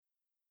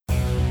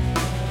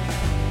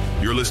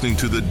You're listening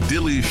to The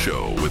Dilley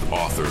Show with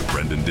author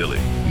Brenden Dilley,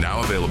 now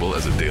available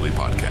as a daily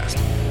podcast.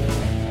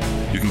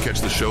 You can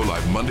catch the show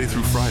live Monday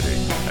through Friday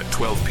at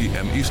 12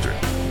 p.m. Eastern.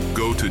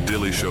 Go to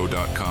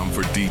DilleyShow.com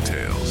for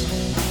details.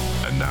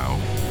 And now,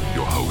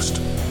 your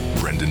host,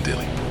 Brenden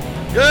Dilley.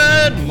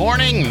 Good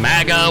morning,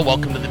 MAGA.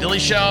 Welcome to The Dilley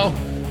Show.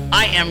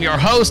 I am your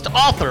host,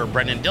 author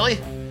Brenden Dilley.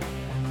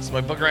 This is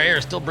my book right here,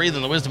 Still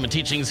Breathing, the Wisdom and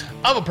Teachings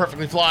of a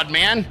Perfectly Flawed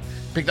Man.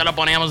 Pick that up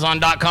on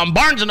Amazon.com,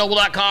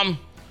 BarnesandNoble.com,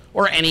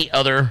 or any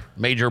other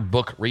major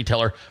book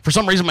retailer. For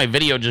some reason, my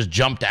video just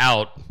jumped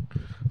out.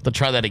 Let's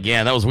try that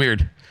again. That was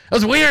weird.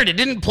 It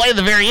didn't play at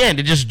the very end.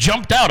 It just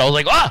jumped out. I was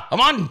like,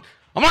 I'm on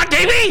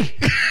TV.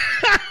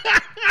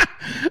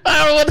 I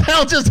don't know what the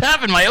hell just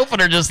happened. My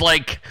opener just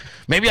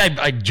maybe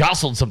I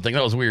jostled something.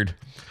 That was weird.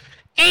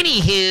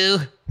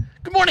 Anywho,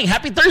 good morning.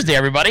 Happy Thursday,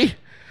 everybody.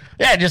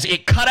 Yeah,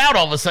 it cut out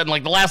all of a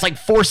sudden, the last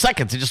 4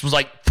 seconds. It just was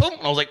boom.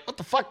 And I was like, what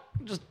the fuck?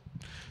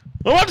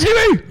 I'm on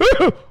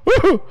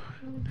TV.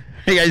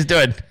 How you guys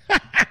doing?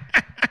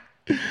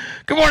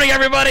 Good morning,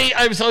 everybody.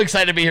 I'm so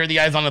excited to be here with you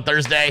guys on a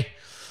Thursday.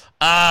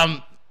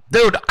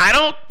 Dude, I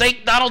don't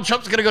think Donald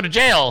Trump's going to go to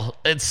jail.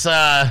 It's,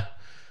 I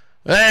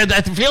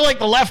feel like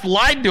the left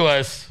lied to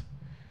us.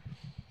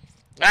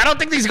 I don't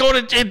think he's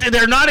going to,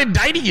 they're not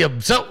indicting him.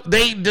 So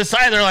they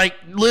decide, they're like,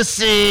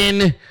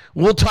 listen,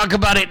 we'll talk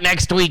about it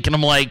next week. And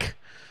I'm like,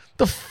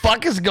 the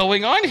fuck is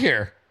going on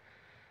here?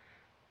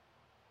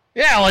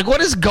 Yeah, what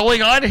is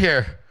going on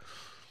here?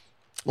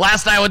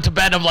 Last night I went to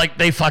bed, I'm like,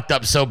 they fucked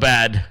up so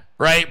bad.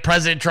 Right?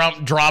 President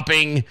Trump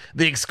dropping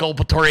the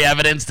exculpatory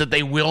evidence that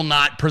they will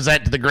not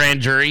present to the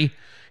grand jury.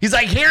 He's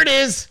like, here it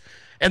is.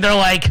 And they're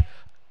like,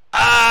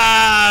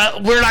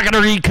 we're not going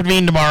to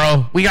reconvene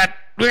tomorrow. We got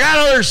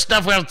other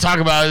stuff we have to talk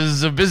about.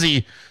 This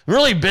is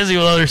really busy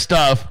with other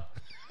stuff.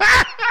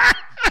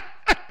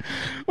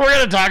 We're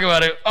going to talk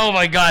about it. Oh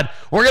my God.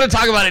 We're going to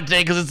talk about it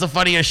today because it's the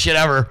funniest shit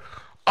ever.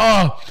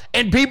 Oh,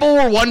 and people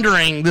were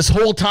wondering this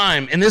whole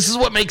time, and this is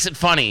what makes it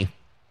funny.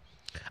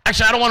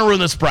 Actually, I don't want to ruin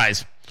the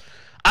surprise.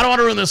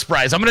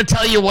 I'm going to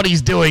tell you what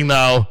he's doing,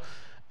 though,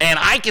 and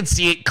I can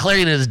see it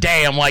clearly as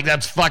day. I'm like,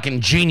 that's fucking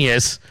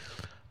genius.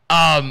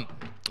 But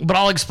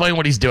I'll explain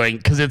what he's doing,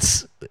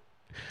 because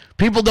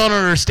people don't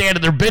understand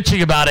it. They're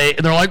bitching about it,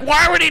 and they're like,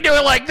 why would he do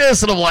it like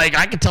this? And I'm like,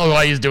 I can tell you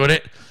why he's doing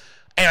it.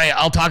 Anyway,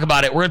 I'll talk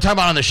about it. We're going to talk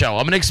about it on the show.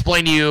 I'm going to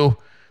explain to you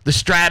the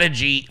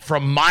strategy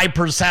from my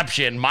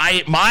perception,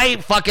 my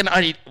fucking,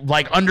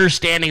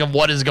 understanding of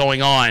what is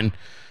going on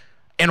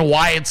and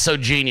why it's so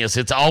genius.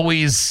 It's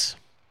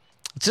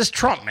just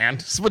Trump, man.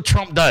 This is what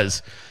Trump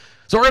does.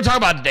 So we're going to talk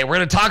about it today. We're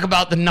going to talk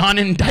about the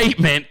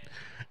non-indictment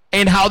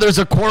and how there's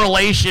a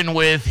correlation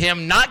with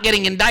him not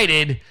getting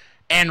indicted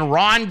and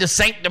Ron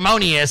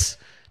DeSanctimonious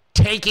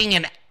taking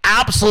an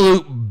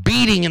absolute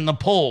beating in the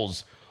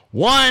polls.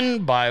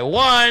 One by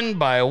one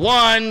by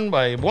one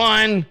by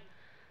one.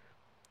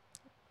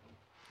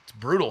 It's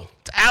brutal.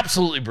 It's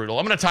absolutely brutal.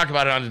 I'm going to talk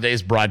about it on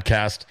today's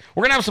broadcast.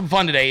 We're going to have some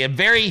fun today.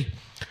 Today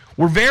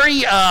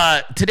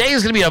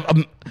is going to be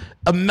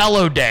a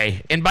mellow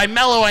day. And by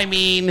mellow, I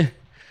mean,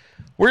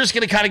 we're just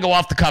going to kind of go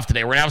off the cuff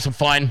today. We're going to have some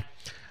fun.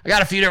 I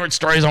got a few different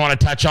stories I want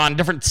to touch on,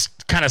 different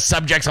kind of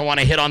subjects I want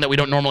to hit on that we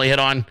don't normally hit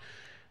on.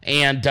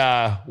 And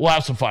we'll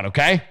have some fun,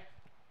 okay?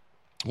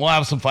 We'll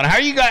have some fun.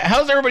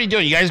 How's everybody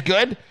doing? You guys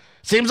good?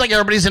 Seems like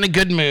everybody's in a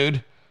good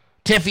mood.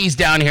 Tiffy's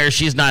down here.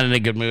 She's not in a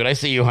good mood. I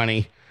see you,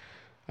 honey.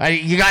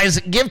 You guys,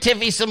 give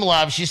Tiffy some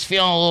love. She's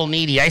feeling a little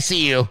needy. I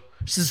see you.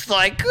 She's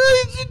like,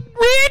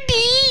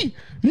 Randy,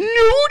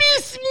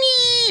 notice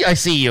me. I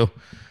see you.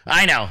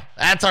 I know.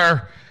 That's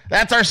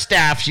our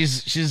staff.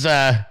 She's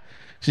down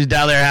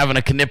there having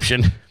a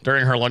conniption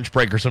during her lunch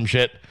break or some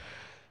shit.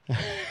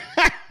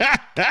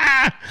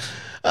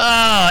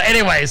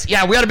 Anyways,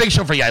 yeah, we got a big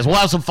show for you guys. We'll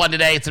have some fun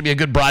today. It's gonna be a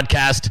good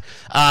broadcast.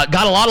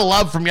 Got a lot of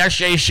love from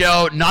yesterday's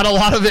show. Not a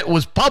lot of it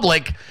was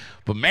public,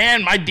 but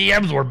man, my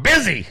DMs were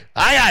busy.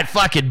 I got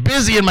fucking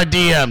busy in my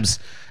DMs.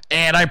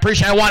 And I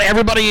want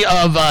everybody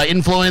of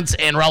influence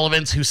and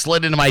relevance who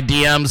slid into my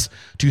DMs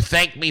to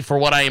thank me for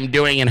what I am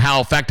doing and how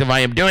effective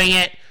I am doing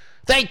it.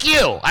 Thank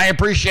you. I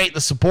appreciate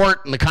the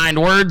support and the kind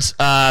words.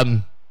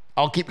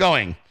 I'll keep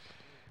going.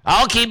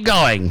 All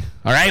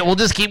right, we'll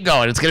just keep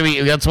going.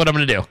 That's what I'm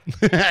going to do.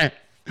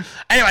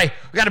 Anyway,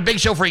 we got a big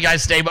show for you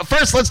guys today. But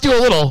first, let's do a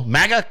little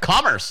MAGA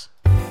commerce.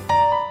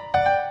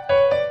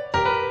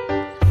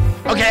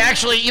 Okay,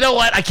 actually, you know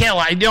what? I can't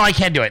lie. No, I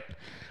can't do it.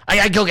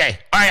 Okay.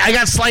 All right, I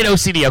got slight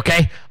OCD,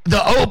 okay?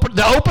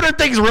 The opener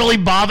thing's really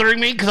bothering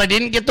me because I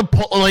didn't get to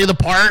play the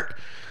part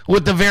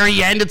with the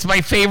very end. It's my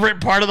favorite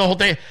part of the whole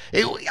thing.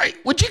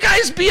 Would you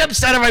guys be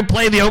upset if I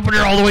play the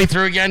opener all the way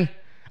through again?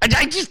 I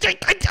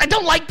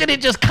don't like that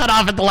it just cut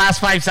off at the last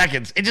 5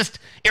 seconds. It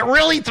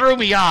really threw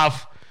me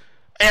off.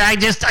 And I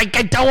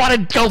don't want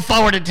to go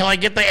forward until I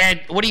get the end.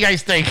 What do you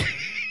guys think?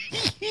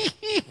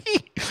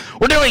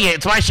 We're doing it.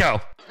 It's my show.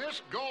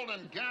 This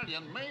golden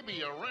galleon may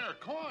be a rare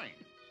coin.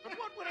 But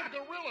what would a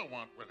gorilla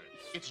want with it?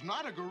 It's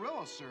not a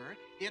gorilla, sir.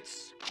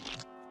 It's...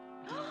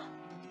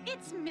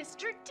 It's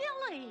Mr.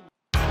 Dilley.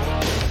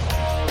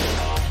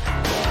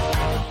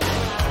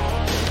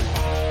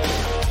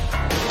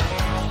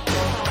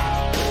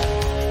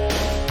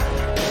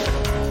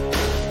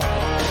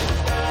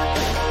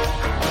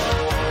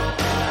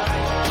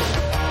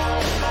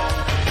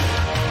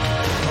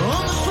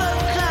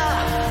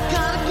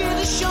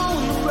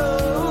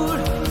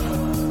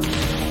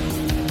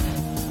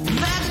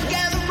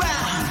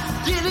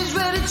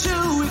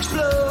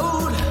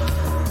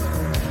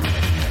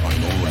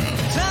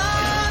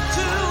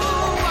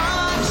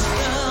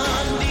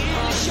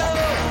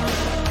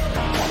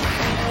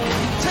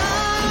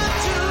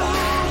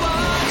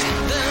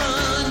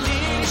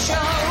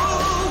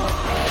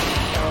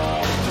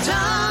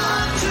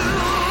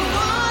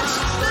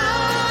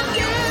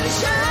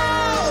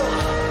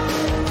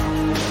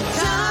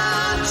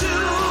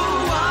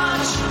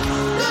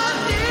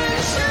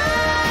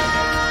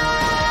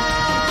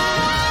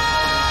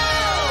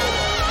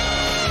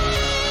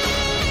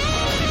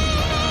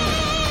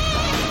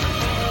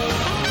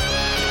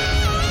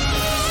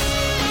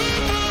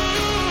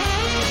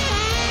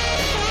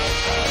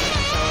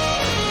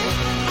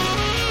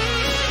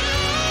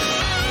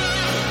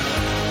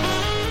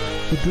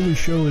 The Dilley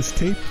Show is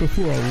taped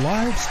before a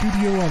live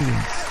studio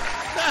audience.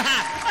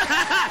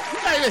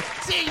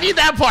 See, you need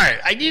that part.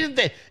 I needed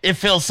that. It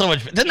feels so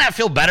much. Doesn't that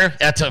feel better?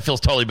 That feels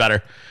totally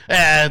better.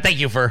 Thank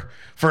you for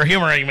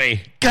humoring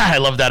me. God, I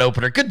love that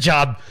opener. Good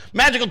job.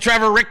 Magical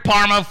Trevor, Rick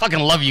Parma. Fucking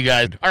love you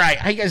guys. All right,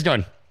 how you guys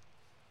doing?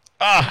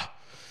 Oh,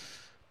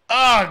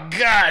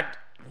 God.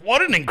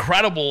 What an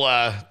incredible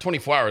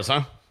 24 hours,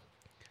 huh?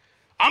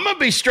 I'm going to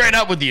be straight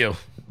up with you.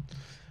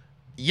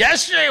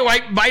 Yesterday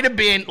might have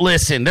been,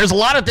 listen, there's a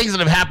lot of things that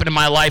have happened in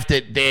my life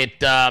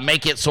that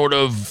make it sort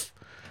of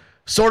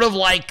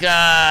like,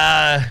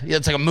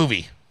 it's like a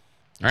movie,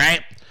 all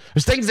right?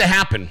 There's things that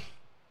happen.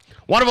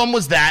 One of them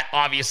was that,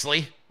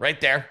 obviously, right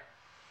there.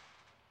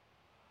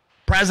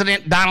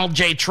 President Donald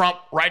J. Trump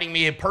writing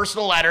me a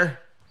personal letter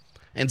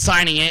and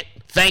signing it,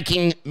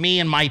 thanking me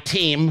and my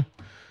team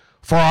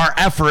for our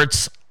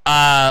efforts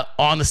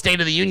on the State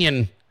of the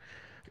Union,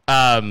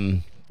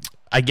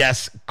 I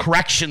guess,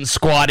 correction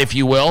squad, if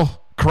you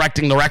will,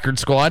 correcting the record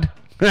squad.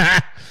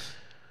 But,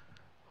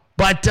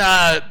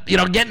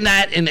 getting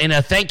that and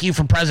a thank you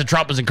from President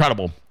Trump was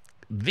incredible.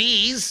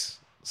 These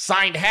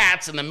signed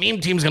hats, and the meme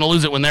team's going to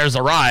lose it when theirs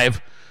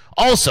arrive.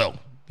 Also,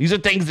 these are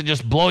things that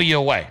just blow you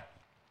away.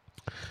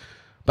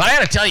 But I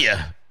got to tell you,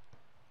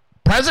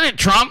 President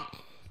Trump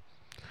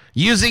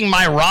using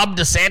my Rob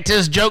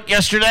DeSantis joke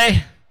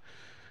yesterday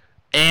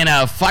in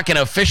a fucking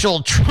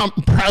official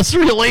Trump press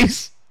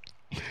release,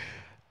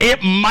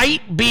 it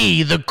might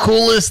be the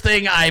coolest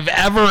thing I've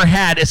ever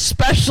had,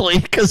 especially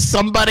because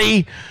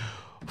somebody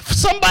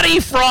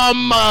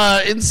from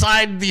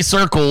inside the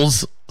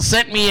circles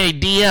sent me a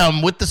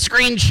DM with the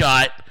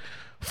screenshot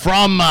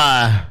from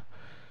the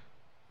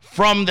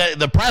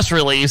press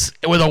release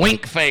with a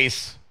wink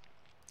face.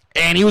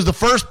 And he was the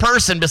first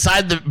person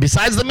besides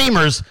the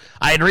memers.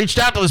 I had reached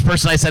out to this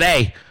person. I said,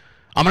 hey,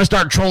 I'm going to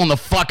start trolling the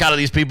fuck out of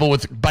these people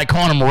by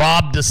calling him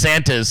Rob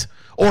DeSantis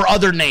or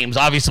other names.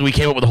 Obviously, we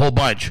came up with a whole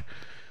bunch.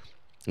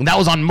 And that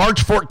was on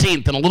March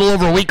 14th. And a little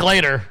over a week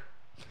later,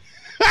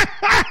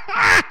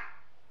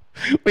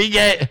 we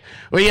get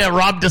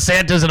Rob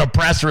DeSantis in a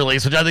press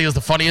release, which I think is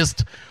the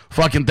funniest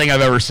fucking thing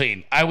I've ever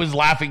seen. I was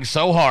laughing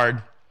so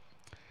hard.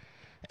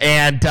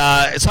 And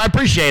so I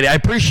appreciate it. I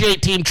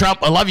appreciate Team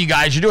Trump. I love you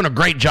guys. You're doing a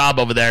great job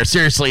over there.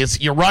 Seriously,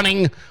 you're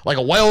running like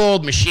a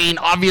well-oiled machine.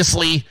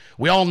 Obviously,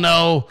 we all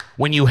know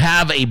when you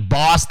have a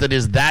boss that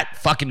is that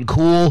fucking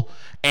cool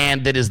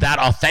and that is that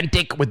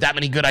authentic with that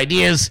many good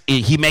ideas,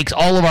 he makes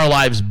all of our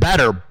lives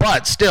better.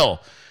 But still,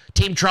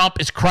 Team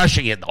Trump is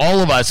crushing it. All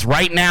of us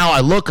right now,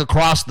 I look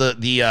across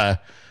the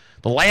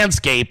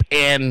landscape,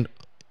 and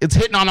it's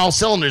hitting on all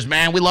cylinders,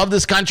 man. We love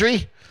this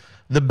country.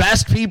 The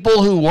best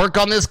people who work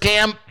on this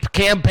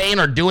campaign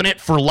are doing it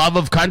for love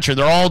of country.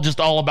 They're all just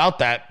all about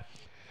that.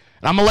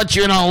 And I'm going to let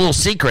you in on a little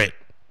secret.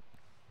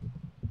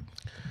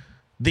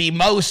 The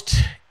most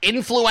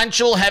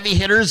influential heavy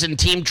hitters in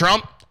Team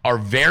Trump are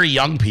very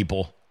young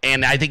people.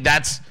 And I think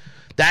that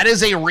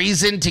is a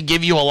reason to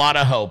give you a lot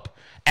of hope.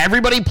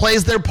 Everybody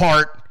plays their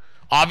part.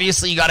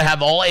 Obviously, you got to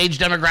have all age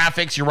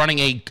demographics. You're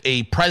running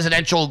a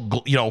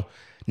presidential,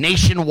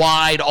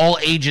 nationwide, all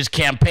ages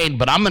campaign.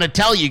 But I'm going to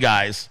tell you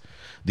guys,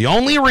 the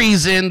only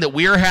reason that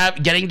we're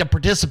getting to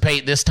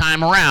participate this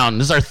time around,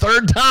 this is our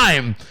third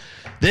time,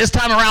 this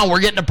time around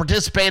we're getting to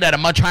participate at a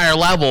much higher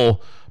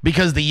level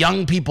because the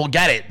young people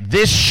get it.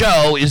 This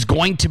show is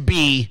going to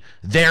be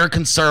their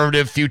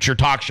conservative future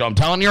talk show. I'm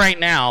telling you right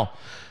now,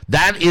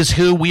 that is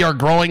who we are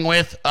growing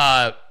with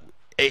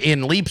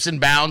in leaps and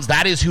bounds.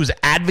 That is who's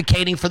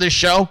advocating for this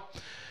show.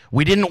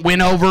 We didn't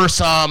win over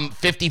some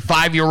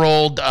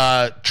 55-year-old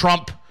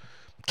Trump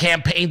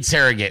campaign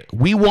surrogate.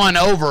 We won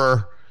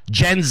over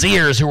Gen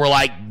Zers who were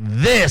like,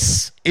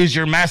 this is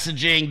your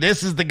messaging.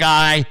 This is the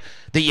guy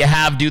that you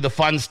have do the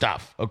fun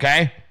stuff,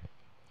 okay?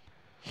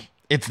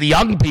 It's the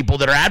young people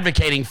that are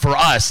advocating for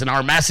us and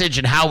our message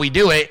and how we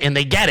do it, and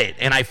they get it,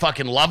 and I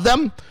fucking love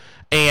them.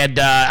 And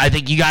I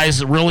think you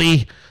guys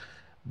really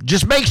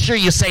just make sure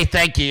you say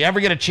thank you. You ever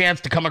get a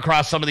chance to come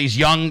across some of these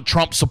young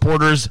Trump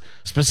supporters,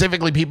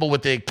 specifically people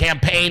with the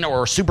campaign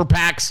or super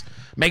PACs,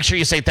 make sure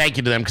you say thank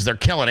you to them because they're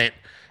killing it.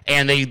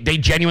 And they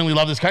genuinely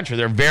love this country.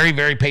 They're very,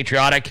 very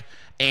patriotic,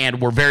 and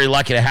we're very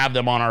lucky to have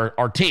them on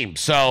our team.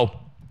 So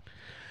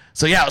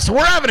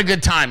we're having a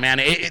good time, man.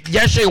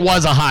 Yesterday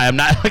was a high. I'm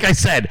not, like I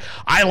said,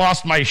 I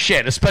lost my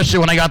shit, especially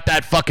when I got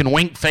that fucking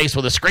wink face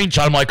with a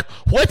screenshot. I'm like,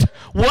 what?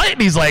 And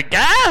he's like,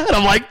 ah? And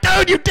I'm like,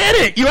 dude, you did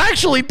it. You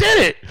actually did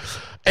it.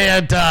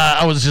 And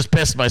I was just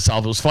pissed at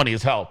myself. It was funny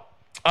as hell.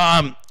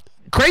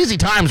 Crazy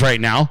times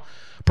right now.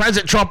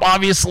 President Trump,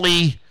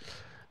 obviously,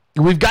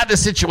 we've got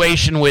this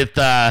situation with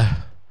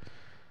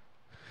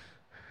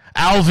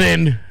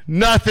Alvin,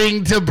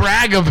 nothing to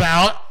brag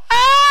about.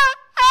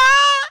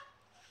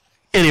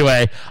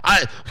 Anyway,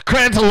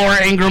 credit to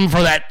Laura Ingraham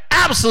for that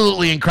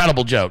absolutely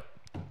incredible joke.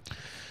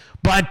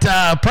 But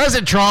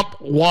President Trump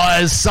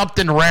was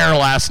something rare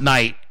last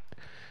night.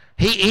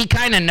 He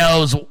kind of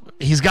knows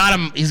he's got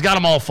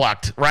them all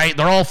fucked, right?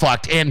 They're all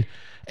fucked. And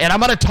I'm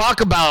going to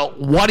talk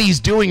about what he's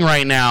doing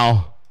right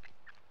now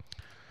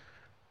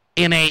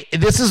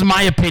this is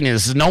my opinion.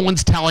 This is no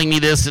one's telling me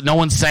this. No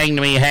one's saying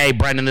to me, hey,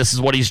 Brenden, this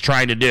is what he's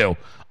trying to do.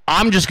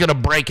 I'm just going to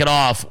break it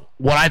off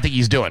what I think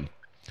he's doing.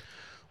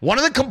 One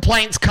of the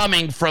complaints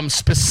coming from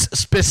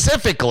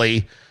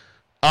specifically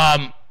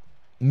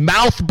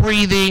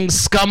mouth-breathing,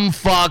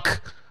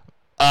 scumfuck,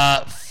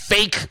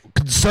 fake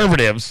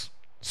conservatives,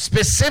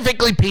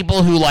 specifically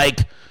people who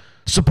like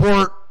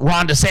support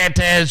Ron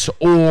DeSantis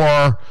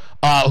or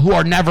who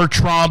are never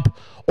Trump,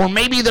 or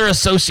maybe they're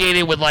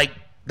associated with like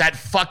that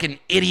fucking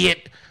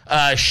idiot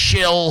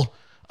shill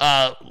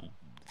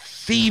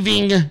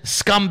thieving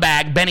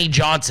scumbag Benny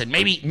Johnson.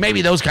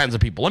 Maybe those kinds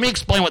of people. Let me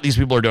explain what these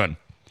people are doing.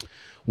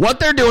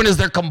 What they're doing is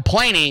they're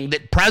complaining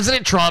that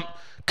President Trump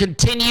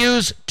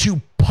continues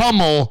to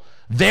pummel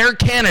their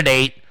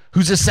candidate,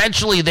 who's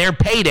essentially their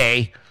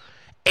payday,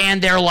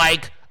 and they're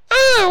like,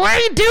 oh, why are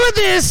you doing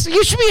this?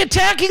 You should be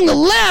attacking the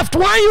left.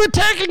 Why are you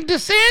attacking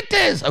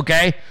DeSantis?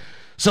 Okay?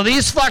 So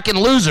these fucking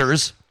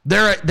losers,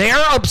 they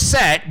are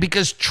upset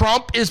because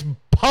Trump is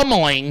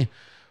pummeling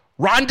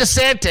Ron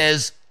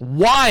DeSantis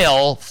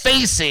while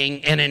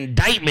facing an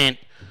indictment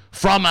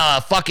from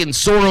a fucking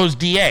Soros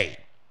DA.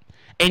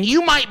 And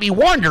you might be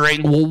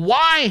wondering, well,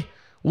 why?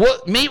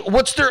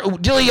 What's their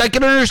Dilley? I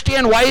can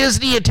understand why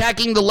isn't he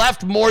attacking the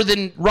left more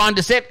than Ron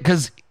DeSantis?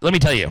 Because let me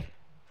tell you,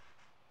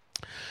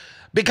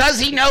 because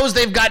he knows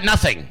they've got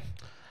nothing,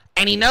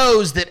 and he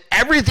knows that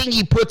everything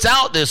he puts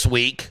out this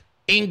week,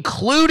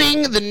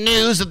 including the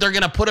news that they're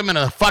going to put him in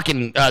a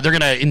fucking, they're going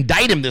to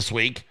indict him this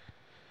week,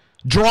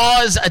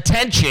 draws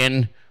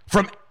attention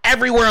from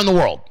everywhere in the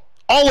world,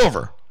 all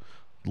over,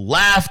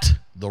 left,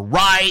 the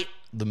right,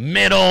 the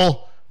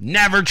middle.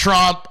 Never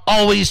Trump,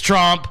 always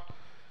Trump.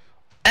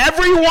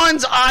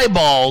 Everyone's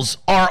eyeballs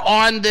are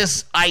on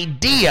this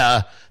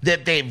idea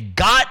that they've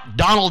got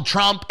Donald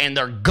Trump and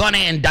they're going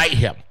to indict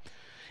him.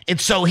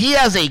 And so he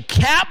has a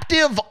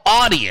captive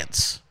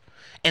audience.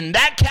 And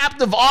that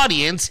captive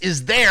audience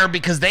is there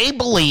because they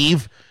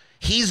believe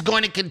he's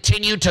going to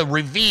continue to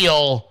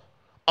reveal,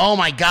 oh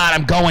my God,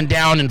 I'm going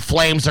down in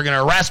flames. They're going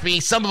to arrest me.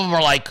 Some of them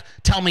are like,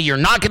 tell me you're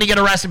not going to get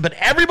arrested. But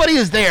everybody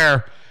is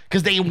there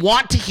because they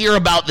want to hear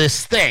about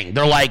this thing.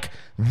 They're like,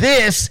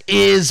 this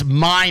is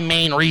my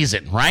main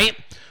reason, right?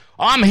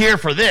 I'm here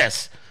for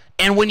this.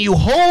 And when you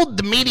hold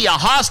the media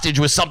hostage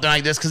with something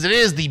like this, because it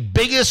is the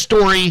biggest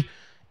story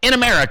in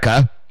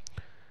America,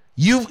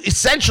 you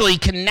essentially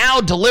can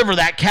now deliver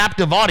that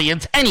captive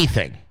audience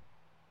anything.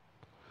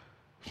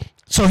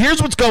 So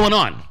here's what's going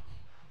on.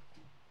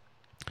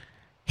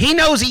 He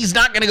knows he's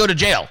not going to go to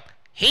jail.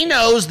 He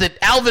knows that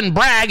Alvin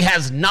Bragg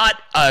has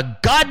not a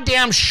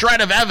goddamn shred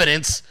of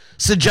evidence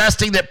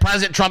suggesting that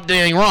President Trump did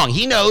anything wrong.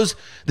 He knows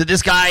that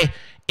this guy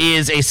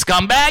is a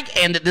scumbag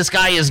and that this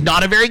guy is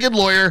not a very good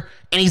lawyer,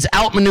 and he's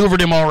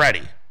outmaneuvered him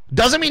already.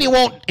 Doesn't mean he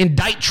won't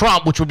indict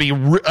Trump, which would be,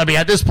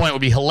 at this point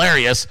would be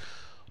hilarious,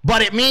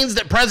 but it means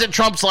that President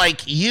Trump's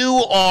like,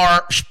 you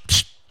are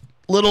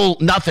little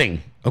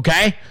nothing,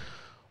 okay?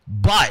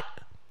 But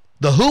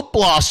the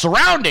hoopla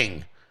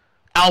surrounding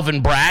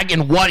Alvin Bragg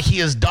and what he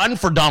has done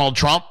for Donald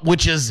Trump,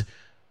 which is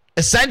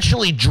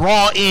essentially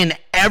draw in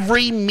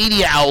every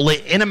media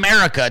outlet in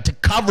America to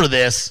cover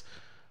this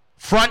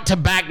front to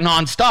back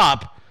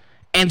nonstop.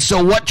 And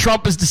so what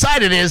Trump has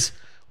decided is,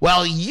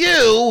 well,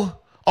 you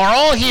are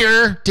all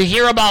here to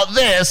hear about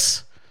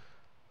this.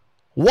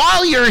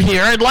 While you're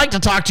here, I'd like to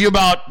talk to you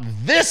about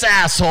this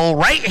asshole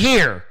right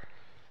here.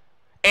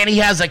 And he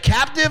has a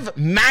captive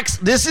max.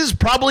 This is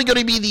probably going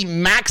to be the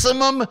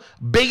maximum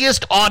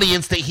biggest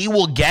audience that he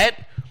will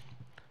get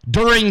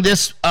during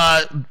this,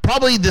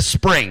 probably this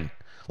spring.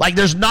 Like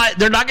they're not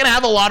going to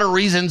have a lot of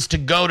reasons to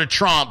go to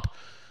Trump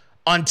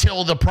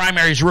until the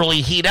primaries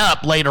really heat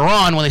up later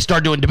on when they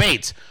start doing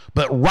debates.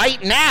 But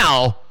right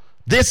now,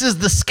 this is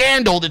the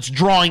scandal that's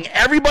drawing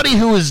everybody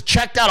who has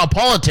checked out of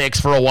politics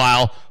for a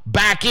while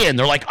back in.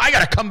 They're like, I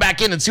got to come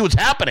back in and see what's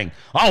happening.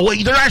 Oh,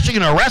 wait, they're actually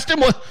going to arrest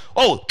him?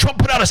 Oh, Trump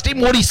put out a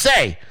statement. What did he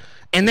say?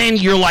 And then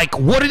you're like,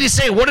 what did he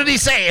say? What did he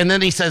say? And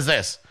then he says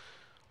this.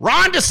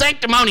 Ron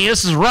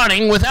DeSanctimonious is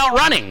running without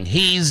running.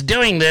 He's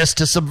doing this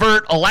to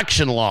subvert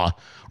election law.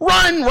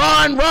 Run,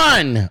 run,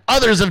 run.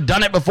 Others have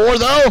done it before,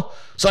 though,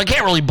 so I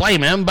can't really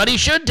blame him, but he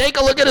should take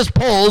a look at his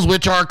polls,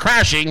 which are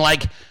crashing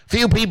like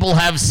few people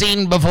have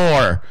seen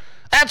before.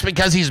 That's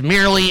because he's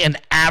merely an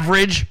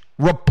average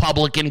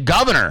Republican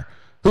governor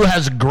who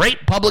has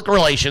great public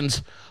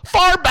relations,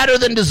 far better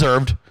than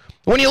deserved.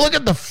 When you look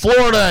at the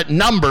Florida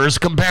numbers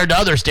compared to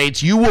other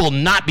states, you will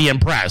not be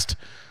impressed.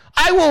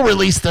 I will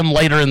release them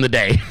later in the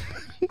day.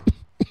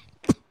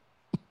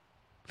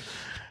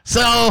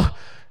 So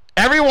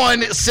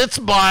everyone sits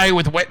by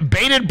with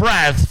bated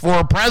breath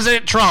for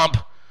President Trump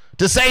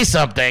to say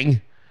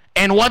something,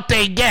 and what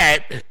they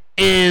get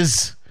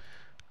is,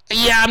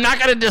 yeah, I'm not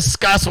going to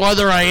discuss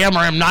whether I am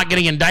or am not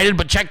getting indicted,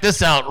 but check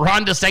this out.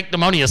 Ron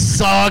DeSanctimonious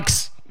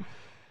sucks.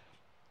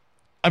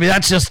 I mean,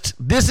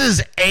 this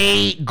is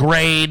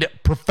A-grade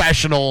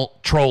professional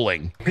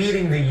trolling.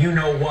 Beating the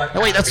you-know-what.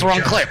 Oh, wait, that's the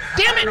wrong clip.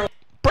 Damn it,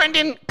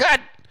 Brenden.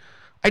 God,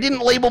 I didn't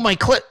label my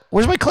clip.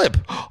 Where's my clip?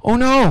 Oh,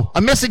 no,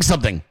 I'm missing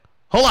something.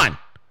 Hold on.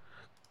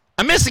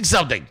 I'm missing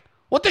something.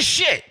 What the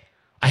shit?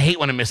 I hate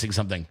when I'm missing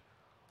something.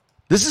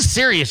 This is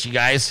serious, you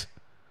guys.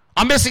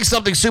 I'm missing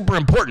something super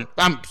important.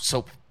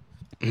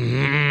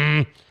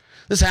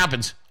 This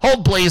happens.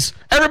 Hold, please.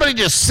 Everybody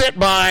just sit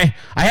by.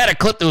 I had a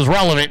clip that was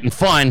relevant and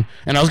fun,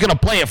 and I was going to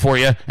play it for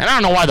you, and I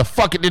don't know why the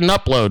fuck it didn't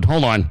upload.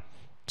 Hold on.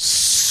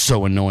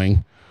 So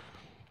annoying.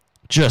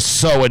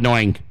 Just so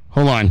annoying.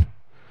 Hold on.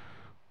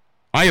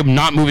 I am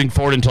not moving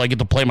forward until I get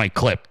to play my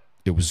clip.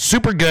 It was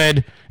super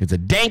good. It's a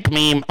dank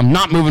meme. I'm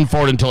not moving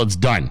forward until it's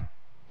done.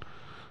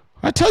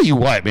 I tell you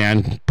what,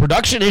 man.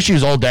 Production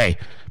issues all day.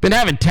 Been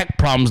having tech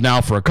problems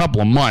now for a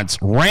couple of months.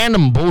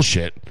 Random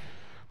bullshit.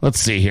 Let's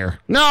see here.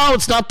 No,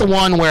 it's not the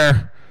one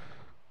where...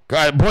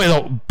 God, boy,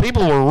 the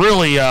people were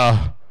really...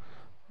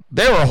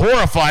 they were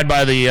horrified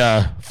by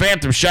the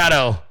Phantom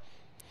Shadow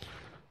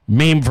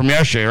meme from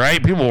yesterday,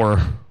 right? People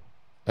were...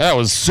 That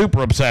was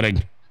super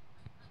upsetting.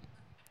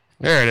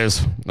 There it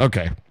is.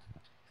 Okay.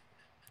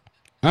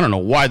 I don't know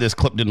why this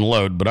clip didn't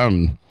load, but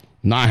I'm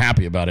not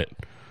happy about it.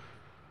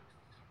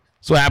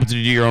 That's what happens when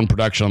you do your own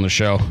production on the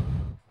show.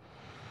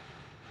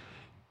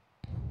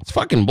 It's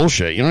fucking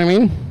bullshit, you know what I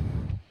mean?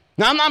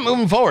 No, I'm not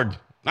moving forward.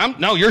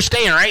 No, you're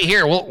staying right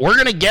here. We're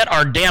going to get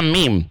our damn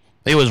meme.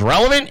 It was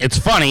relevant. It's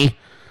funny.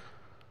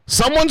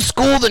 Someone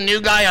school the new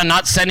guy on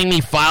not sending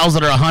me files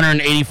that are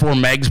 184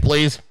 megs,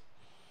 please.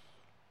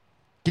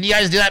 Can you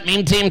guys do that,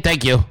 meme team?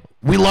 Thank you.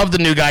 We love the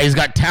new guy. He's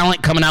got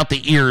talent coming out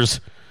the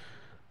ears.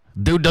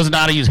 Dude doesn't know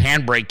how to use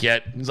Handbrake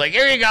yet. He's like,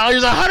 here you go.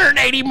 Here's a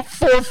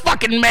 184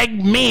 fucking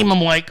meg meme.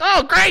 I'm like,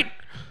 oh, great.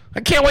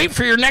 I can't wait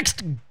for your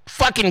next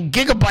fucking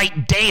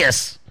gigabyte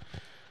dais.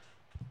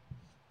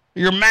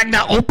 Your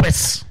magna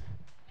opus.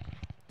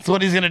 That's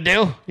what he's going to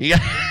do.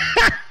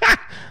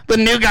 The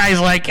new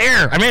guy's like,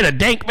 here, I made a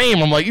dank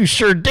meme. I'm like, you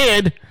sure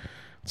did.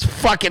 It's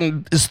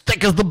fucking as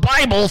thick as the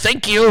Bible.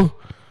 Thank you.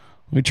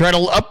 We try to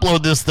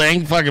upload this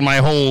thing. Fucking my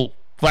whole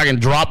fucking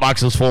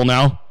Dropbox is full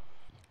now.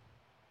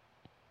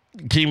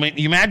 Can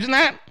you imagine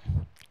that?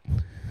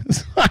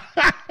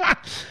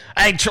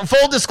 Hey,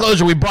 full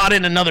disclosure, we brought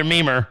in another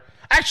memer.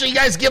 Actually, you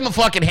guys give him a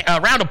fucking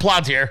round of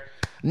applause here.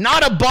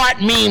 Not a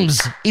bot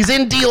memes. He's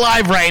in D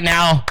Live right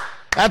now.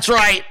 That's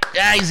right.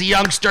 Yeah, he's a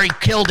youngster. He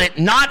killed it.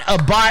 Not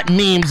a bot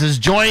memes has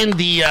joined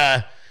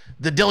the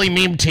Dilley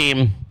meme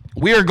team.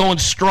 We are going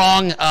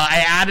strong.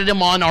 I added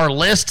him on our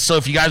list, so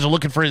if you guys are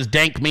looking for his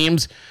dank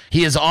memes,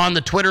 he is on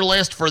the Twitter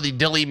list for the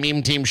Dilley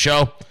meme team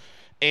show,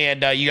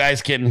 and you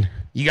guys can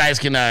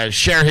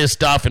share his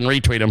stuff and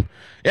retweet him.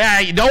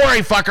 Yeah, don't worry,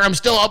 fucker. I'm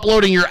still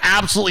uploading your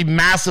absolutely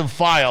massive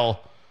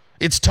file.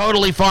 It's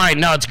totally fine.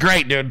 No, it's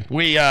great, dude.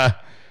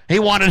 He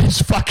wanted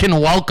his fucking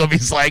welcome.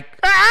 He's like,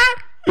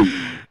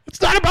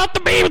 it's not about the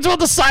meme. It's about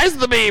the size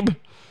of the meme.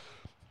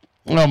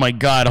 Oh my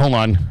God. Hold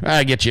on.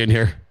 I'll get you in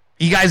here.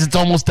 You guys, it's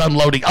almost done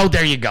loading. Oh,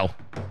 there you go.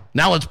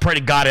 Now let's pray to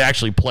God it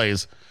actually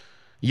plays.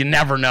 You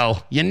never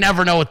know. You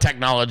never know with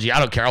technology. I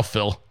don't care. I'll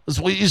fill. This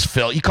is what you just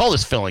fill. You call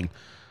this filling.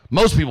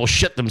 Most people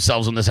shit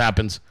themselves when this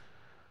happens.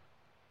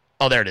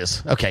 Oh, there it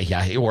is. Okay,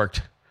 yeah, it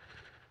worked.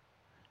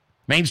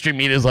 Mainstream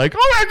media is like,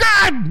 oh my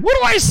God, what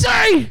do I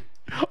say?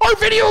 Our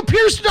video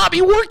appears to not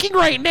be working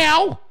right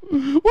now. We're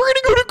going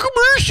to go to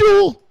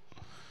commercial.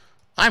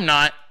 I'm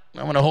not.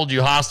 I'm going to hold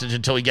you hostage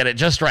until we get it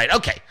just right.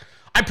 Okay.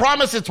 I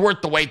promise it's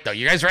worth the wait, though.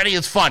 You guys ready?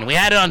 It's fun. We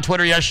had it on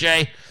Twitter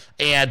yesterday,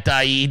 and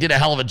he did a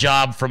hell of a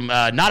job from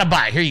Not a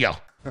Bot. Here you go.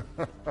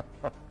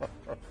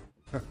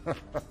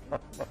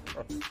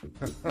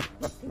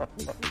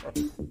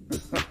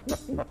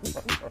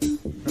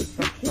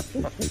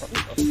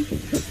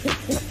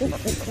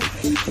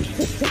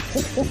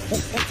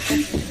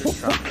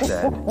 Trump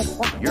said,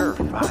 "You're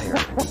fired."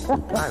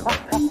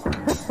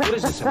 What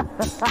is this? A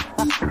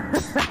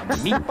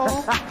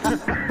meatball?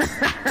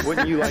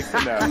 Wouldn't you like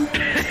to know?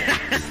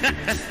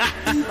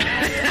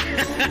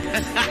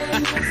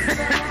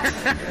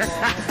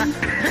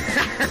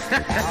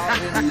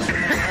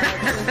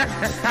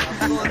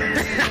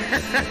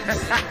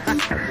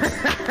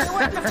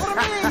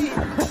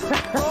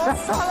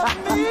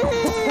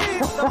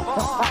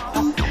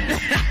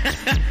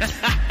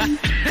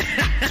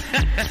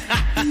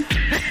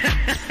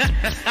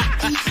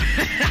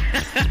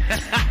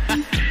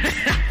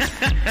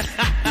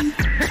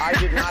 I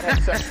did not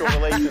have sexual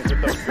relations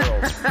with those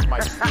girls, my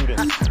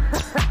students.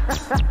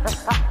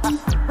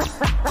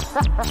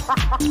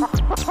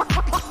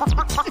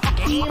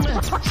 Game,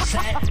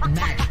 set,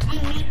 match.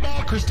 Team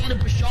Meatball, Christina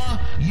Bashaw,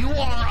 you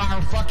are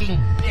our fucking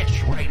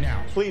bitch right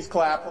now. Please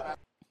clap.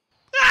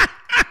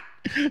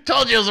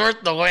 Told you it was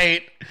worth the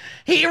wait.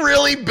 He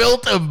really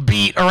built a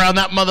beat around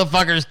that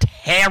motherfucker's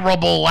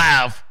terrible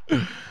laugh.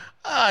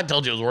 I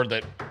told you it was worth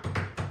it.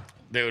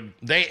 Dude,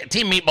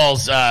 Team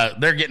Meatballs,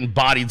 they're getting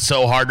bodied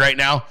so hard right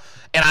now.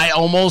 And I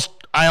almost,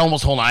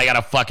 hold on, I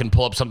gotta fucking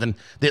pull up something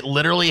that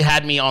literally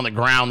had me on the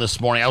ground this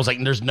morning. I was like,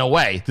 there's no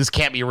way. This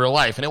can't be real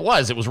life. And it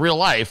was real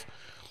life.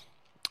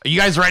 Are you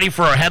guys ready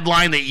for a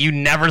headline that you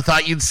never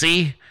thought you'd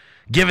see?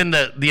 Given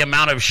the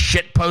amount of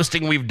shit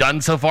posting we've done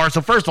so far.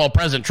 So first of all,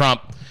 President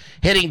Trump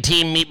hitting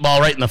Team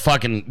Meatball right in the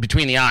fucking,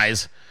 between the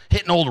eyes.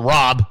 Hitting old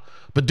Rob.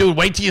 But dude,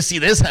 wait till you see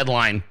this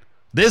headline.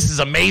 This is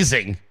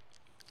amazing.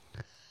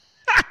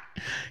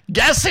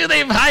 Guess who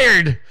they've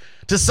hired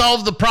to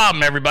solve the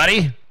problem,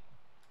 everybody?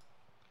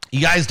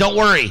 You guys don't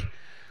worry.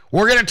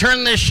 We're going to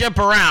turn this ship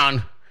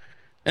around.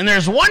 And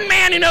there's one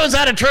man who knows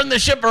how to turn the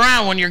ship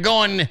around when you're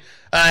going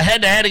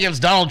head-to-head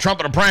against Donald Trump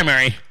in a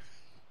primary.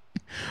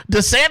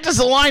 DeSantis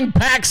aligned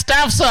PAC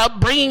staffs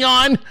up, bringing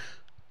on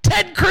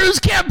Ted Cruz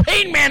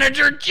campaign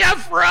manager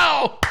Jeff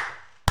Rowe.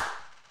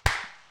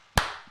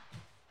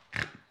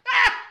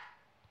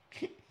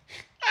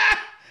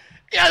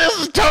 Yeah, this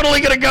is totally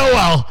going to go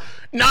well.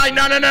 No.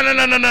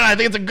 I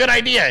think it's a good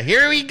idea.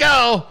 Here we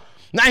go.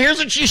 Now, here's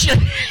what you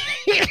should...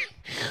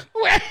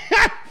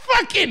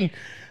 Fucking...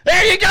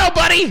 There you go,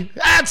 buddy.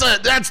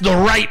 That's the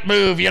right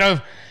move. You know,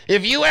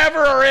 if you ever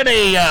are in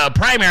a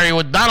primary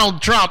with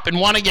Donald Trump and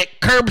want to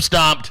get curb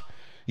stomped,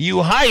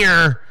 you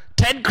hire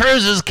Ted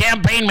Cruz's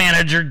campaign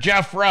manager,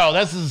 Jeff Rowe.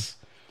 This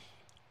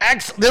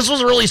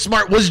was really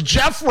smart. Was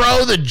Jeff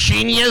Rowe the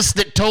genius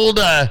that told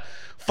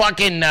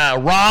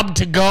Rob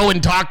to go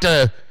and talk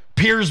to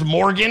Piers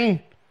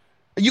Morgan?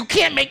 You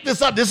can't make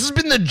this up. This has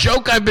been the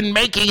joke I've been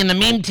making and the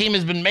meme team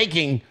has been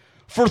making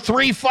for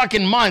 3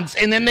 fucking months,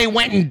 and then they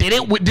went and did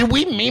it. Did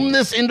we meme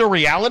this into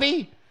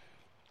reality?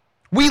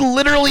 We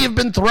literally have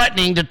been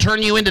threatening to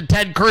turn you into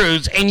Ted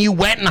Cruz, and you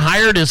went and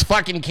hired his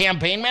fucking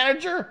campaign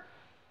manager?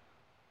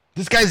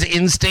 This guy's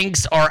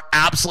instincts are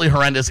absolutely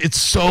horrendous. It's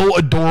so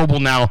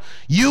adorable now.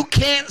 You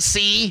can't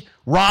see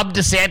Rob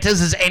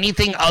DeSantis as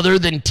anything other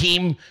than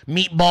Team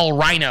Meatball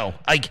Rhino.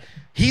 Like,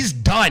 he's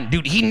done.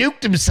 Dude, he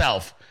nuked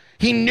himself.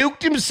 He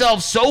nuked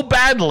himself so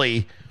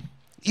badly.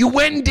 You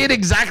went and did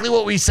exactly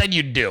what we said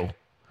you'd do.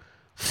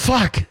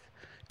 Fuck.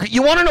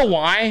 You want to know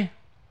why?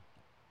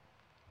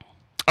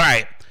 All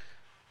right.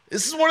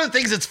 This is one of the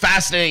things that's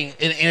fascinating,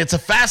 and it's a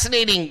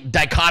fascinating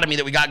dichotomy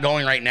that we got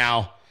going right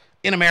now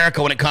in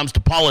America when it comes to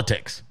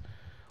politics.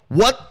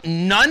 What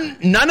none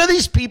of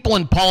these people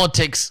in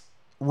politics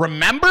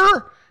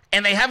remember,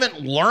 and they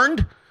haven't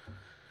learned.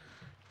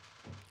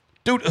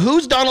 Dude,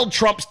 who's Donald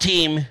Trump's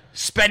team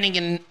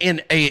spending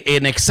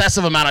an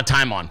excessive amount of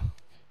time on?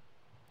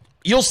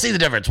 You'll see the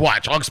difference.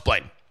 Watch, I'll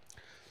explain.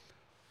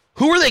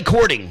 Who are they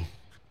courting?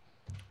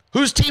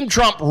 Who's Team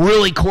Trump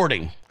really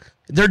courting?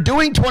 They're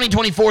doing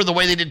 2024 the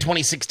way they did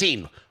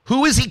 2016.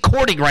 Who is he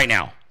courting right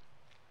now?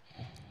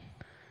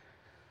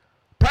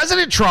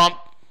 President Trump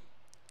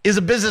is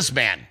a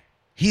businessman.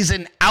 He's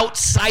an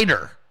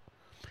outsider.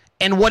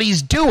 And what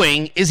he's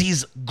doing is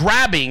he's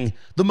grabbing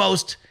the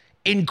most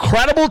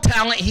incredible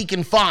talent he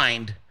can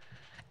find,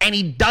 and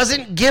he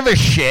doesn't give a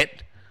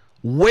shit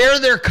where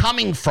they're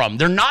coming from.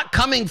 They're not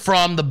coming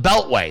from the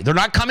Beltway. They're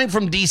not coming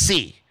from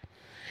D.C.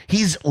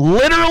 He's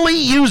literally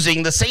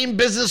using the same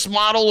business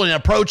model and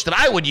approach that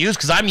I would use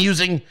because I'm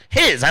using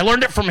his. I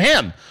learned it from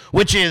him,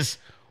 which is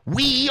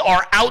we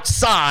are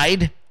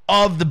outside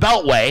of the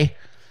Beltway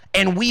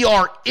and we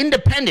are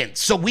independent.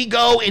 So we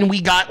go and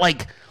we got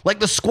like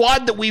the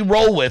squad that we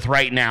roll with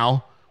right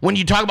now. When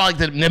you talk about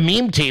like the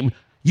meme team,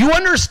 you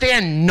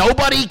understand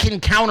nobody can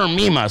counter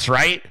meme us,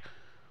 right?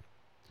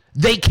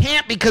 They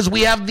can't because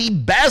we have the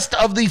best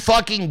of the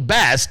fucking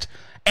best,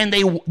 and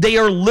they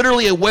are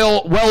literally a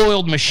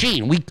well-oiled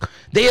machine.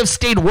 They have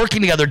stayed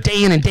working together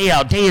day in and day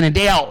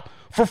out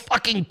for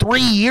fucking 3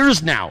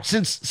 years now,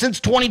 since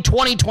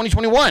 2020,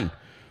 2021.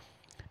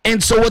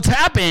 And so what's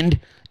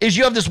happened is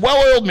you have this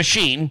well-oiled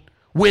machine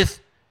with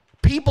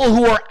people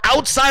who are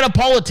outside of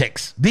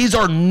politics. These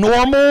are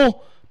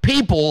normal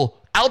people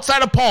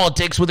outside of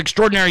politics with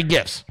extraordinary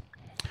gifts.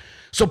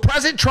 So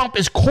President Trump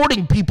is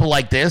courting people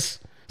like this,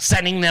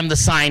 sending them the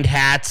signed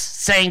hats,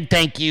 saying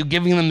thank you,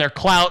 giving them their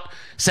clout,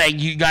 saying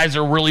you guys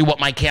are really what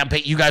my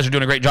campaign, you guys are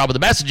doing a great job with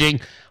the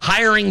messaging,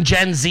 hiring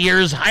Gen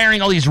Zers,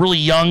 hiring all these really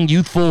young,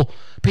 youthful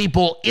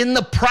people in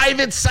the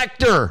private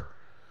sector.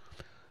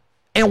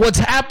 And what's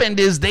happened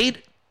is the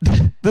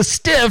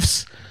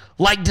stiffs,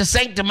 like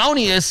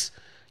DeSanctimonious,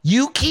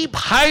 you keep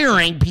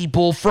hiring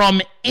people from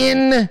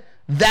in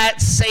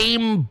that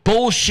same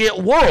bullshit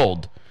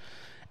world.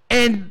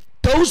 And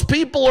those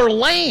people are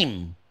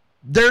lame.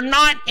 They're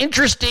not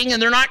interesting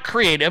and they're not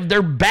creative.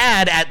 They're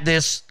bad at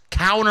this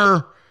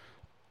counter,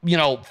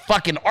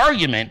 fucking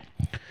argument.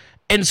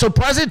 And so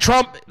President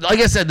Trump, like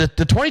I said, the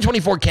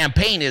 2024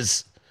 campaign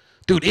is,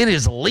 dude, it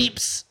is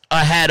leaps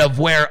ahead of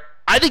where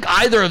I think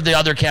either of the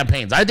other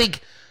campaigns. I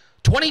think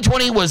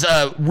 2020 was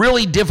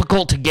really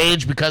difficult to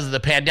gauge because of the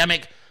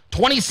pandemic.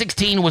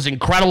 2016 was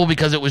incredible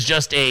because it was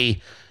just it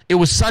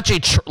was such a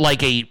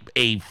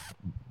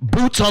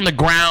boots on the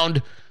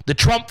ground, the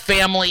Trump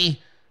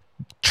family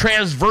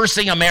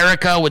transversing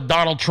America with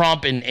Donald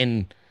Trump,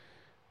 and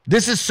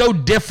this is so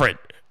different,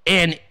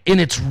 and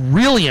it's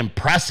really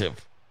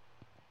impressive.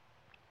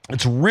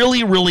 It's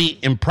really, really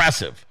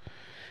impressive.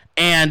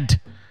 And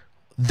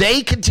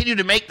they continue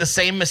to make the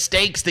same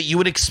mistakes that you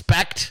would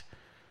expect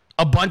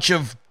a bunch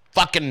of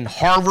fucking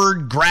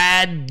Harvard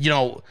grad,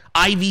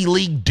 Ivy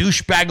League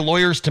douchebag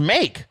lawyers to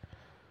make.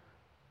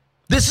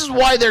 This is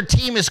why their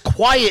team is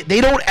quiet.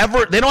 They don't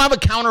have a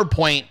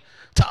counterpoint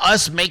to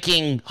us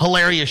making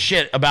hilarious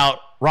shit about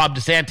Rob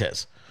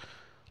DeSantis.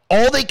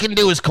 all they can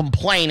do is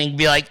complain and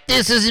be like,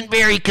 this isn't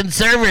very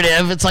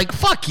conservative. It's like,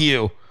 fuck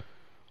you.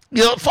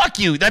 Fuck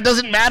you. That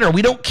doesn't matter.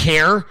 We don't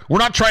care. We're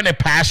not trying to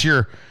pass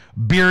your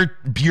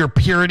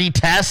purity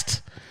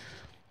test.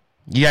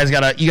 You guys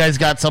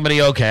got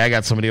somebody? Okay, I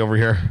got somebody over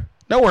here.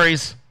 No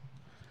worries.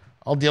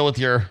 I'll deal with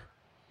your...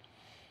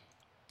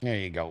 There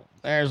you go.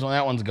 There's one.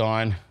 That one's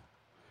gone.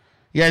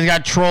 You guys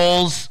got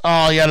trolls?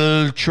 Oh, you got a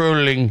little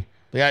trolling.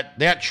 They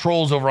got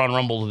trolls over on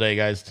Rumble today,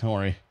 guys. Don't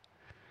worry.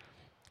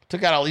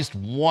 Took out at least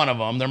one of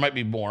them. There might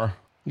be more.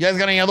 You guys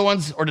got any other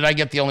ones, or did I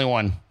get the only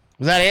one?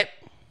 Was that it?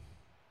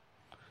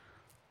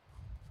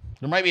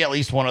 There might be at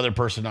least one other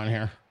person on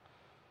here.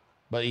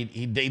 But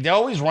they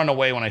always run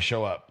away when I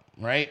show up,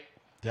 right?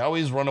 They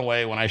always run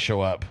away when I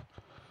show up,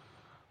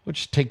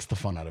 which takes the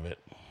fun out of it.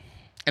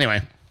 Anyway,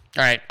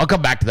 all right, I'll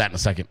come back to that in a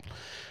second.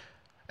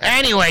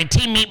 Anyway,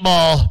 Team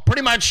Meatball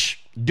pretty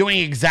much doing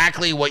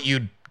exactly what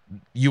you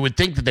would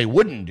think that they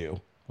wouldn't do,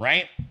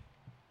 right?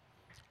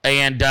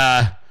 And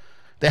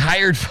they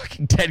hired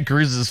fucking Ted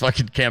Cruz as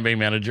fucking campaign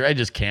manager. I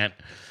just can't.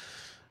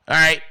 All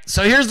right,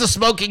 so here's the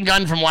smoking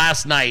gun from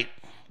last night.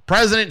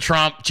 President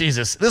Trump,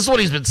 Jesus, this is what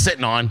he's been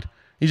sitting on.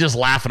 He's just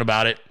laughing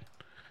about it.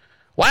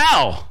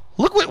 Wow,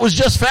 look what was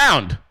just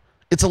found.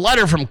 It's a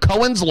letter from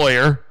Cohen's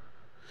lawyer.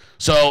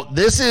 So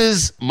this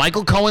is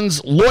Michael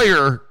Cohen's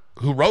lawyer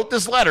who wrote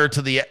this letter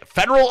to the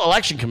Federal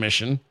Election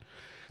Commission.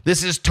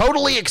 This is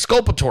totally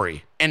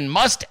exculpatory and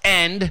must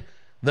end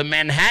the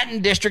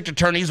Manhattan District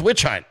Attorney's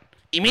witch hunt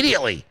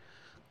immediately.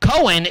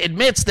 Cohen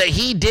admits that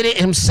he did it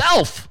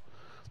himself.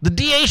 The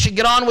DA should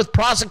get on with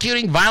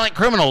prosecuting violent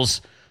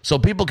criminals so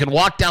people can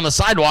walk down the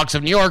sidewalks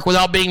of New York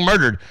without being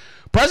murdered.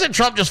 President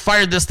Trump just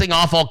fired this thing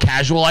off all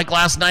casual like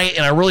last night,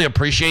 and I really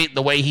appreciate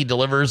the way he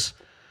delivers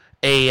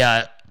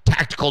a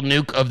tactical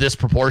nuke of this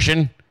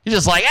proportion. He's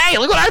just like, hey,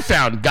 look what I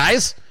found,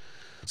 guys.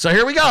 So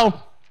here we go.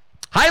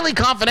 Highly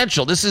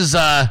confidential. This is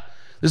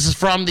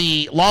from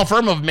the law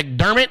firm of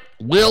McDermott,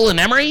 Will, and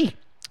Emery.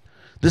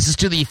 This is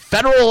to the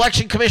Federal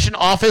Election Commission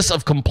Office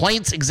of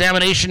Complaints,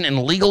 Examination,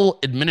 and Legal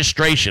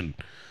Administration.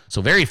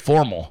 So very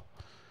formal.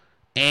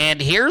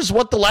 And here's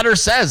what the letter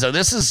says. So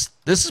this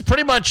is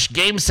pretty much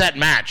game, set,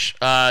 match,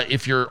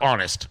 if you're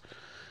honest.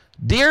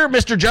 Dear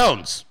Mr.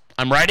 Jones,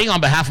 I'm writing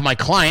on behalf of my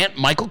client,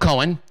 Michael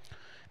Cohen,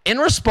 in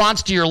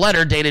response to your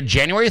letter dated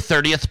January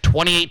 30th,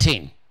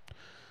 2018.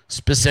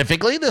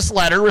 Specifically, this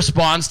letter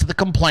responds to the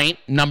complaint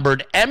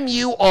numbered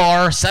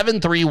MUR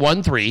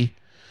 7313,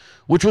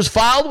 which was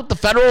filed with the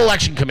Federal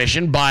Election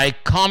Commission by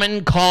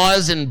Common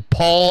Cause and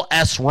Paul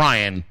S.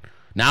 Ryan.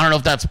 Now, I don't know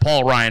if that's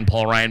Paul Ryan,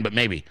 but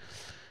maybe.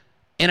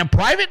 In a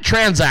private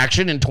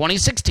transaction in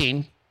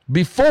 2016,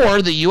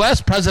 before the U.S.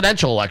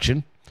 presidential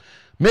election,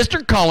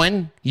 Mr.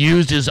 Cohen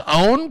used his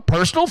own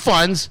personal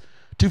funds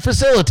to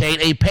facilitate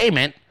a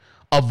payment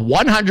of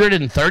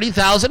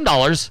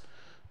 $130,000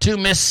 to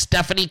Miss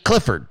Stephanie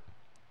Clifford.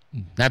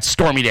 That's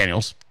Stormy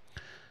Daniels.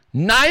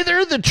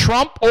 Neither the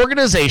Trump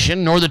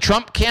organization nor the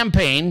Trump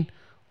campaign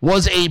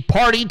was a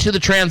party to the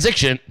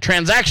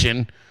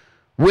transaction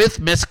with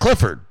Miss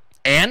Clifford,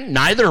 and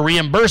neither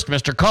reimbursed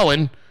Mr.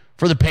 Cohen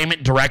for the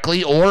payment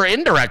directly or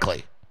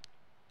indirectly.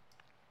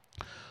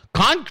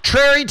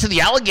 Contrary to the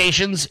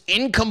allegations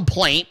in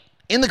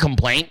the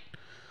complaint,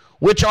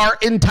 which are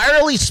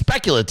entirely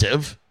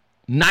speculative,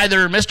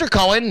 neither Mr.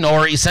 Cohen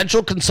nor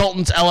Essential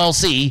Consultants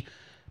LLC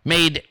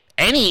made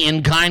any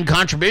in-kind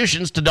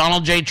contributions to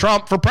Donald J.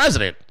 Trump for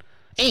President,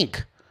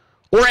 Inc.,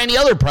 or any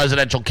other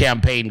presidential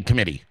campaign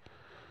committee.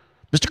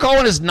 Mr.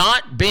 Cohen has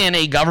not been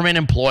a government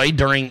employee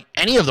during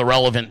any of the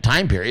relevant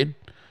time period.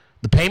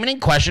 The payment in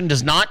question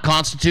does not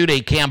constitute a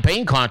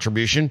campaign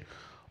contribution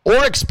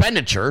or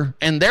expenditure,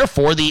 and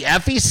therefore the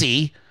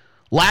FEC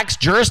lacks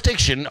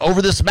jurisdiction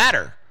over this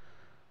matter.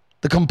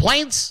 The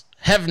complaints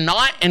have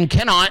not and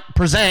cannot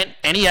present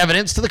any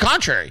evidence to the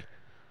contrary.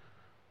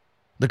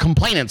 The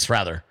complainants,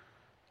 rather.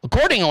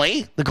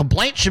 Accordingly, the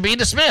complaint should be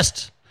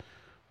dismissed.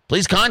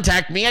 Please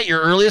contact me at your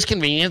earliest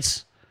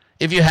convenience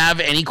if you have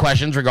any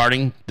questions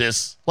regarding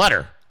this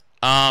letter.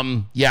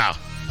 Yeah.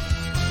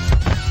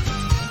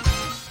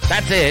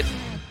 That's it.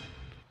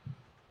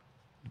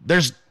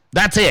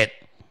 That's it.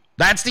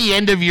 That's the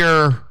end of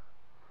your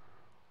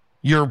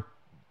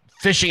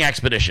fishing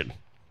expedition.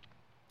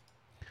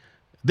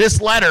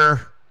 This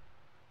letter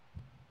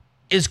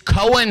is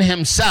Cohen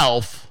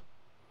himself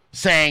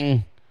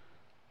saying,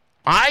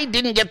 I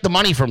didn't get the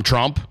money from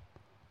Trump.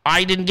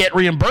 I didn't get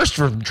reimbursed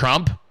from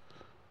Trump.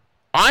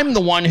 I'm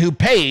the one who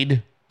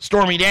paid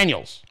Stormy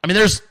Daniels. I mean,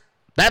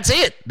 that's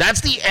it.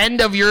 That's the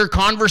end of your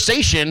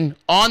conversation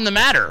on the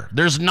matter.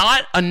 There's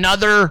not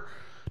another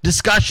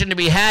discussion to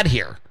be had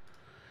here.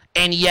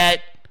 And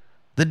yet,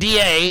 the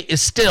DA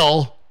is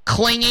still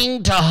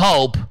clinging to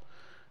hope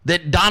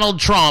that Donald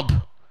Trump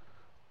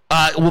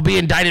will be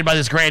indicted by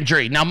this grand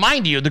jury. Now,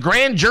 mind you, the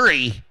grand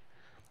jury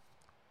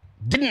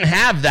didn't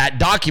have that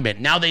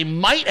document. Now, they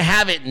might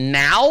have it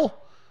now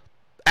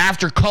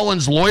after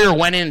Cohen's lawyer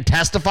went in and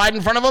testified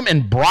in front of him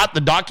and brought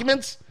the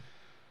documents.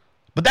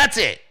 But that's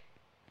it.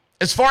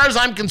 As far as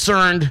I'm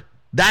concerned,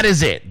 that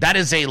is it. That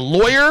is a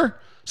lawyer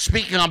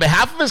speaking on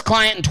behalf of his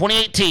client in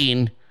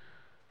 2018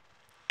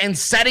 and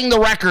setting the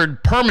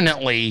record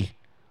permanently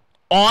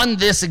on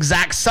this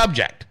exact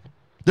subject.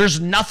 There's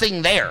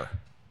nothing there,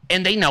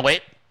 and they know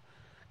it.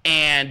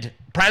 And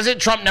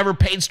President Trump never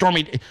paid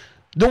Stormy.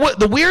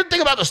 The weird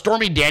thing about the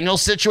Stormy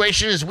Daniels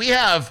situation is we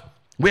have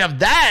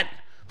that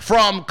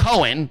from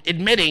Cohen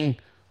admitting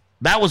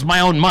that was my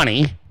own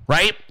money,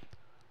 right?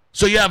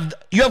 So you have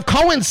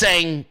Cohen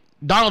saying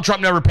Donald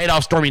Trump never paid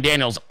off Stormy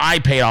Daniels. I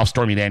paid off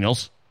Stormy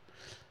Daniels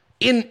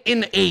in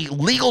a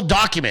legal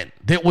document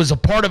that was a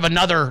part of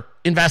another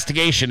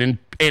investigation,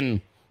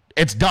 and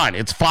it's done.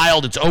 It's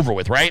filed. It's over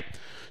with, right?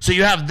 So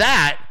you have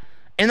that,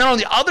 and then on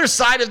the other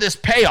side of this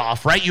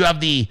payoff, right? You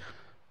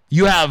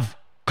have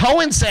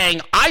Cohen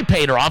saying I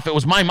paid her off. It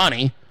was my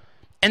money.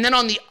 And then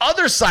on the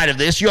other side of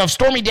this, you have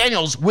Stormy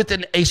Daniels with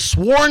a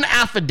sworn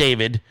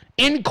affidavit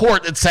in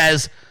court that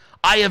says,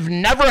 I have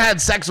never had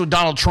sex with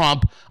Donald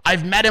Trump.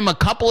 I've met him a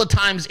couple of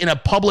times in a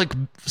public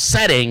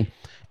setting,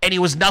 and he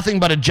was nothing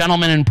but a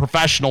gentleman and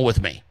professional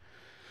with me.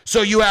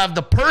 So you have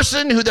the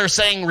person who they're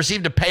saying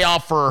received a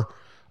payoff for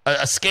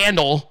a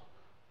scandal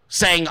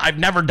saying, I've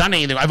never done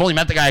anything. I've only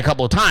met the guy a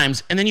couple of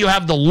times. And then you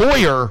have the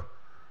lawyer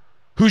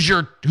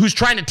who's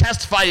trying to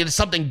testify to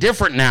something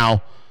different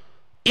now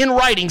in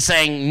writing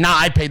saying, nah,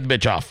 I paid the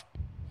bitch off.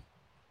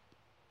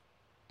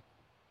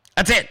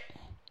 That's it.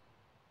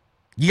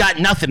 You got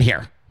nothing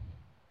here.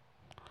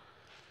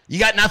 You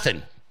got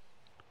nothing.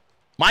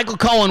 Michael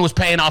Cohen was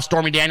paying off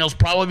Stormy Daniels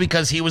probably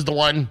because he was the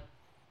one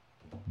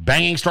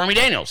banging Stormy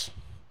Daniels.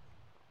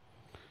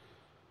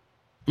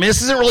 I mean,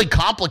 this isn't really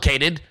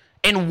complicated,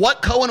 and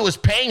what Cohen was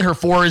paying her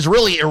for is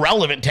really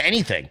irrelevant to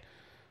anything.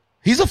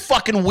 He's a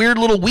fucking weird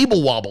little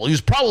weeble wobble. He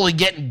was probably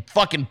getting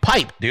fucking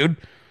piped, dude.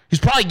 He's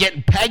probably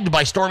getting pegged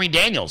by Stormy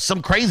Daniels.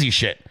 Some crazy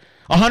shit.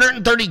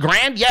 130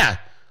 grand? Yeah.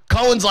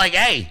 Cohen's like,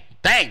 hey,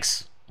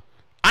 thanks.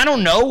 I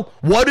don't know.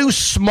 What do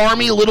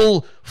smarmy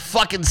little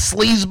fucking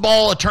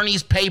sleazeball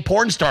attorneys pay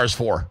porn stars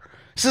for?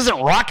 This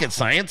isn't rocket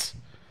science.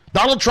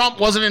 Donald Trump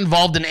wasn't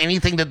involved in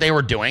anything that they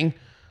were doing,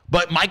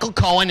 but Michael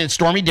Cohen and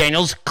Stormy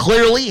Daniels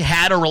clearly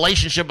had a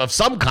relationship of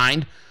some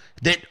kind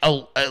that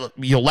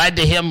led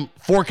to him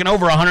forking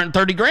over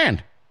 130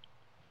 grand.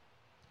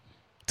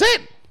 That's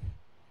it.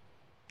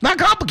 Not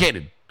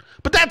complicated.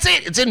 But that's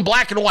it. It's in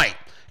black and white.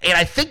 And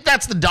I think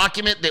that's the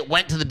document that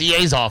went to the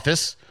DA's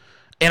office.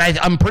 And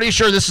I'm pretty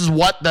sure this is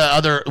what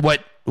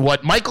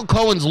Michael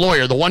Cohen's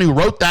lawyer, the one who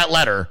wrote that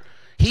letter,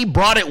 he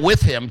brought it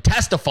with him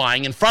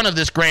testifying in front of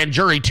this grand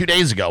jury 2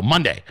 days ago,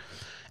 Monday.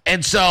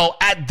 And so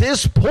at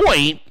this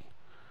point,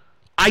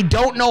 I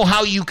don't know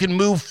how you can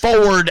move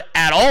forward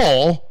at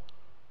all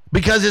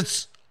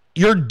because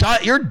you're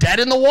dead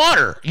in the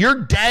water.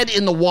 You're dead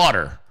in the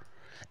water.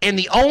 And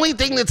the only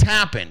thing that's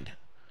happened,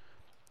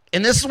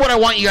 and this is what I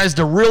want you guys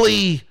to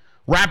really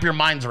wrap your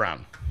minds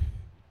around.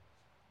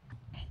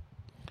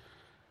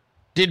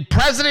 Did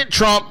President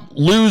Trump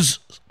lose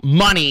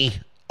money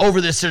over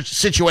this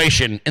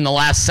situation in the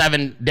last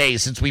 7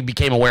 days since we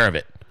became aware of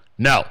it?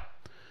 No.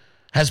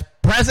 Has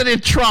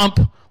President Trump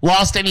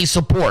lost any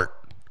support?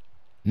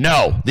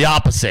 No, the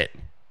opposite.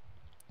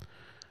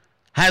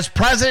 Has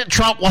President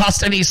Trump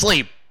lost any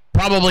sleep?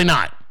 Probably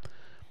not.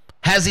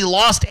 Has he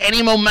lost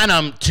any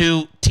momentum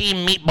to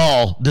Team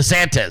Meatball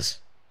DeSantis?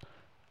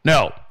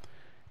 No.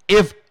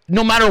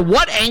 No matter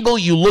what angle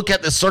you look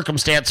at this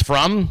circumstance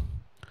from,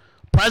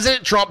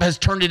 President Trump has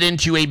turned it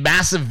into a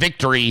massive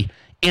victory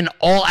in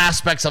all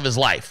aspects of his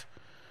life.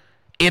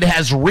 It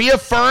has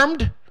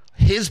reaffirmed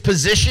his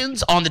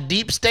positions on the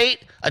deep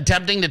state,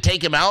 attempting to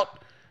take him out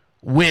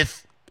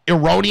with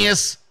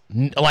erroneous,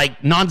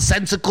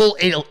 nonsensical,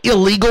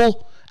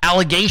 illegal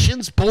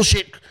allegations,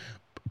 bullshit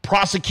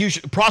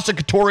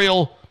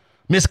prosecutorial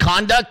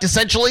misconduct,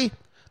 essentially.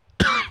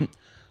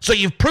 So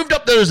you've proved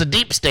up there's a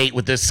deep state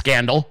with this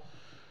scandal.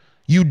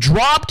 You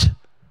dropped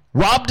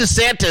Rob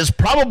DeSantis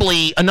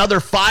probably another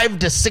 5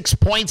 to 6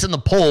 points in the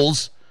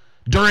polls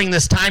during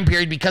this time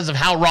period because of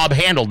how Rob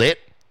handled it.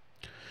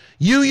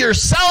 You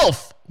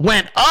yourself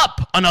went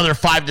up another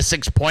 5 to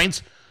 6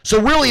 points. So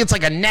really it's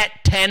like a net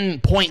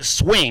 10-point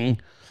swing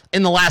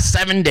in the last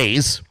 7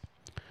 days.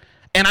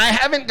 And I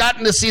haven't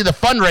gotten to see the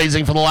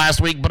fundraising for the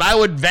last week, but I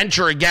would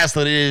venture a guess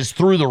that it is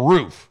through the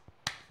roof.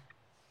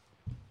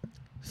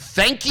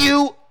 Thank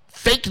you,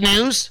 fake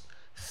news.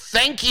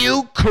 Thank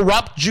you,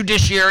 corrupt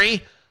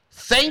judiciary.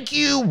 Thank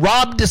you,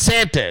 Rob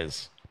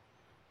DeSantis.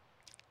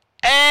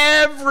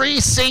 Every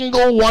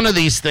single one of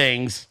these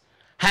things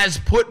has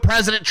put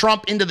President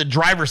Trump into the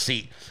driver's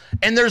seat.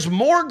 And there's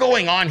more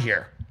going on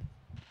here.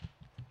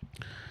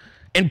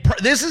 And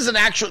this is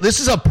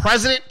a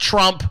President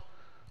Trump,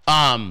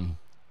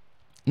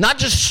 not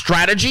just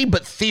strategy,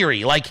 but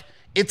theory. Like,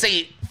 it's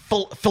a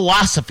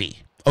philosophy,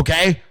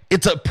 okay?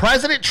 It's a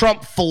President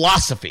Trump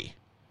philosophy.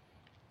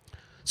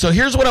 So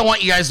here's what I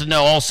want you guys to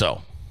know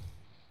also.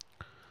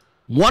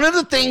 One of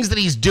the things that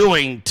he's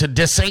doing to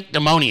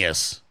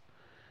DeSanctimonious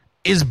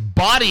is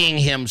bodying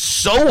him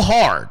so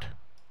hard,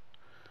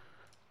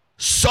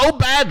 so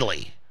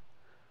badly,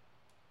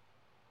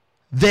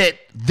 that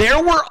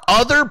there were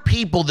other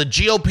people the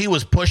GOP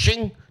was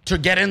pushing to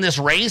get in this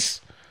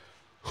race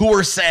who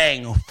were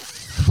saying,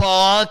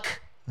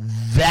 fuck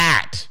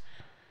that.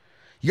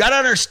 You got to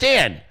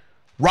understand,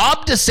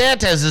 Rob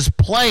DeSantis is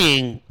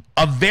playing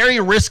a very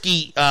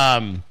risky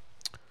hand.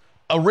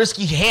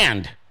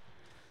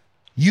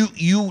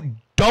 You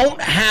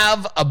don't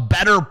have a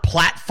better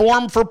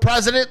platform for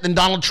president than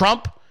Donald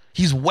Trump.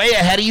 He's way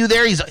ahead of you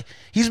there.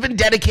 He's been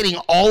dedicating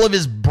all of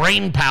his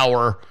brain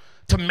power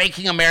to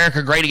making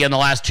America great again the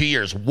last 2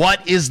 years.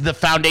 What is the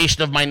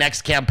foundation of my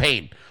next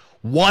campaign?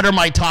 What are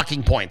my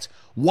talking points?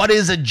 What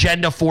is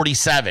Agenda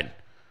 47?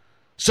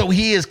 So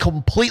he is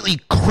completely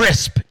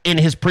crisp in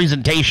his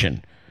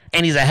presentation,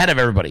 and he's ahead of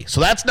everybody.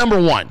 So that's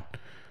number one.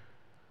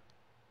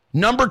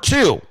 Number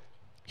two,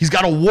 he's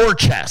got a war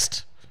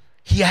chest.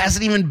 He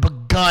hasn't even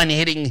begun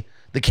hitting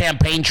the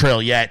campaign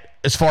trail yet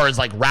as far as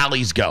like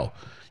rallies go.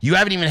 You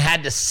haven't even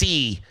had to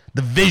see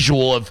the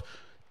visual of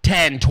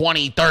 10,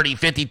 20, 30,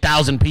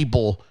 50,000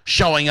 people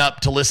showing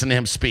up to listen to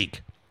him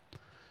speak.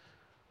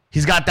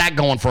 He's got that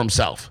going for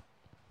himself.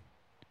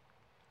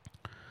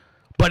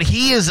 But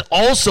he is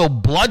also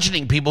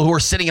bludgeoning people who are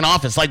sitting in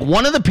office. Like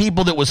one of the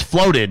people that was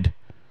floated,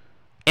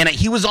 and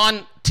he was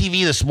on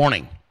TV this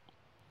morning.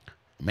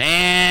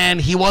 Man,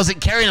 he wasn't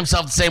carrying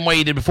himself the same way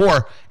he did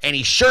before, and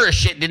he sure as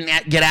shit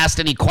didn't get asked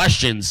any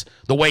questions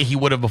the way he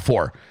would have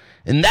before.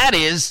 And that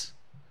is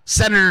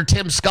Senator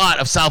Tim Scott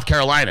of South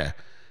Carolina.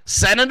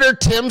 Senator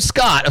Tim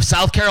Scott of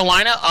South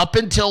Carolina, up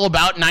until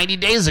about 90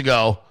 days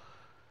ago,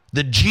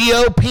 the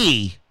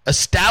GOP,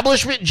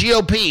 establishment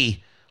GOP,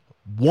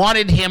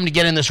 wanted him to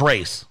get in this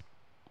race.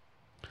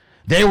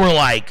 They were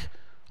like,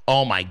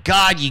 oh my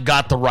God, you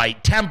got the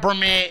right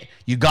temperament.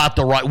 We've got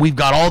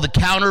all the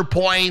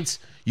counterpoints.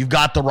 You've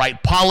got the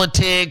right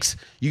politics.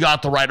 You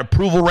got the right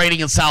approval rating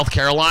in South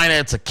Carolina.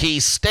 It's a key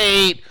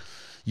state.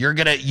 We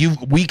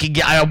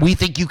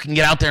think you can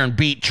get out there and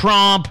beat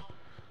Trump.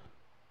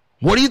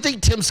 What do you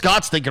think Tim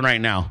Scott's thinking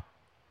right now?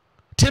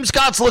 Tim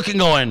Scott's looking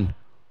going,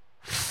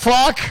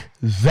 fuck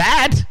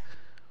that.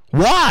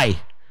 Why?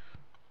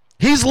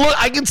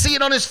 I can see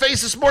it on his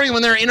face this morning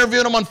when they were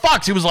interviewing him on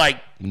Fox. He was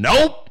like,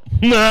 nope.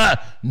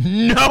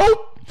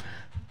 Nope.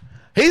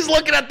 He's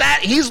looking at that.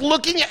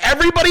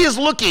 Everybody is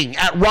looking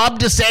at Rob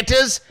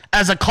DeSantis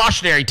as a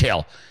cautionary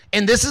tale.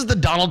 And this is the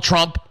Donald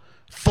Trump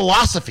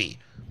philosophy.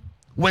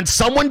 When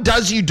someone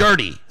does you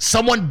dirty,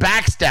 someone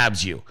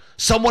backstabs you,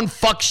 someone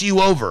fucks you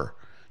over,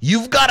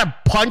 you've got to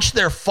punch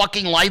their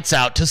fucking lights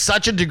out to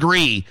such a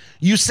degree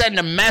you send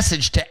a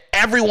message to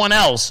everyone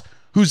else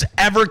who's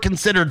ever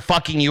considered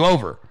fucking you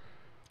over.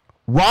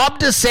 Rob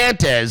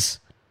DeSantis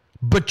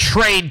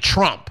betrayed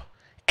Trump,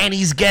 and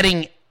he's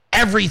getting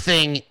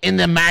everything in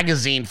the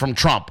magazine from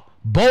Trump.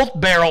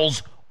 Both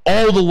barrels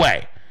all the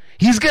way.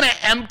 He's going to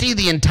empty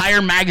the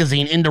entire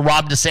magazine into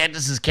Rob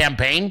DeSantis'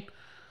 campaign,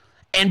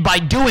 and by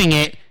doing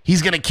it,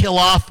 he's going to kill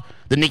off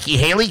the Nikki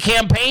Haley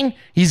campaign.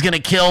 He's going to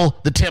kill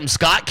the Tim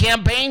Scott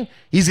campaign.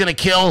 He's going to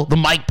kill the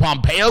Mike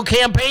Pompeo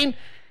campaign.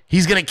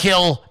 He's going to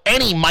kill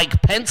any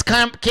Mike Pence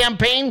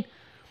campaign.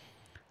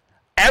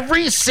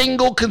 Every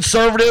single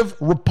conservative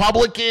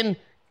Republican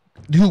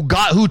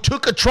who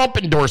took a Trump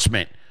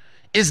endorsement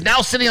is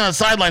now sitting on the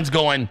sidelines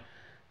going,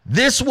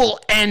 this will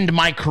end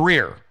my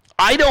career.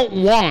 I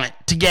don't want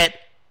to get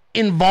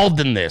involved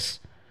in this.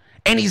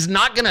 And he's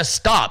not going to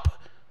stop.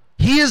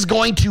 He is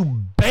going to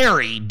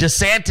bury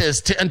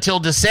DeSantis until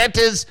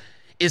DeSantis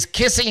is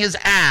kissing his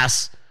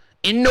ass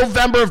in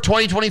November of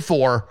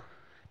 2024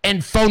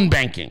 and phone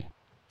banking.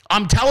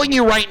 I'm telling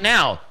you right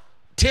now,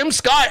 Tim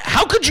Scott,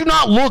 how could you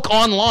not look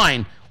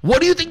online? What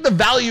do you think the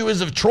value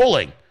is of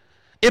trolling?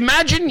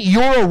 Imagine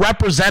you're a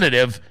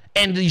representative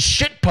and these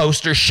shit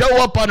posters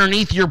show up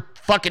underneath your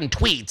fucking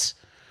tweets,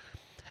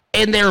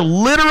 and they're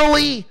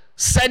literally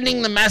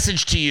sending the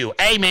message to you,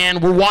 hey man,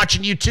 we're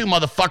watching you too,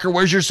 motherfucker,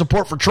 where's your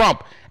support for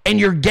Trump? And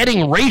you're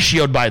getting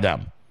ratioed by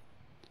them.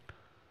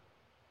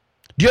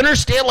 Do you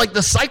understand, like,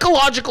 the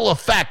psychological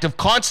effect of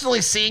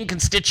constantly seeing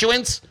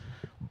constituents,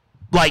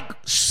 like,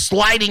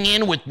 sliding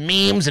in with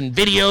memes and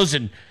videos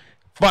and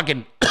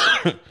fucking,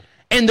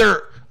 and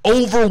they're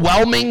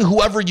overwhelming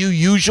whoever you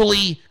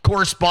usually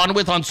correspond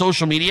with on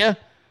social media?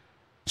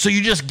 So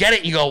you just get it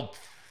and you go,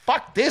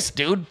 fuck this,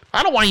 dude.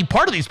 I don't want any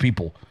part of these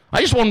people. I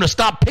just want them to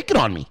stop picking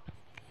on me.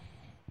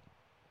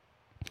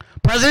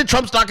 President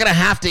Trump's not going to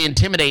have to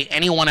intimidate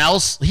anyone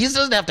else. He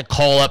doesn't have to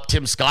call up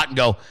Tim Scott and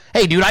go,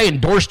 hey, dude, I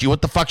endorsed you.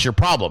 What the fuck's your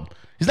problem?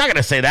 He's not going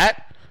to say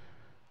that.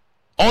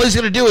 All he's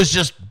going to do is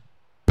just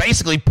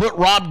basically put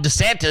Rob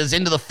DeSantis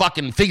into the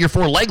fucking figure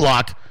four leg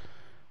lock,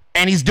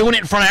 and he's doing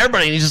it in front of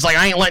everybody, and he's just like,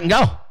 I ain't letting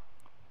go.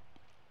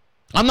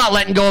 I'm not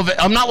letting go of it.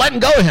 I'm not letting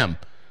go of him.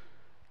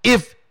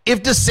 If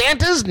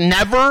DeSantis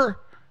never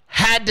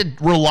had to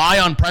rely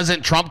on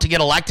President Trump to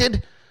get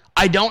elected,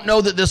 I don't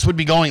know that this would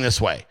be going this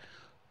way.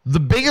 The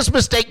biggest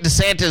mistake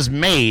DeSantis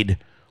made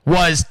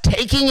was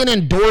taking an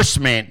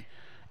endorsement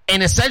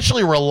and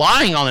essentially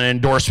relying on an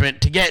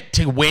endorsement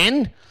to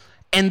win,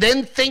 and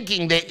then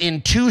thinking that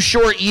in 2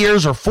 short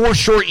years or 4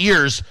 short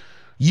years,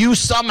 you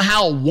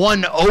somehow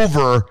won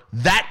over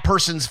that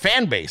person's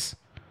fan base.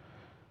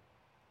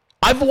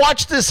 I've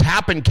watched this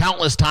happen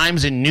countless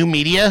times in new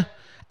media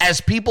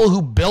as people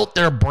who built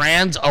their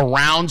brands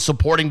around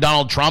supporting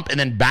Donald Trump and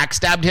then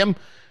backstabbed him.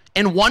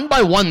 And one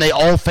by one, they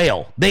all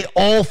fail. They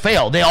all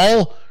fail. They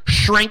all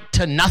shrink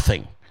to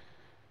nothing.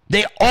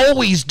 They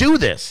always do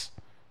this.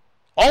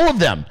 All of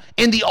them.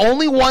 And the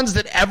only ones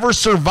that ever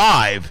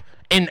survive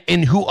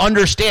and who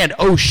understand,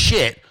 oh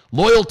shit,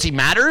 loyalty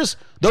matters,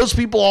 those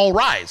people all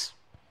rise.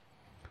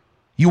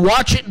 You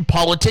watch it in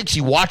politics,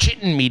 you watch it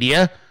in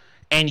media,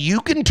 and you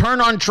can turn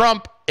on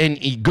Trump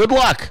and good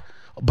luck.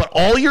 But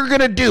all you're going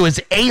to do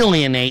is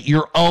alienate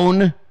your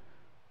own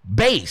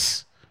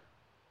base.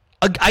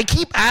 I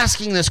keep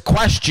asking this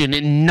question,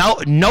 and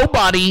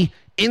nobody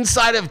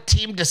inside of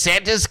Team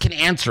DeSantis can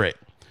answer it.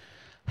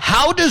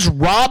 How does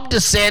Rob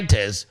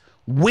DeSantis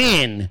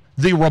win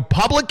the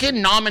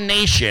Republican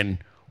nomination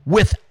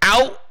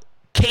without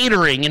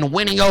catering and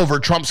winning over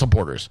Trump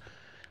supporters?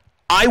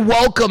 I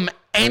welcome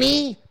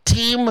any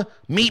Team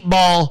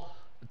Meatball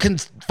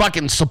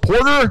fucking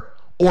supporter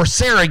or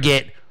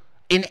surrogate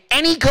in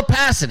any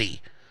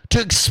capacity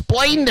to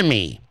explain to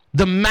me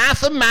the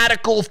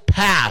mathematical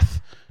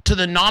path to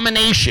the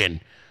nomination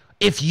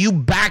if you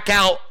back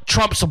out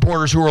Trump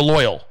supporters who are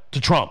loyal to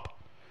Trump.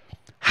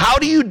 How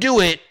do you do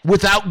it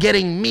without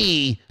getting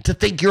me to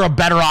think you're a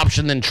better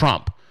option than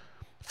Trump?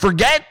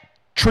 Forget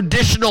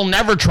traditional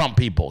never Trump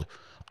people.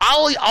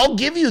 I'll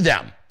give you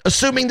them,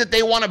 assuming that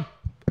they want to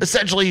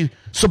essentially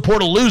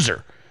support a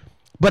loser.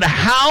 But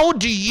how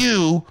do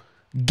you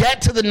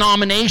get to the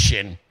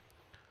nomination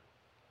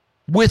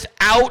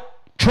without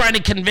trying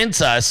to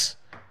convince us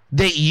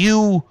that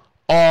you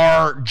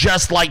are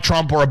just like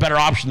Trump or a better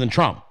option than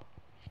Trump?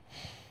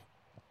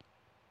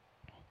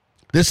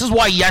 This is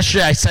why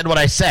yesterday I said what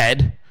I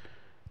said,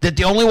 that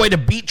the only way to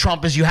beat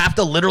Trump is you have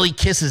to literally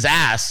kiss his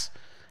ass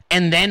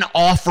and then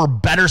offer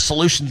better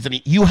solutions than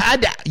you have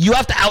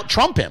to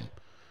out-Trump him.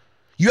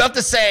 You have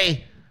to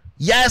say,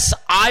 yes,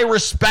 I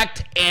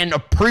respect and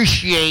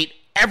appreciate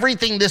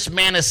everything this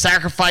man has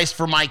sacrificed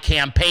for my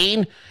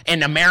campaign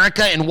and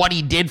America and what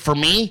he did for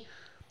me.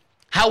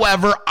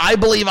 However, I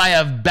believe I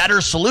have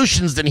better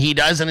solutions than he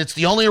does, and it's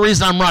the only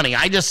reason I'm running.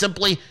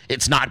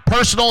 It's not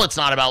personal. It's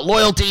not about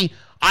loyalty.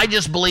 I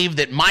just believe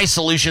that my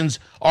solutions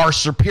are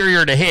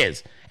superior to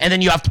his. And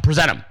then you have to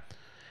present them.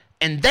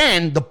 And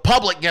then the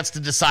public gets to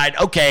decide,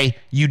 okay,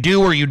 you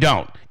do or you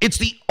don't. It's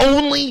the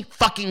only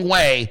fucking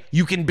way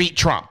you can beat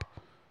Trump.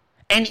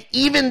 And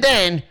even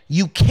then,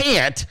 you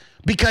can't,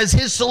 because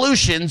his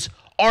solutions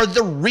are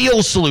the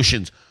real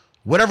solutions.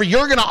 Whatever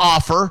you're going to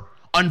offer,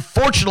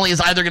 unfortunately, is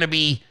either going to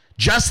be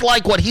just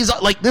like what he's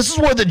like. This is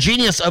where the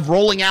genius of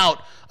rolling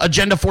out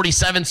Agenda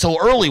 47 so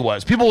early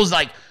was. People were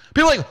like,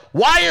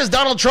 why is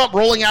Donald Trump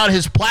rolling out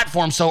his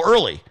platform so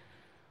early?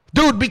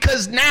 Dude,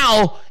 because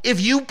now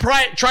if you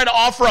try to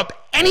offer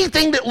up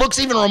anything that looks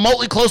even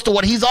remotely close to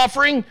what he's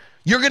offering,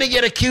 you're going to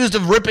get accused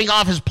of ripping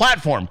off his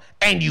platform,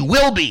 and you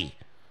will be.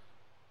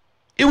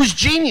 It was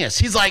genius.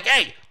 He's like,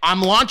 hey,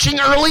 I'm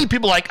launching early.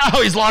 People are like,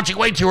 oh, he's launching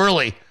way too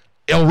early.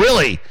 Oh,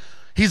 really?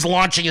 He's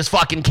launching his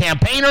fucking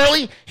campaign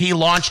early. He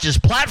launched his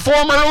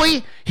platform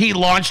early. He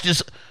launched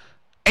his...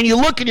 And you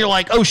look and you're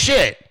like, oh,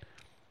 shit.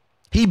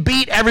 He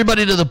beat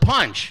everybody to the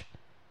punch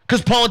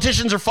because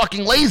politicians are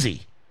fucking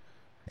lazy.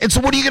 And so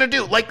what are you going to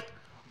do? Like,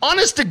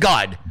 honest to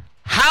God,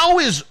 how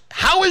is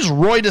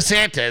Roy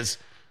DeSantis,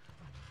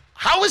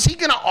 how is he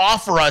going to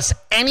offer us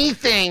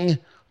anything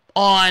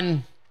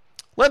on,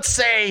 let's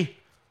say,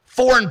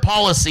 foreign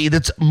policy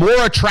that's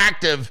more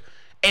attractive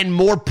and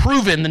more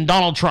proven than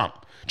Donald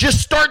Trump?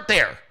 Just start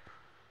there.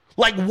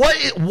 Like,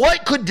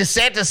 what could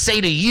DeSantis say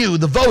to you,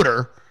 the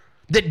voter,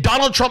 that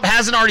Donald Trump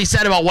hasn't already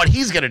said about what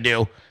he's going to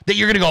do, that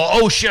you're going to go,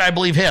 oh, shit, I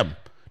believe him?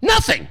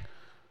 Nothing.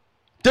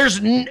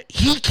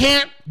 He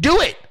can't do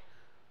it.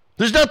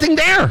 There's nothing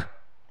there.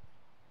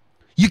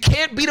 You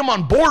can't beat him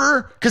on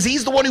border because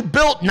he's the one who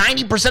built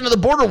 90% of the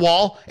border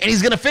wall, and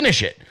he's going to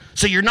finish it.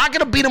 So you're not going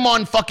to beat him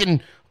on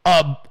fucking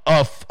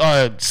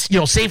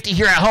safety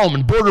here at home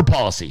and border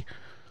policy.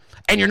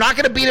 And you're not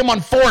going to beat him on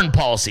foreign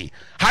policy.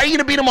 How are you going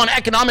to beat him on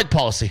economic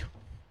policy?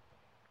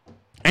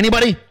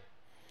 Anybody?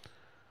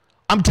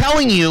 I'm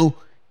telling you,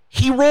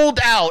 he rolled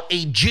out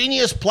a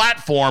genius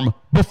platform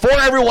before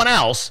everyone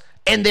else,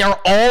 and they're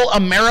all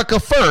America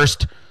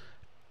first.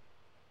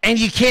 And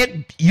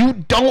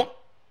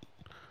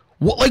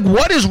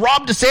what is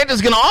Rob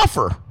DeSantis going to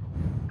offer?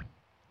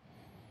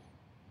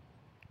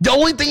 The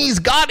only thing he's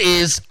got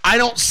is, I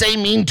don't say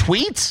mean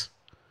tweets.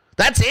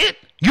 That's it.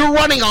 You're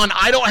running on,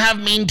 I don't have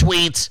mean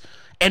tweets,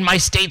 and my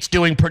state's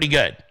doing pretty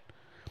good.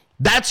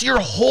 That's your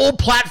whole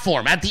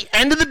platform. At the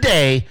end of the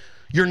day,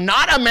 you're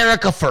not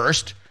America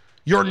first.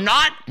 You're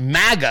not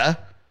MAGA.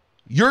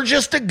 You're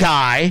just a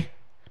guy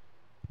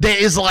that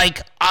is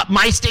like,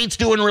 my state's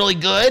doing really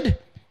good.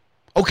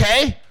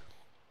 Okay?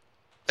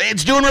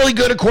 It's doing really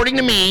good according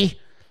to me.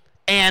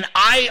 And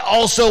I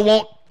also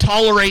won't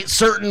tolerate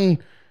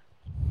certain...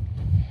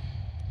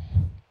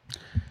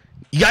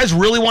 You guys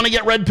really want to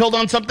get red-pilled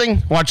on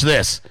something? Watch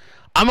this.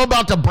 I'm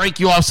about to break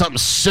you off something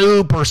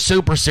super,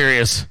 super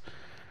serious.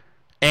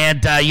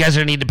 And you guys are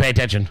going to need to pay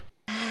attention.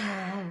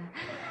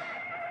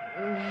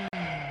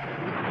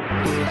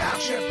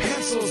 Out your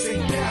pencils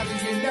and gather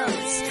your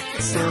notes.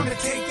 It's time to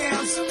take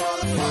down some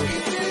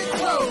motherfucking fitted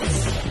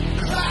quotes.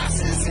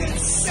 Classes in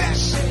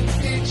session,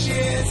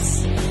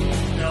 bitches.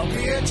 There'll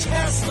be a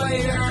test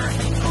later.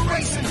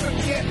 Erase and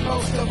forget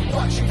most of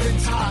what you've been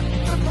taught.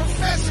 The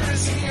professor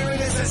is here and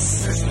his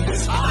assistant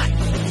is hot.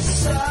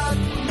 Suck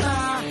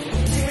my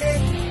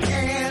dick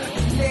and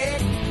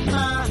lick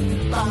my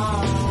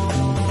balls.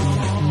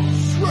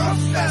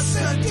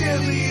 Professor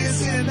Dilley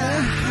is in the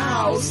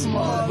house,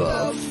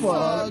 motherfucker.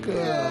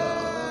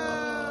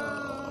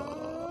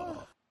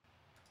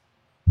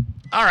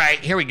 All right,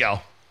 here we go.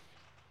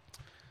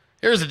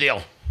 Here's the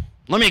deal.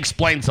 Let me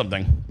explain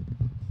something.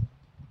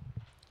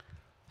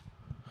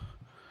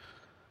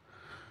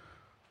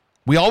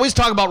 We always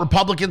talk about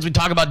Republicans, we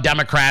talk about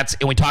Democrats,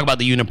 and we talk about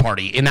the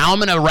Uniparty. And now I'm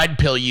going to red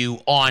pill you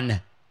on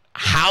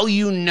how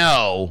you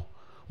know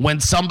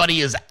when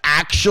somebody is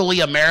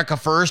actually America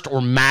First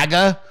or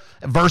MAGA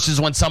versus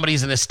when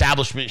somebody's an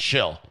establishment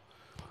shill.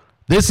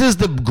 This is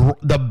the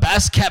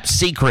best kept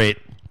secret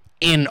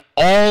in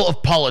all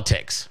of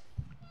politics.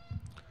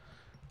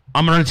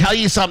 I'm going to tell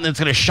you something that's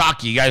going to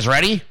shock you. You guys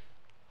ready?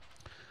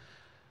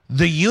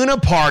 The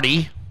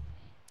Uniparty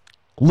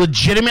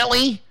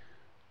legitimately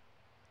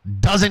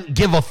doesn't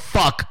give a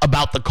fuck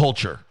about the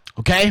culture,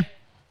 okay?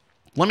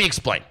 Let me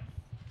explain.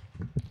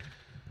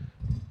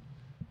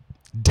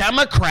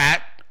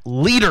 Democrat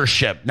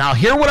leadership. Now,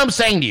 hear what I'm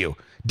saying to you.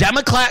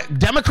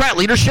 Democrat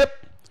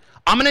leadership,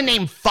 I'm going to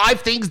name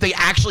 5 things they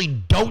actually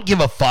don't give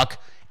a fuck,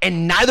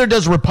 and neither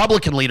does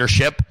Republican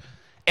leadership,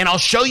 and I'll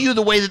show you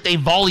the way that they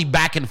volley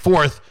back and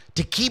forth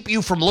to keep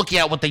you from looking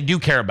at what they do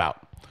care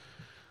about.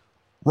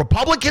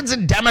 Republicans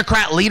and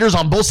Democrat leaders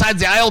on both sides of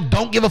the aisle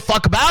don't give a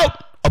fuck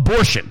about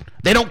abortion.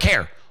 They don't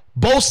care.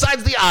 Both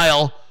sides of the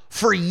aisle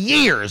for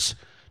years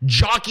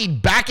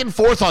jockeyed back and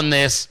forth on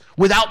this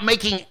without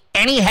making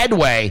any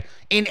headway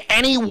in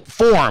any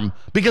form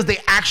because they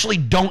actually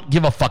don't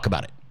give a fuck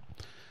about it.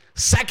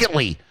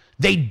 Secondly,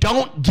 they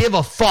don't give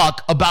a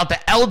fuck about the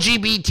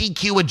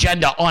LGBTQ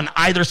agenda on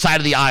either side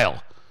of the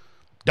aisle.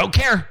 Don't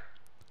care.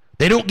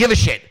 They don't give a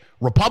shit.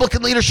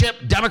 Republican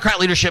leadership, Democrat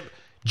leadership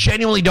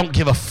genuinely don't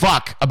give a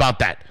fuck about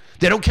that.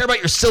 They don't care about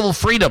your civil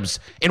freedoms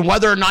and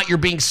whether or not you're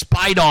being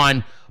spied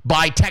on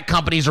by tech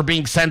companies or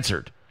being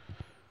censored.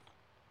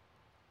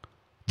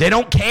 They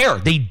don't care.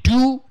 They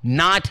do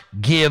not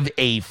give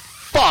a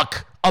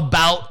fuck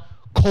about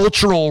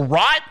cultural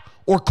rot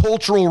or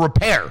cultural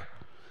repair.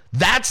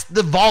 That's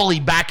the volley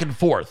back and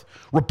forth.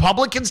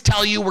 Republicans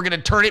tell you we're going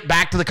to turn it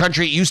back to the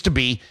country it used to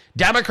be.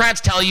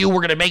 Democrats tell you we're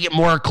going to make it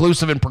more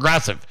inclusive and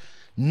progressive.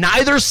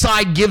 Neither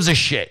side gives a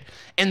shit.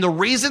 And the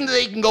reason that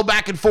they can go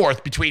back and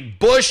forth between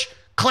Bush,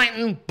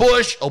 Clinton,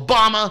 Bush,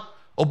 Obama,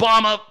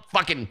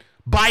 fucking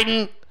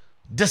Biden,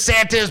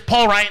 DeSantis,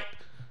 Paul Ryan,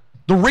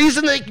 the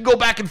reason they can go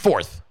back and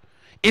forth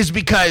is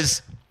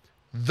because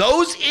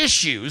those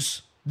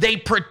issues they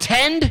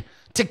pretend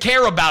to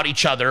care about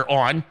each other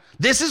on.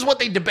 This is what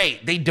they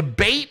debate. They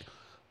debate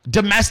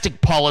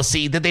domestic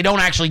policy that they don't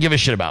actually give a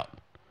shit about.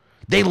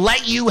 They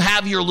let you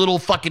have your little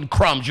fucking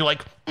crumbs. You're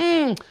like,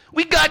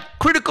 we got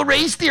critical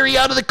race theory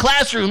out of the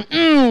classroom.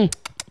 They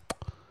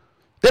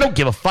don't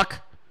give a fuck.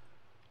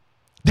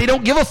 They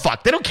don't give a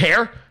fuck. They don't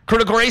care.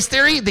 Critical race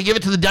theory, they give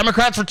it to the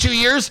Democrats for 2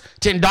 years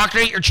to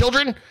indoctrinate your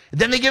children.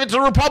 Then they give it to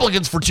the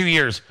Republicans for 2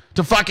 years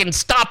to fucking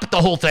stop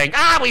the whole thing.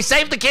 We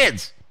saved the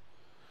kids.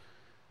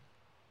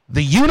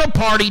 The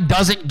Uniparty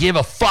doesn't give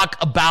a fuck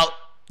about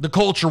the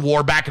culture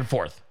war back and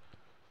forth.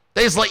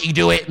 They just let you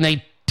do it and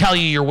they tell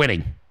you you're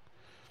winning.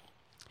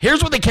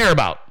 Here's what they care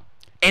about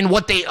and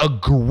what they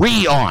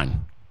agree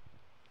on.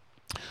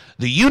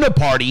 The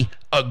Uniparty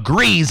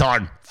agrees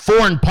on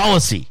foreign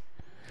policy.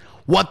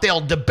 What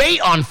they'll debate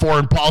on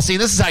foreign policy,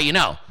 this is how you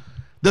know.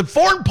 The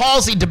foreign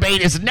policy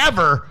debate is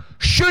never,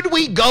 should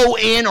we go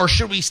in or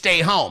should we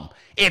stay home?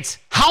 It's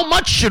how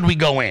much should we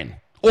go in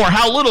or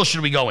how little should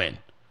we go in?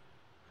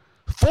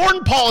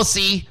 Foreign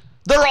policy,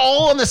 they're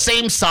all on the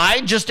same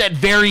side, just at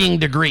varying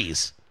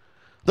degrees.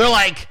 They're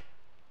like,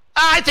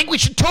 I think we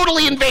should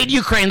totally invade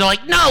Ukraine. They're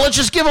like, no, let's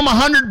just give them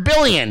 $100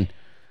 billion.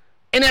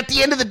 And at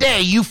the end of the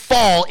day, you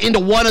fall into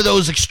one of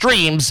those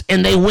extremes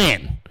and they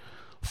win.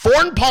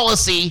 Foreign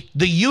policy,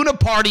 the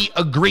Uniparty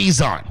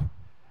agrees on.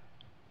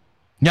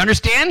 You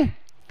understand?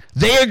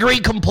 They agree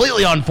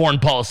completely on foreign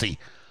policy.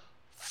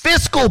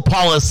 Fiscal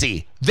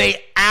policy,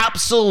 they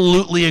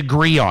absolutely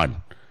agree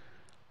on.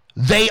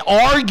 They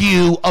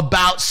argue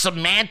about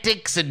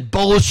semantics and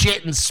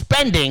bullshit and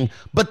spending,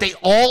 but they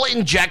all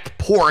inject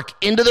pork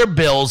into their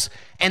bills,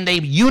 and they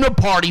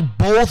Uniparty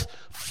both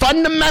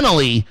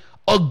fundamentally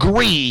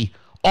agree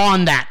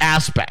on that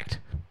aspect.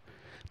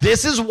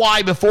 This is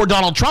why before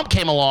Donald Trump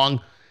came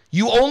along,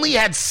 you only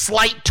had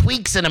slight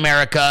tweaks in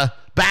America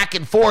back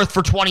and forth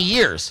for 20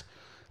 years.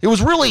 It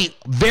was really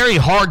very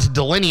hard to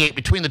delineate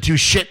between the two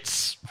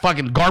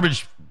fucking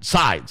garbage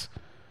sides.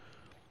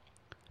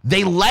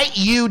 They let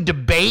you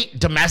debate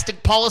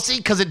domestic policy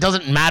because it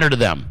doesn't matter to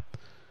them.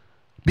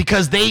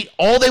 Because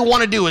all they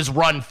want to do is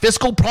run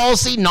fiscal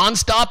policy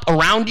nonstop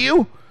around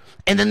you,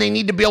 and then they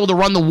need to be able to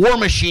run the war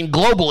machine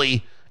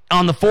globally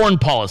on the foreign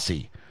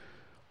policy.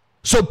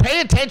 So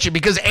pay attention,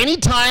 because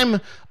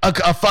anytime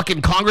a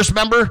fucking Congress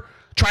member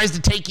tries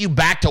to take you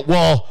back to,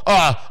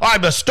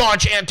 I'm a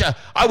staunch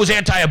I was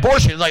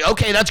anti-abortion. It's like,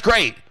 okay, that's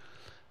great.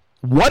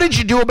 What did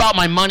you do about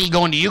my money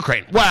going to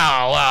Ukraine?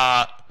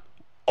 Well,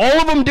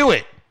 all of them do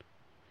it.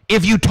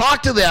 If you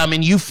talk to them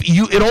and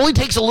it only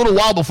takes a little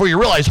while before you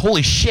realize,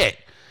 holy shit,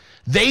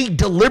 they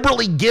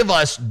deliberately give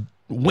us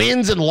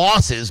wins and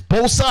losses,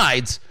 both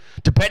sides,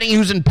 depending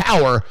who's in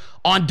power,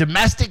 on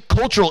domestic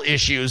cultural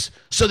issues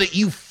so that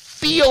you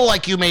feel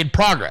like you made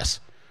progress,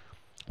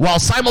 while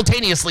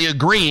simultaneously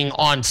agreeing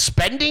on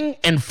spending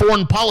and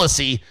foreign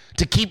policy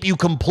to keep you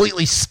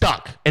completely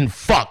stuck and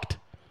fucked.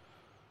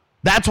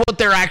 That's what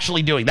they're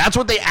actually doing. That's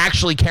what they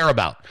actually care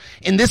about.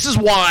 And this is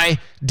why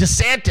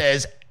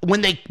DeSantis,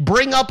 when they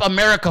bring up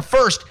America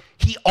first,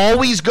 he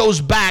always goes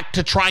back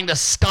to trying to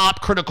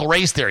stop critical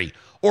race theory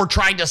or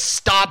trying to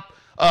stop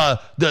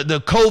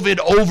the COVID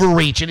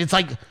overreach. And it's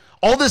like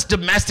all this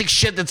domestic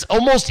shit that's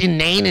almost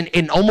inane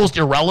and almost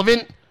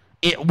irrelevant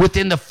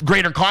within the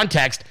greater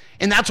context.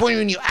 And that's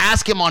when you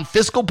ask him on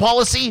fiscal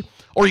policy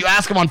or you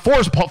ask him on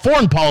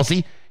foreign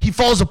policy, he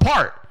falls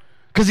apart.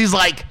 Because he's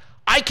like,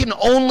 I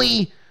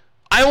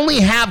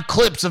only have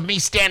clips of me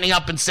standing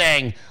up and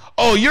saying,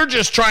 oh, you're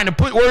just trying to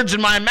put words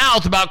in my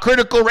mouth about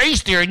critical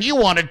race theory and you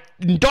want to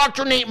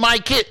indoctrinate my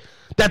kid.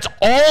 That's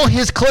all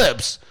his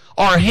clips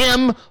are,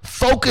 him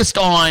focused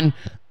on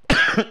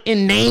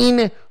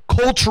inane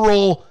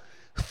cultural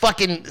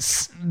fucking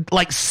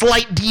like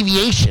slight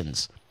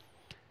deviations.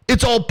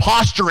 It's all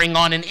posturing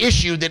on an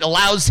issue that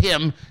allows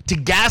him to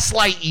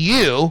gaslight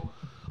you.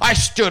 I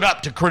stood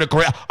up to critical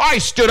race. I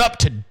stood up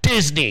to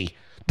Disney.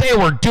 They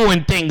were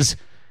doing things.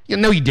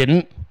 No, you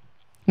didn't.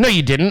 No,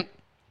 you didn't.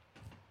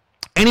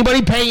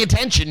 Anybody paying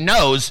attention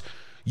knows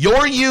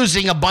you're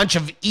using a bunch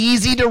of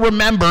easy to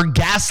remember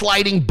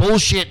gaslighting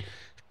bullshit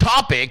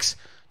topics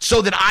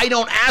so that I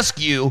don't ask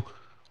you,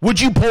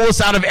 would you pull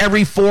us out of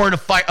every foreign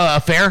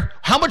affair?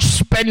 How much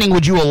spending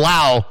would you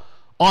allow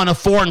on a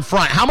foreign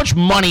front? How much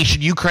money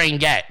should Ukraine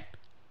get?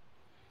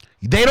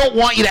 They don't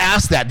want you to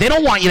ask that. They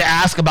don't want you to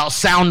ask about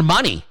sound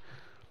money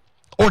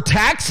or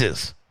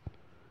taxes.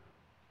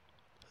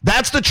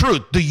 That's the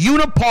truth. The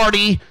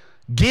uniparty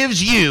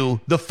gives you,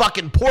 the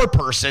fucking poor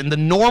person, the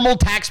normal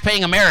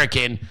tax-paying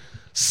American,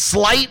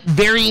 slight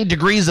varying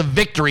degrees of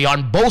victory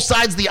on both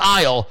sides of the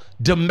aisle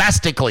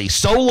domestically,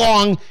 so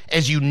long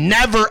as you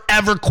never,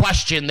 ever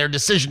question their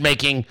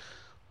decision-making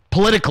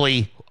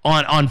politically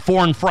on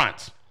foreign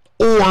fronts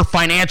or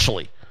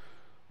financially.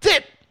 That's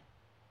it.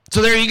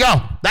 So there you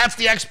go. That's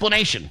the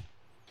explanation.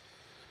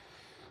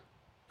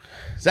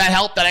 Does that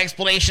help? That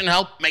explanation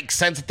help make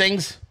sense of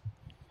things?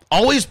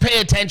 Always pay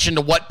attention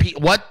to what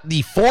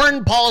the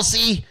foreign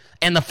policy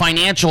and the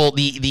financial,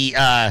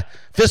 the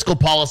fiscal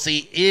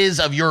policy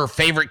is of your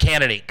favorite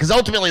candidate, because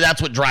ultimately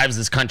that's what drives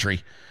this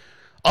country.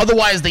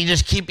 Otherwise, they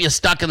just keep you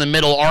stuck in the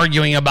middle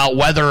arguing about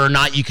whether or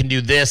not you can do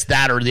this,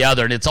 that, or the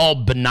other, and it's all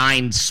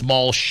benign,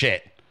 small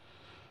shit.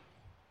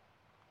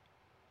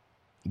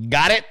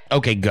 Got it?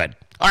 Okay, good.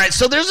 All right,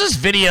 so there's this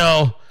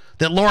video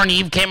that Lauren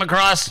Eve came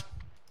across,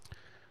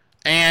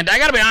 and I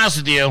got to be honest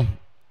with you,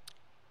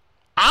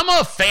 I'm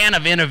a fan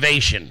of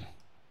innovation,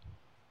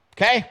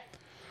 okay?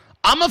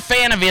 I'm a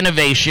fan of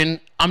innovation.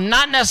 I'm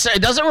not necessarily,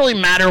 it doesn't really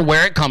matter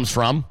where it comes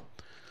from,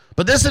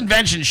 but this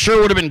invention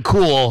sure would have been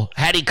cool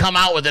had he come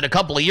out with it a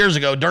couple of years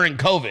ago during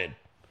COVID.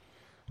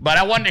 But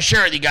I wanted to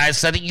share it with you guys,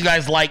 so I think you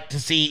guys like to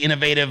see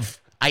innovative,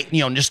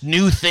 just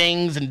new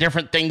things and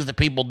different things that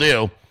people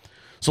do.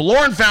 So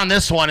Lauren found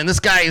this one, and this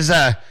guy's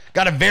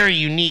got a very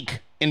unique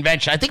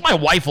invention. I think my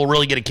wife will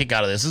really get a kick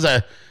out of this.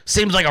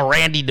 Seems like a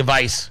Randy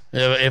device,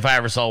 if I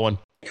ever saw one.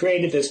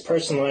 Created this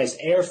personalized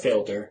air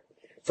filter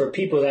for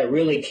people that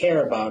really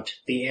care about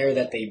the air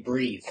that they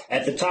breathe.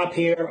 At the top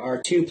here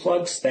are two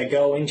plugs that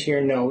go into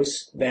your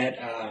nose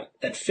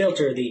that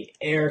filter the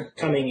air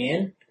coming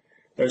in.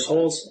 There's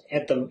holes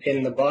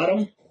in the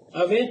bottom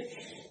of it,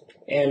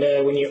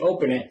 and when you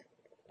open it,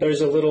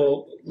 there's a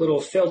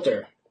little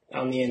filter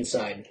on the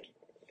inside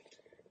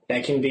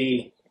that can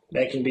be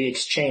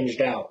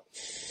exchanged out.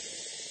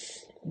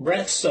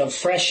 Breaths of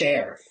fresh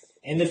air.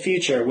 In the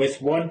future, with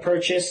one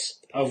purchase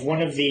of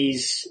one of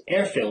these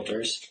air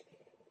filters,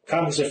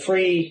 comes a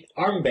free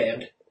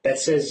armband that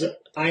says,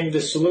 I'm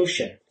the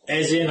solution.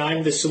 As in,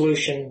 I'm the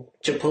solution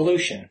to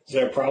pollution. Is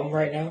there a problem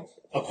right now?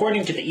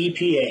 According to the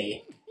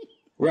EPA,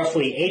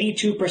 roughly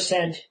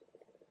 82%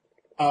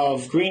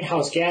 of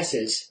greenhouse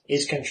gases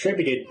is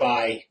contributed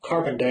by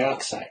carbon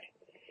dioxide.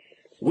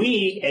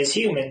 We, as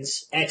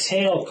humans,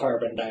 exhale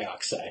carbon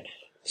dioxide.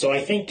 So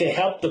I think to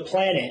help the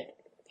planet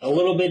a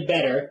little bit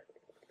better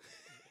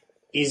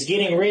is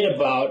getting rid of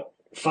about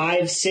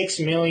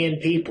 5-6 million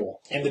people.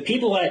 And the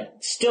people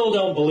that still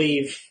don't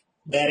believe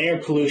that air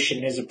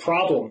pollution is a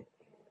problem,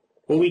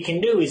 what we can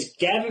do is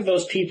gather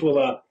those people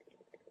up,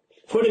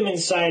 put them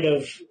inside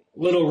of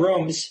little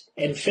rooms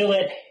and fill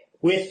it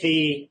with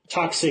the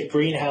toxic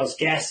greenhouse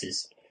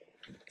gases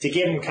to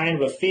give them kind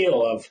of a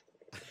feel of,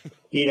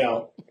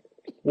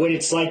 what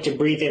it's like to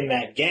breathe in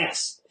that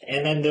gas.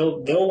 And then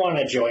they'll want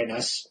to join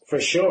us for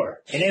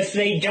sure. And if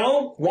they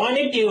don't want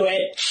to do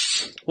it,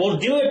 we'll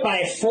do it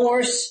by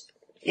force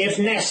if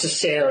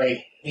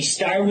necessary. We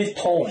start with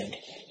Poland,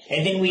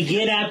 and then we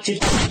get out to...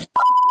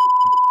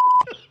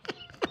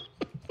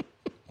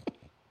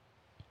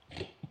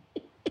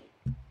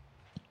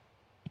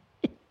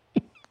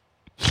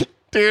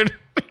 Dude,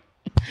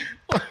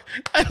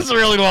 that's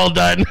really well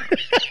done.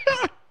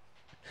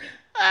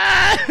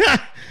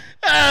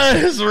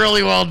 It's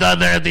really well done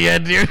there at the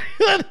end, dude.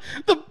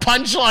 The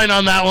punchline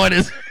on that one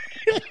is...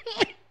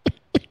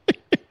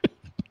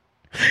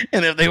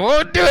 And if they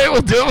won't do it,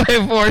 we'll do it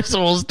by force,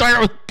 so we'll start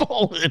with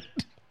Poland.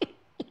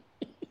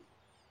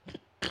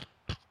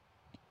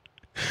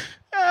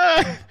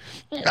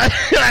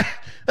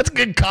 That's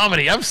good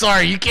comedy. I'm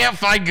sorry, you can't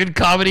find good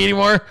comedy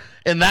anymore,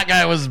 and that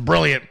guy was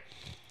brilliant.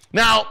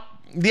 Now,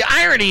 the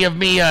irony of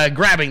me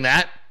grabbing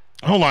that...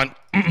 Hold on.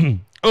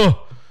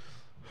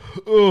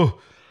 Hold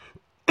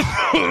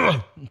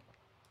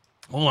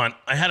on.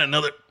 I had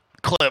another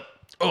clip.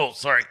 Oh,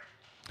 sorry.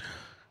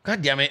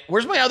 God damn it.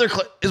 Where's my other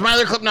clip? Is my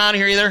other clip not on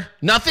here either?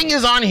 Nothing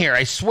is on here.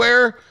 I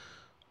swear.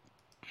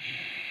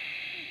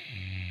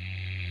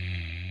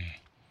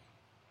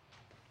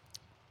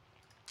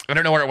 I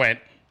don't know where it went.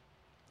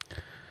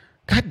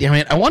 God damn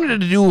it. I wanted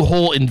to do a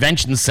whole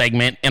invention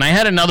segment, and I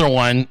had another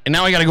one, and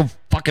now I gotta go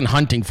fucking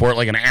hunting for it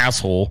like an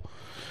asshole.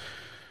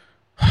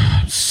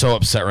 I'm so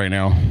upset right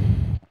now.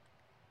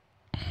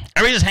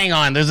 Everybody just hang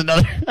on. There's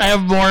another. I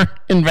have more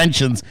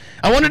inventions.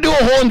 I want to do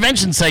a whole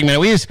invention segment.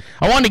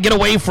 I wanted to get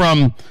away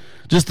from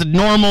just the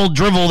normal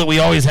drivel that we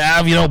always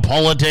have,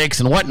 politics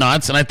and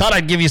whatnots, and I thought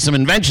I'd give you some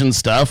invention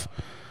stuff.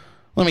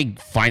 Let me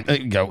find...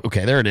 There you go.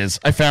 Okay, there it is.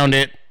 I found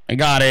it. I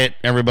got it.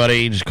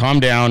 Everybody, just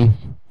calm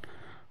down.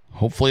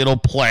 Hopefully it'll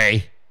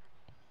play.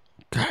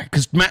 God,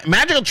 because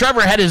Magical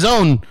Trevor had his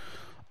own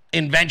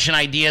invention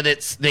idea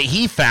that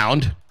he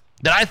found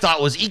that I thought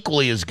was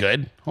equally as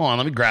good. Hold on,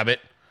 let me grab it.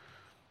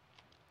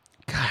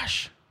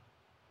 Gosh.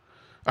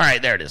 All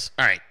right, there it is.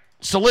 All right.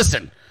 So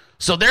listen.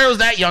 So there was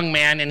that young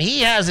man, and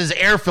he has his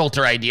air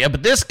filter idea,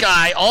 but this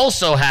guy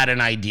also had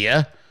an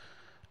idea,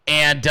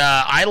 and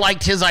I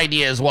liked his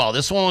idea as well.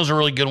 This one was a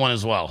really good one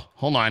as well.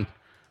 Hold on.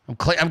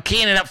 I'm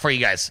keying it up for you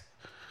guys.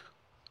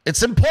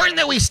 It's important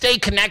that we stay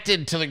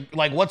connected to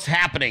what's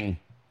happening,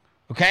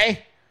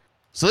 okay?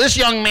 So this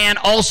young man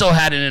also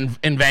had an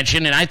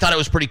invention, and I thought it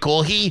was pretty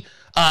cool. He,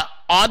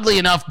 oddly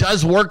enough,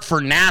 does work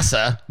for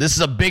NASA. This is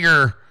a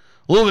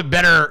little bit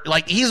better,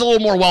 he's a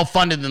little more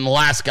well-funded than the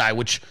last guy,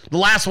 which the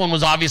last one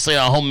was obviously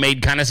a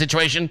homemade kind of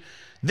situation.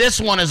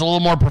 This one is a little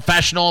more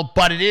professional,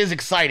 but it is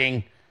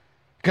exciting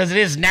because it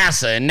is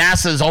NASA, and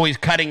NASA is always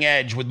cutting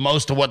edge with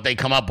most of what they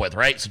come up with,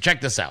 right? So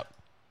check this out.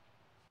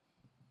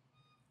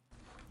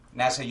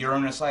 NASA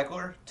urine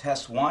recycler,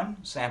 test 1,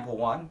 sample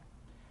 1.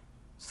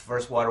 It's the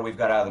first water we've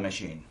got out of the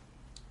machine.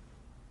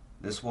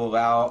 This will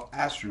allow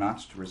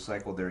astronauts to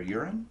recycle their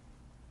urine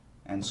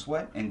and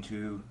sweat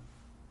into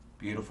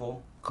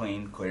beautiful,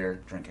 clean,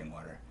 clear drinking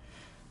water.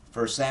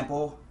 First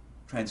sample,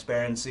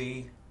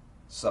 transparency,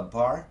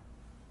 subpar.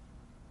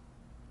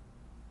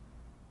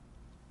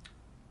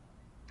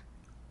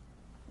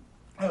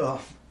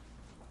 Oh,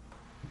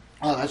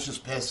 that's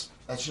just piss.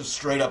 That's just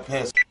straight up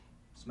piss.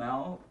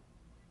 Smell,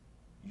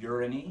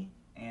 urine-y,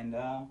 and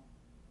damn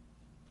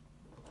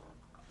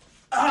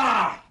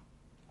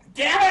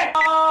it!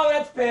 Oh,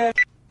 that's piss.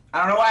 I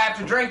don't know why I have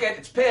to drink it.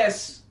 It's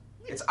piss.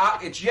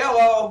 It's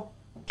yellow.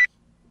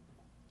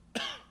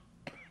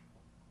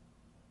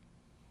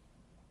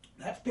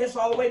 That's piss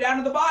all the way down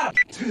to the bottom.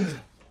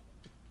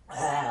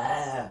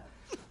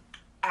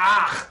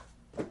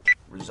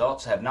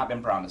 Results have not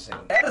been promising.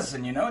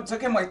 Edison, it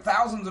took him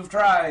thousands of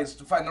tries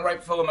to find the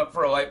right filament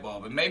for a light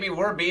bulb. And maybe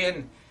we're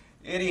being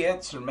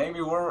idiots, or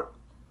maybe we're...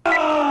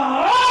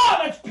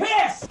 that's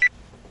piss!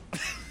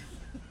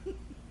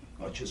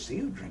 Let's just see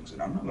who drinks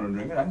it. I'm not going to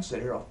drink it. I can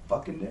sit here all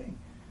fucking day.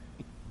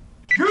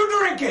 You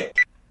drink it!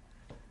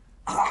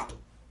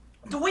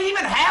 Do we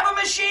even have a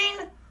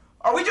machine?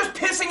 Are we just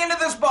pissing into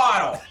this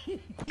bottle?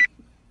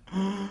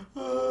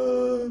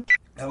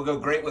 That would go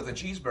great with a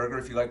cheeseburger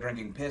if you like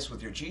drinking piss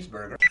with your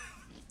cheeseburger.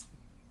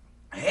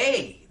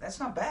 Hey, that's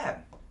not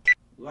bad.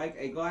 Like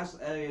a glass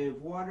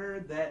of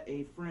water that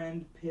a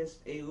friend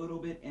pissed a little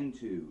bit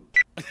into.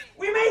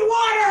 We made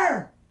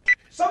water!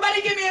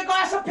 Somebody give me a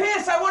glass of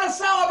piss! I want to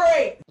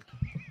celebrate!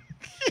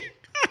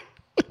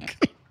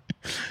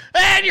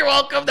 And you're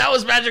welcome. That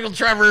was Magical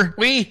Trevor.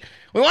 We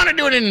want to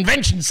do an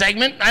invention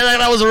segment. I thought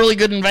that was a really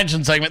good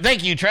invention segment.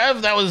 Thank you,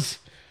 Trev. That was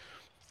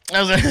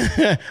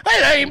that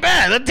ain't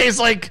bad. That tastes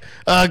like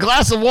a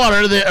glass of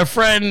water that a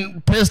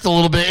friend pissed a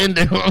little bit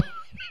into.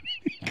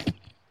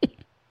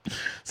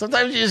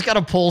 Sometimes you just got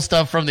to pull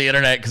stuff from the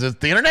internet because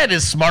the internet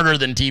is smarter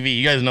than TV.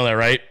 You guys know that,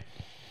 right?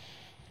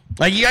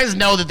 You guys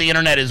know that the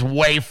internet is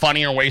way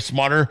funnier, way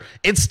smarter.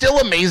 It's still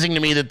amazing to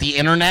me that the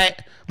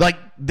internet Like,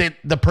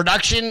 the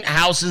production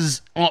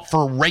houses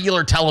for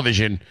regular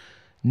television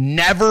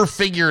never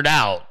figured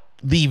out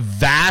the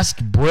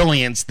vast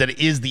brilliance that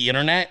is the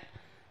internet.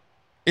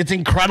 It's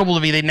incredible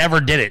to me they never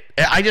did it.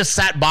 I just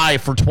sat by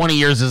for 20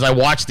 years as I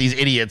watched these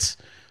idiots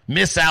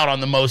miss out on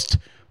the most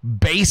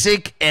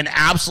basic and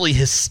absolutely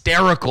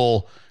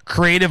hysterical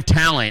creative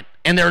talent.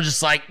 And they're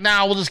just like,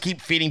 nah, we'll just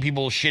keep feeding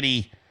people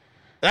shitty.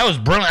 That was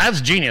brilliant.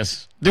 That's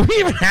genius. Do we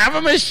even have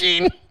a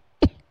machine?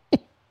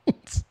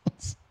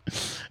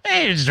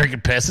 Hey, you're just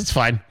drinking piss. It's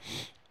fine.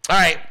 All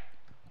right.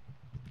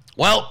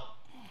 Well,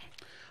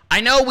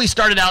 I know we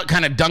started out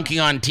kind of dunking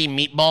on Team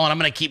Meatball, and I'm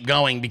going to keep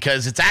going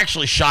because it's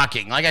actually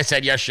shocking. Like I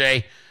said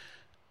yesterday,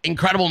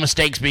 incredible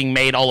mistakes being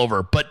made all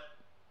over. But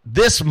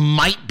this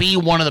might be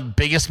one of the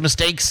biggest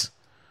mistakes.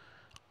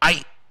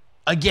 I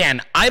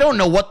don't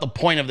know what the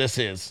point of this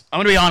is. I'm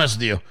going to be honest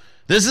with you.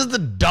 This is the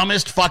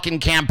dumbest fucking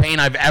campaign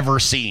I've ever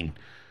seen.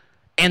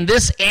 And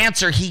this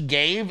answer he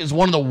gave is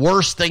one of the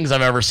worst things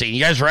I've ever seen.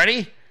 You guys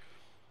ready?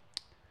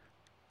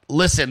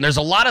 Listen, there's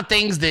a lot of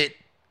things that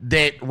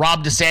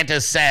Rob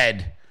DeSantis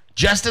said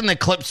just in the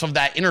clips of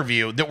that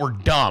interview that were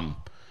dumb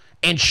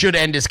and should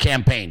end his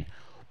campaign.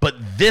 But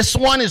this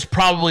one is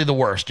probably the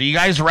worst. Are you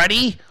guys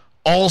ready?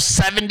 All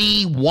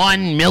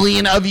 71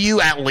 million of you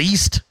at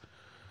least?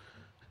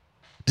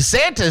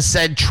 DeSantis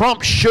said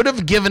Trump should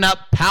have given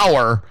up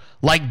power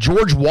like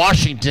George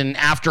Washington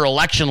after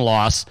election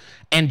loss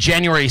and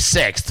January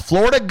 6th.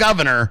 Florida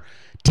governor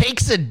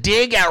takes a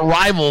dig at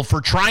rival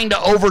for trying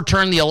to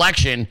overturn the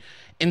election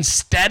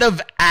instead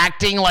of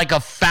acting like a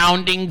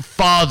founding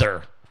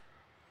father.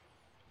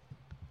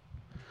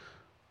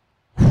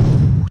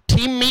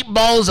 Team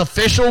Meatball's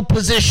official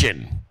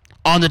position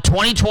on the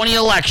 2020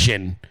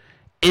 election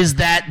is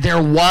that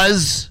there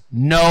was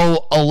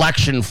no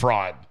election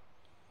fraud.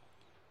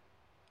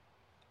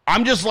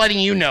 I'm just letting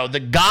you know, the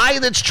guy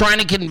that's trying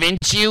to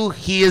convince you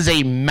he is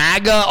a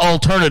MAGA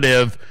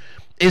alternative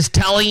is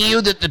telling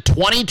you that the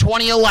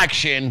 2020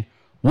 election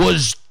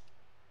was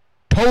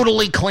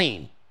totally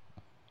clean.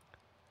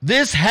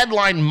 This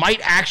headline might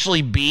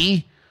actually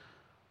be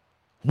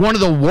one of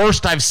the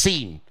worst I've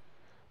seen.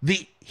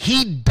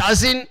 He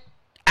doesn't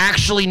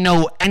actually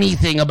know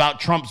anything about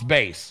Trump's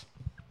base.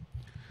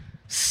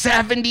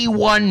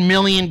 71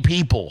 million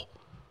people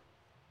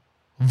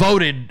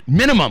voted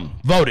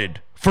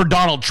for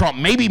Donald Trump.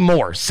 Maybe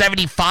more.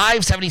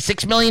 75,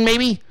 76 million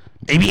maybe?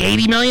 Maybe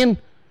 80 million?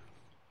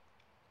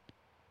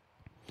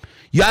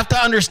 You have to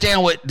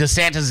understand what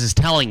DeSantis is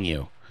telling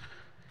you.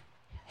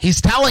 He's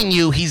telling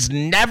you he's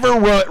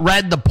never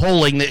read the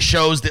polling that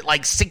shows that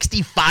like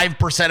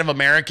 65% of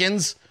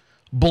Americans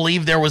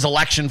believe there was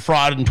election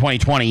fraud in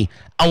 2020,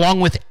 along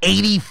with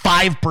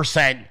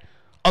 85%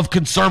 of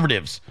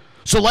conservatives.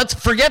 So let's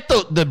forget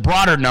the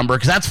broader number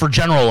because that's for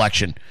general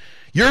election.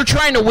 You're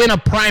trying to win a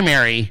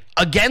primary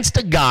against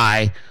a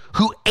guy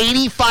who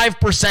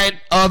 85%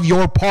 of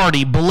your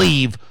party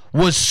believe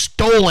was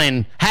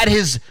stolen, had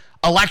his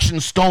election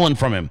stolen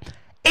from him.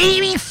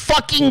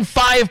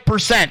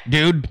 85%,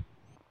 dude.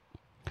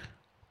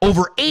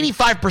 Over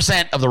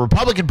 85% of the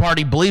Republican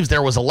Party believes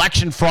there was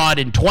election fraud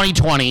in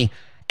 2020,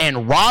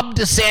 and Rob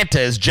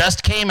DeSantis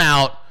just came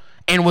out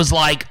and was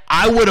like,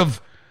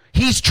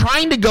 he's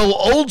trying to go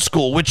old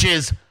school, which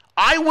is,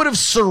 I would have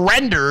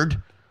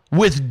surrendered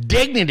with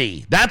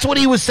dignity. That's what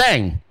he was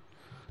saying.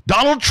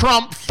 Donald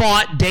Trump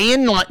fought day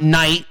and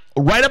night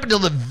right up until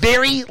the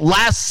very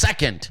last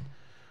second.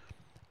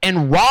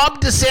 And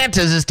Rob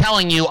DeSantis is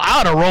telling you, I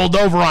would have rolled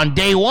over on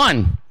day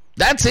one.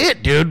 That's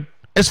it, dude.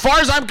 As far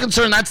as I'm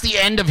concerned, that's the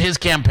end of his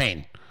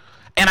campaign.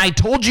 And I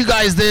told you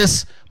guys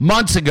this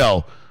months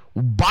ago.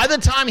 By the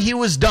time he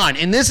was done,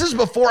 and this is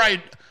before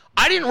I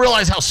didn't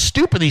realize how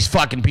stupid these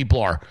fucking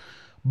people are.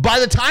 By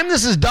the time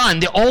this is done,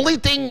 the only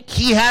thing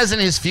he has in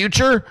his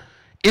future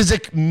is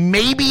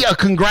maybe a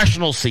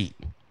congressional seat.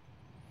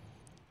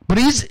 But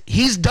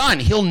he's done.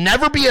 He'll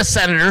never be a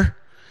senator.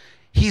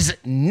 He's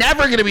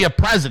never going to be a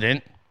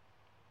president.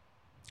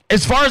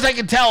 As far as I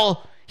can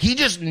tell, he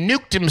just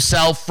nuked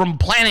himself from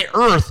planet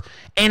Earth,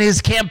 and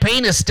his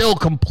campaign is still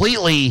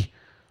completely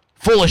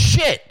full of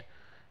shit.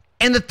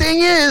 And the thing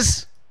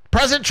is,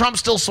 President Trump's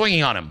still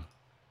swinging on him.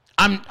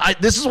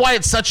 This is why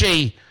it's such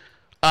a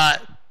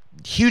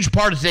huge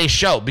part of today's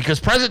show, because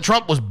President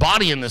Trump was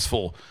bodying this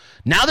fool.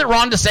 Now that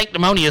Ron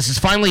DeSanctimonious is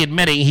finally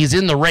admitting he's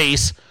in the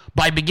race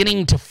by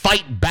beginning to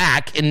fight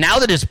back, and now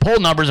that his poll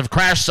numbers have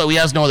crashed so he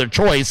has no other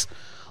choice,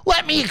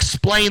 let me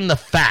explain the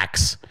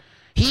facts.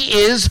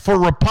 He is, for a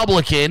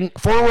Republican,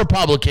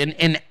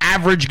 an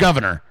average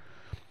governor.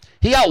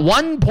 He got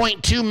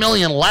 1.2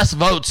 million less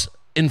votes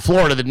in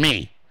Florida than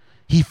me.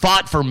 He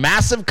fought for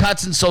massive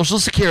cuts in Social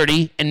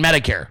Security and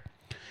Medicare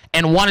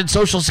and wanted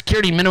Social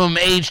Security minimum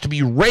age to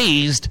be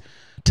raised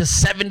to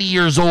 70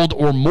 years old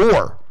or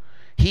more.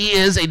 He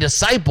is a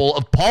disciple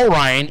of Paul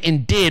Ryan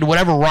and did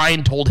whatever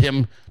Ryan told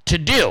him to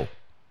do.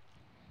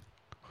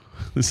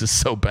 This is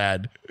so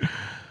bad.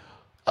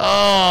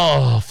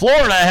 Oh,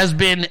 Florida has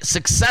been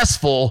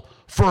successful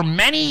for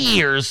many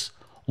years,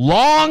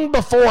 long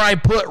before I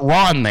put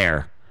Ron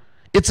there.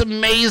 It's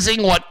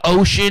amazing what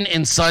ocean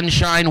and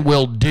sunshine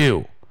will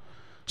do.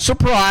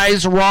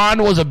 Surprise,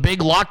 Ron was a big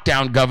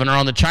lockdown governor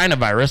on the China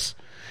virus,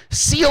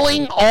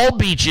 sealing all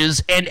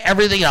beaches and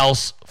everything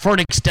else for an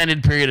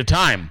extended period of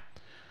time.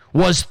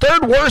 Was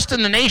third worst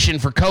in the nation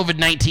for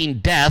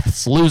COVID-19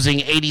 deaths,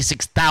 losing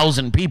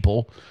 86,000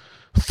 people.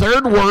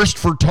 Third worst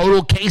for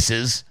total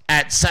cases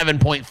at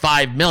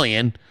 7.5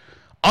 million.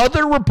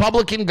 Other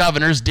Republican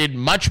governors did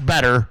much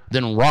better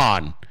than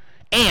Ron.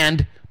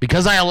 And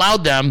because I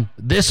allowed them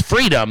this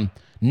freedom,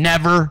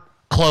 never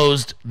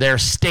closed their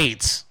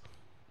states.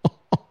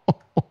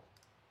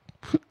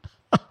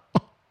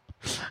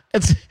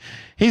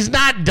 He's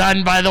not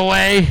done, by the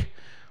way.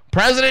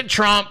 President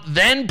Trump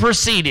then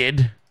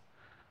proceeded.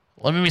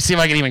 Let me see if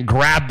I can even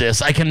grab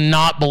this. I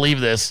cannot believe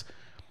this.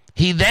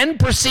 He then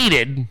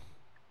proceeded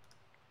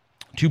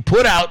to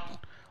put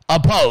out a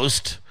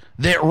post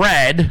that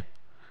read,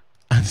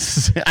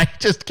 I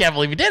just can't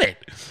believe he did it.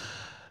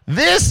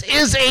 This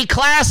is a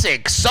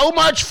classic. So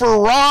much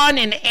for Ron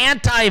and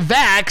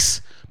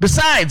anti-vax.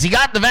 Besides, he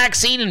got the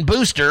vaccine and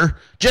booster,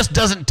 just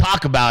doesn't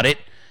talk about it.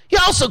 He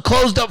also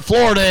closed up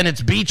Florida and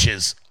its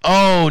beaches.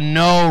 Oh,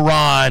 no,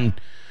 Ron.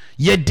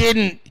 You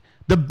didn't.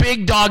 The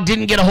big dog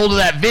didn't get a hold of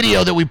that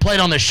video that we played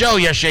on the show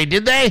yesterday,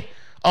 did they?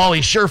 Oh,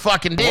 he sure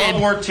fucking did.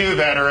 World War II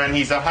veteran.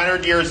 He's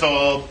 100 years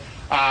old.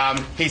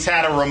 He's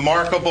had a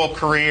remarkable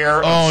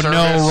career of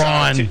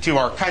service to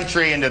our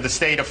country and to the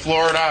state of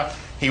Florida.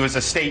 He was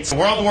a state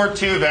World War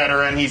II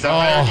veteran. He's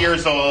 100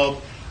 years old.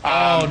 He's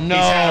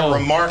had a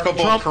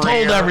remarkable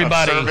career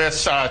of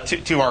service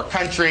to our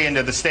country and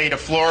to the state of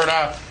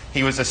Florida.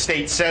 He was a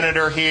state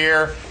senator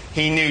here.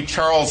 He knew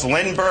Charles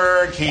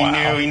Lindbergh. He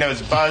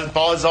knows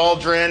Buzz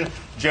Aldrin,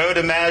 Joe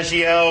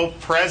DiMaggio,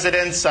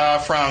 presidents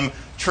from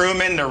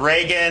Truman to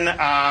Reagan,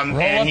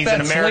 and he's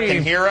an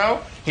American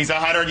hero. He's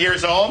 100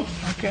 years old,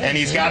 and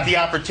he's got the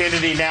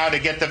opportunity now to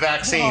get the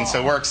vaccine.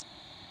 So we're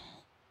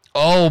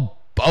Oh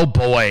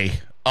boy.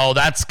 Oh,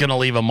 that's going to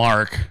leave a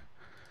mark.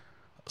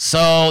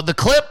 So the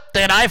clip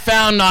that I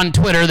found on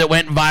Twitter that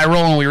went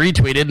viral and we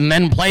retweeted and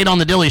then played on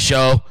the Dilley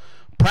Show,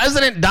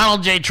 President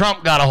Donald J.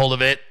 Trump got a hold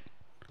of it.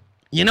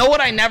 You know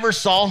what I never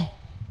saw?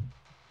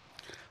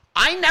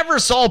 I never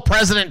saw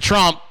President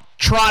Trump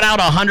trot out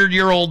a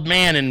 100-year-old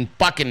man and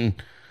fucking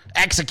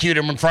execute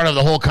him in front of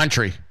the whole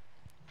country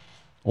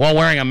while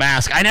wearing a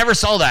mask. I never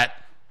saw that.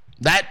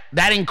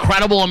 That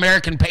incredible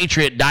American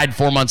patriot died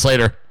 4 months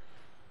later.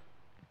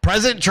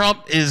 President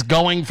Trump is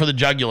going for the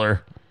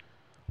jugular.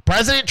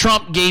 President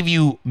Trump gave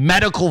you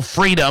medical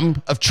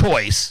freedom of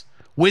choice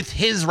with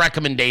his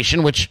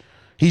recommendation, which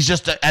he's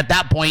just, at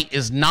that point,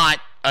 is not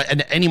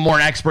any more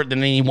an expert than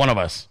any one of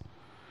us.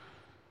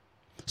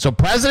 So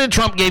President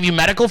Trump gave you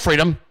medical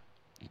freedom.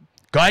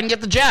 Go ahead and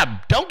get the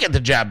jab. Don't get the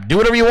jab. Do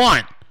whatever you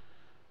want.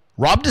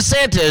 Rob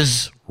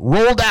DeSantis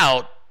rolled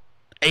out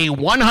a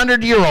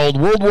 100-year-old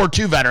World War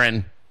II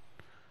veteran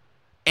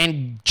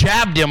and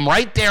jabbed him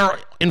right there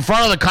in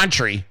front of the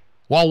country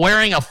while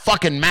wearing a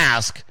fucking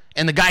mask,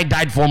 and the guy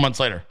died 4 months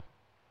later.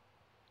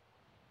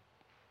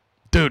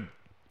 Dude.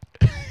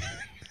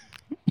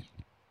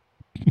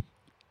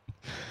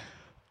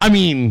 I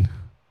mean,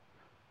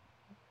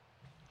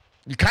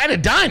 you're kind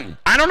of done.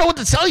 I don't know what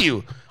to tell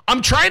you.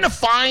 I'm trying to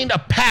find a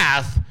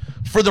path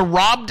for the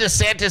Rob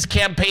DeSantis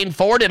campaign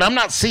forward, and I'm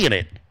not seeing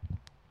it.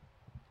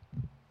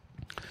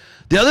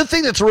 The other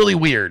thing that's really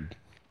weird,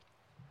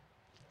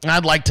 and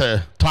I'd like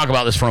to talk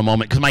about this for a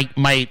moment, because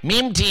my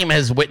meme team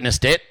has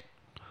witnessed it,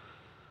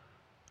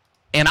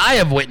 and I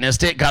have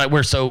witnessed it. God,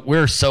 we're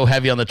so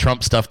heavy on the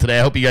Trump stuff today.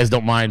 I hope you guys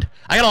don't mind.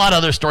 I got a lot of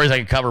other stories I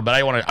could cover, but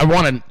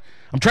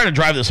I'm trying to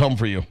drive this home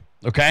for you.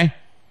 Okay?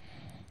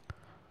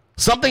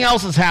 Something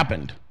else has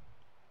happened.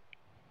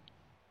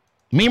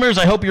 Memers,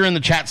 I hope you're in the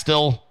chat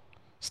still,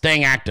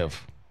 staying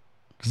active.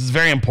 This is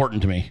very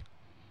important to me.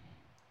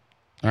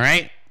 All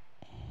right?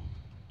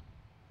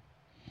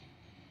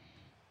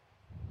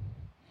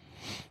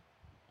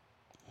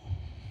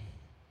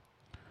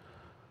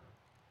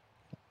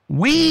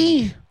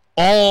 We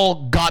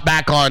all got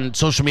back on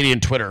social media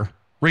and Twitter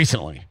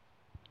recently,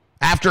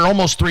 after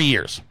almost 3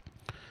 years.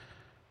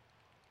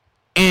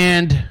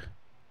 And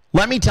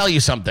let me tell you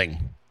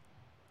something.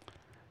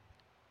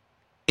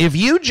 If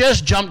you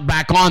just jumped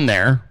back on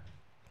there,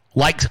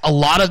 like a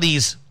lot of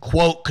these,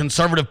 quote,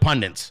 conservative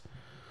pundits.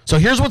 So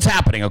here's what's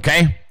happening,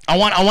 okay? I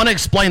want to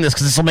explain this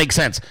because this will make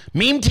sense.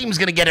 Meme team's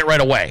going to get it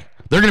right away.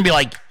 They're going to be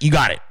like, you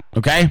got it,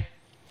 okay?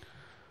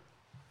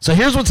 So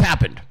here's what's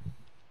happened.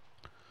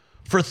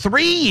 For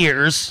 3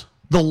 years,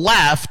 the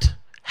left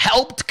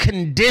helped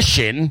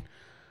condition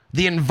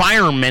the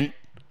environment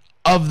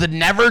of the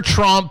Never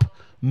Trump,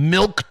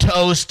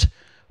 milquetoast,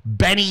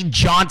 Benny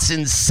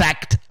Johnson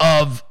sect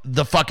of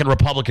the fucking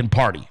Republican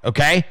Party,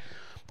 okay?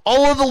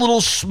 All of the little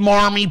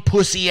smarmy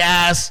pussy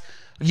ass,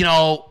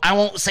 I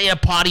won't say a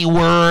potty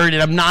word,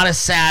 and I'm not a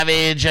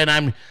savage,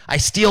 and I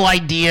steal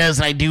ideas,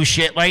 and I do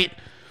shit, right?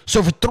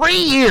 So for 3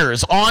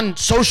 years on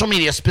social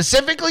media,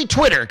 specifically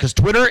Twitter, because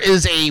Twitter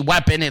is a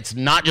weapon, it's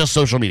not just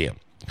social media.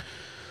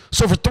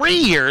 So for 3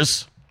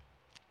 years,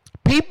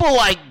 people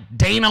like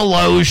Dana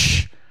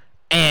Loesch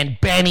and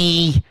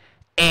Benny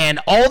and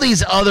all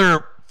these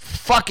other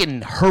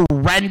fucking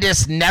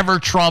horrendous, never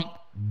Trump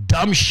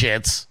dumb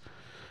shits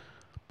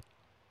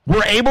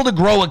were able to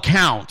grow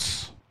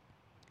accounts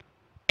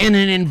in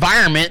an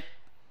environment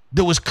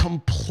that was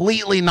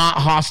completely not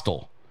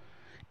hostile.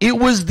 It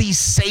was the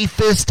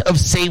safest of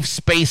safe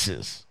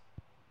spaces.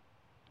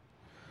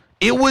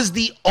 It was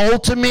the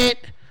ultimate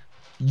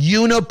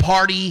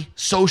uniparty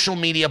social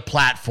media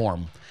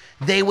platform.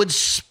 They would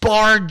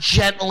spar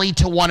gently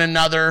to one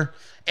another,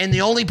 and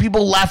the only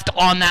people left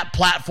on that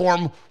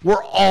platform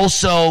were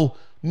also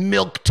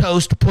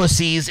milquetoast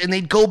pussies, and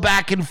they'd go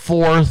back and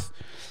forth,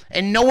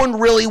 and no one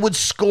really would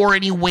score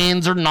any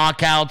wins or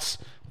knockouts,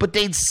 but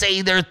they'd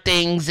say their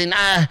things, and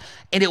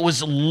it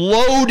was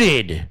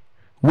loaded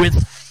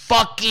with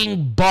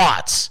fucking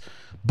bots.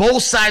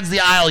 Both sides of the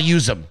aisle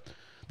use them.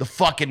 The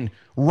fucking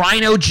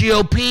Rhino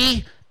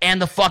GOP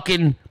and the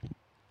fucking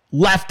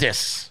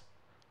leftists.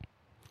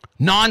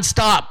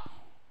 Non-stop.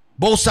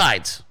 Both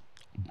sides.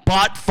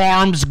 Bot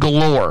farms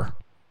galore.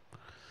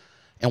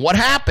 And what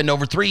happened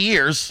over 3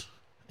 years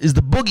is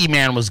the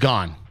boogeyman was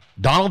gone.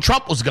 Donald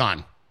Trump was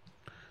gone.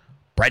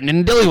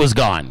 Brenden Dilley was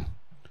gone.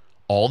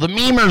 All the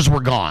memers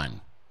were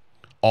gone.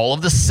 All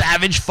of the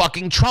savage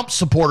fucking Trump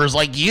supporters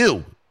like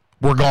you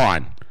were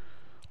gone.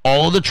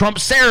 All of the Trump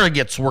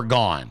surrogates were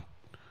gone.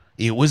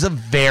 It was a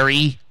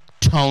very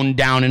toned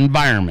down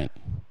environment.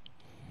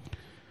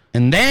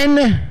 And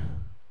then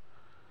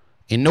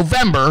in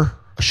November,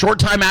 a short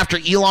time after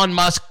Elon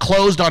Musk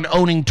closed on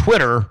owning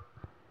Twitter,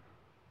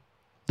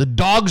 the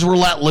dogs were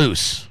let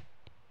loose.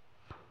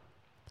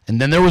 And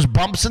then there was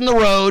bumps in the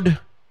road,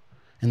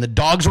 and the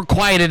dogs were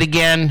quieted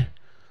again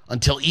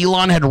until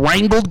Elon had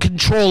wrangled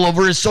control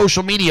over his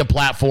social media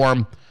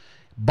platform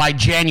by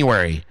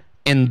January.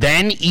 And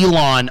then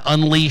Elon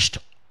unleashed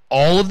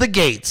all of the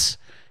gates.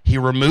 He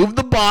removed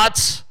the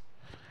bots,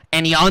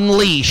 and he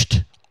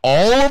unleashed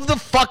all of the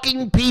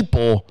fucking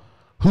people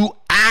who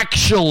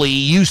actually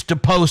used to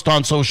post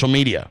on social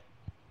media.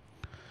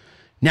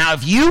 Now,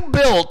 if you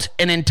built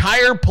an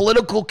entire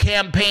political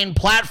campaign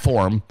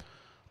platform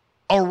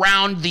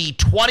around the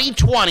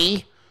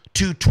 2020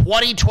 to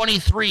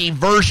 2023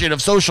 version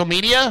of social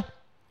media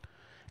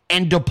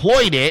and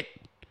deployed it,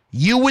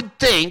 you would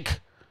think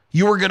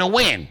you were going to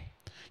win.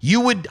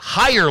 You would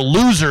hire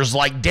losers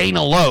like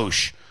Dana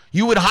Loesch.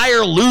 You would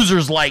hire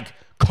losers like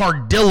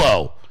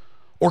Cardillo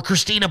or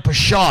Christina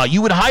Pashaw.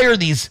 You would hire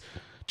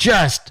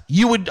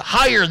you would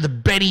hire the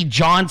Benny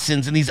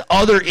Johnsons and these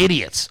other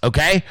idiots,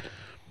 okay?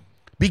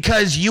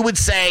 Because you would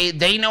say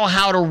they know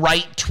how to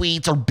write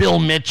tweets, or Bill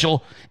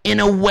Mitchell,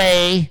 in a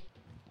way.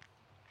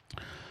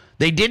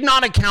 They did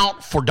not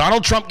account for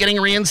Donald Trump getting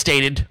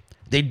reinstated.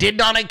 They did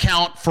not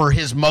account for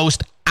his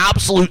most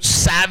absolute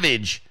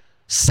savage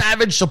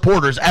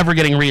supporters ever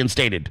getting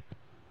reinstated.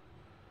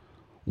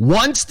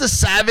 Once the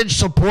savage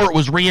support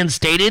was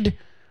reinstated,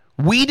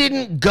 we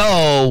didn't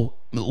go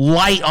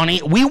light on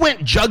it. We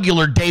went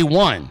jugular day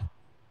one.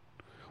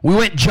 And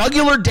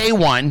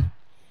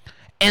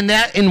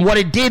what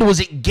it did was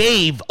it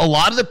gave a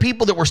lot of the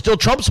people that were still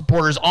Trump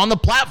supporters on the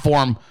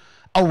platform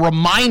a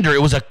reminder.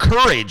 It was a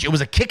courage. It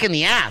was a kick in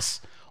the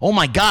ass. Oh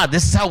my God,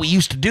 this is how we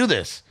used to do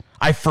this.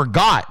 I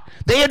forgot.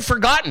 They had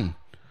forgotten.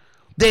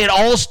 They had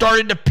all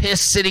started to piss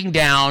sitting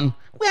down.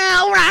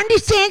 Well, Ron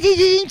DeSantis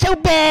isn't so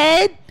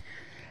bad.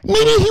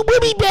 Maybe he will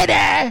be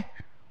better.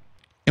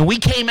 And we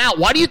came out.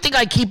 Why do you think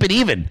I keep it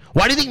even?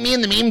 Why do you think me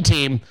and the meme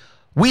team,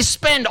 we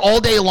spend all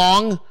day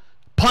long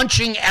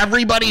punching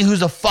everybody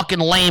who's a fucking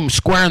lame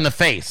square in the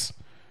face?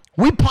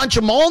 We punch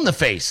them all in the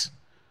face.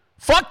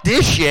 Fuck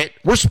this shit.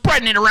 We're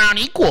spreading it around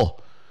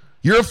equal.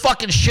 You're a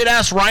fucking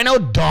shit-ass rhino?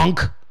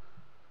 Dunk.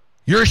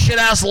 You're a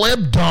shit-ass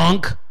lib?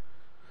 Dunk.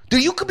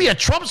 Dude, you could be a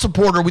Trump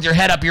supporter with your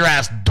head up your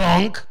ass.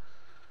 Dunk.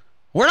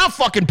 We're not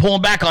fucking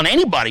pulling back on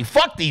anybody.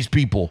 Fuck these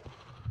people.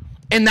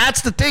 And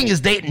that's the thing,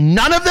 is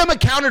none of them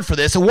accounted for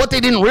this. And what they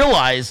didn't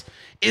realize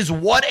is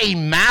what a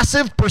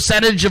massive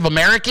percentage of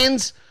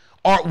Americans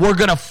we're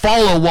going to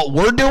follow what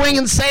we're doing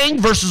and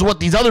saying versus what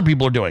these other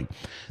people are doing.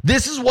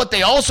 This is what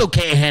they also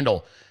can't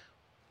handle.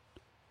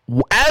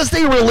 As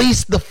they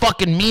released the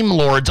fucking meme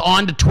lords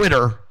onto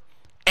Twitter,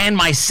 and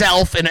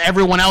myself and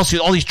everyone else,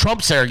 all these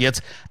Trump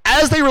surrogates,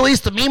 as they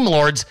released the meme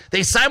lords,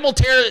 they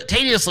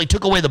simultaneously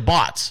took away the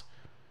bots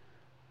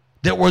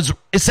that was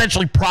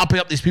essentially propping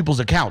up these people's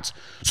accounts.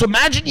 So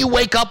imagine you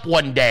wake up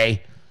one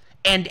day,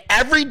 and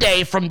every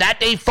day from that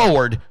day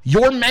forward,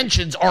 your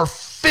mentions are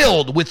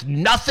filled with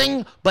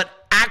nothing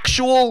but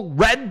actual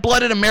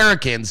red-blooded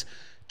Americans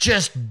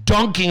just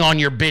dunking on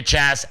your bitch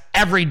ass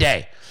every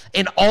day.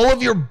 And all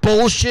of your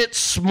bullshit,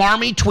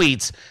 smarmy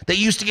tweets that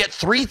used to get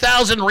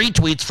 3,000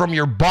 retweets from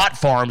your bot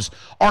farms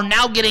are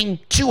now getting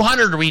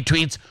 200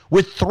 retweets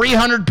with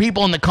 300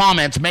 people in the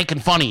comments making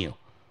fun of you.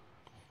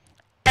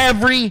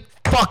 Every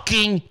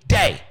fucking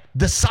day.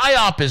 The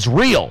psyop is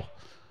real.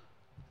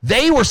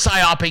 They were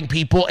psyoping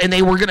people, and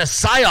they were going to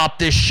psyop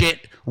this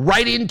shit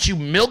right into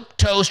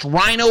milquetoast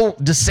Rhino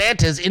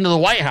DeSantis into the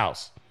White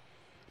House.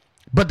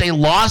 But they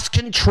lost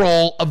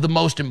control of the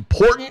most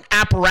important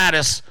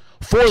apparatus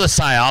for the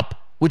psyop,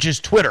 which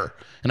is Twitter.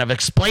 And I've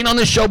explained on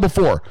this show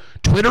before,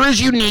 Twitter is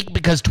unique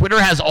because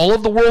Twitter has all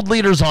of the world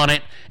leaders on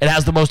it. It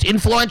has the most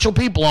influential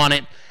people on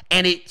it,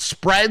 and it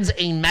spreads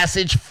a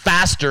message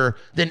faster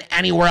than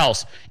anywhere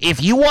else.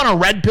 If you want to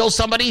red pill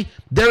somebody,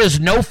 there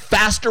is no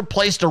faster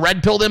place to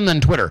red pill them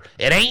than Twitter.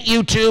 It ain't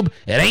YouTube,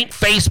 it ain't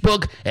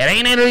Facebook, it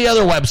ain't any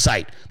other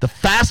website. The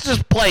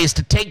fastest place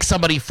to take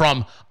somebody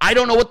from, I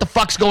don't know what the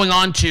fuck's going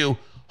on, to,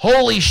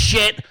 holy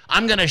shit,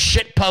 I'm going to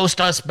shit post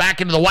us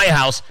back into the White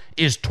House,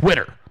 is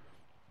Twitter.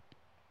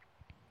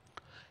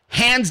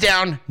 Hands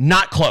down,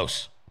 not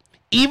close.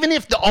 Even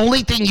if the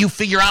only thing you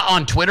figure out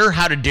on Twitter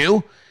how to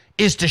do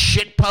is to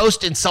shit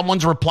post in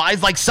someone's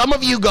replies. Like some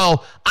of you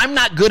go, I'm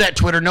not good at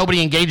Twitter,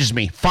 nobody engages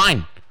me.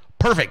 Fine,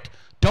 perfect.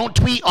 Don't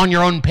tweet on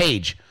your own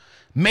page.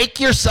 Make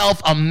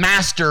yourself a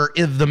master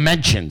of the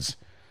mentions.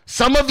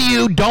 Some of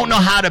you don't know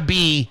how to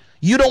be,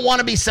 you don't want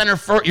to be center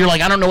for, you're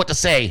like, I don't know what to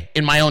say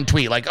in my own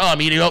tweet. Like, oh,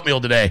 I'm eating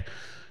oatmeal today.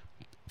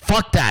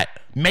 Fuck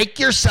that. Make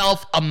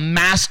yourself a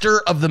master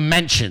of the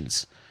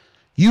mentions.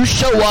 You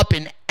show up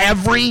in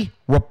every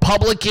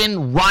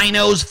Republican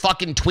rhino's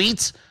fucking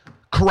tweets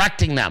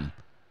correcting them.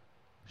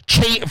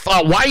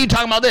 Why are you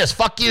talking about this?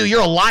 Fuck you.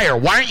 You're a liar.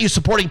 Why aren't you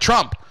supporting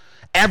Trump?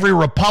 Every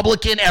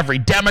Republican, every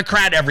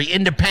Democrat, every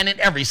independent,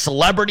 every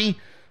celebrity.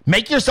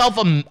 Make yourself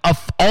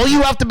all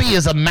you have to be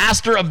is a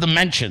master of the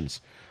mentions.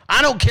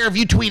 I don't care if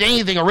you tweet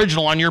anything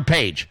original on your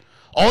page.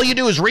 All you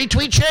do is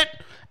retweet shit,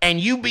 and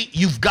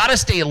you've got to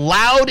stay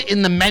loud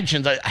in the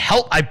mentions.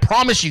 I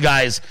promise you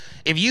guys,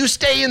 if you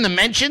stay in the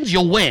mentions,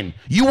 you'll win.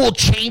 You will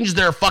change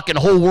their fucking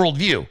whole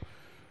worldview.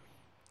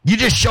 You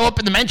just show up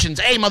in the mentions.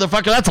 Hey,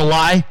 motherfucker, that's a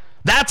lie.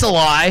 That's a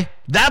lie.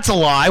 That's a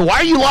lie. Why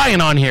are you lying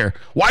on here?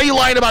 Why are you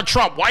lying about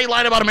Trump? Why are you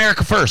lying about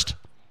America First?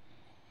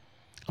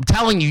 I'm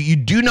telling you, you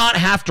do not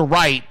have to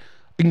write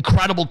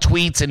incredible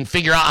tweets and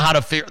figure out how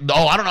to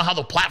I don't know how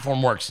the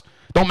platform works.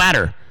 Don't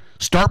matter.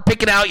 Start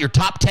picking out your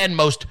top 10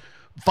 most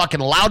fucking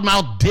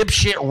loudmouth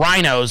dipshit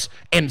rhinos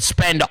and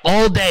spend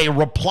all day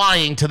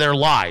replying to their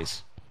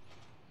lies.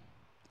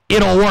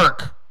 It'll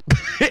work.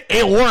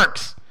 It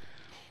works.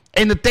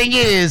 And the thing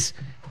is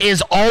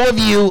all of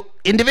you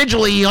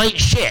individually, you ain't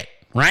shit,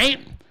 right?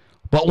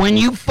 But when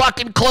you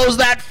fucking close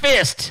that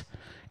fist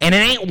and it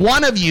ain't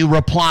one of you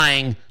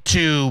replying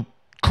to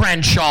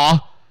Crenshaw,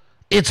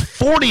 it's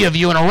 40 of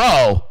you in a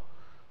row.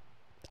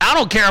 I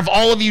don't care if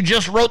all of you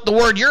just wrote the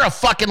word, you're a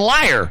fucking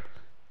liar.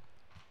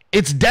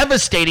 It's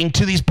devastating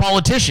to these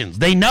politicians.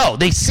 They know.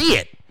 They see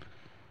it.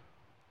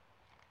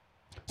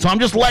 So I'm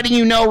just letting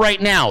you know right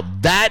now,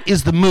 that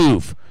is the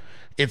move.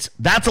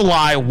 That's a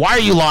lie. Why are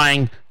you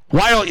lying?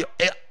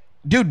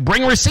 Dude,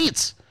 bring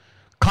receipts.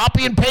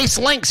 Copy and paste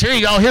links. Here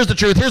you go. Here's the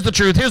truth. Here's the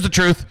truth. Here's the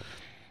truth.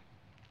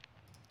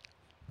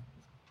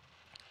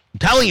 I'm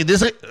telling you,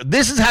 this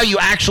is how you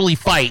actually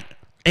fight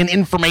an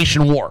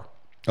information war.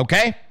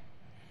 Okay?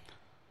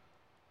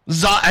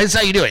 This is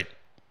how you do it.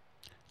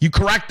 You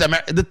correct them.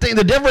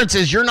 The difference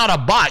is you're not a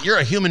bot. You're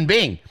a human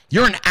being.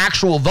 You're an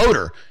actual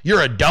voter.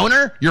 You're a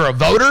donor. You're a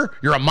voter.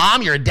 You're a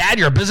mom. You're a dad.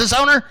 You're a business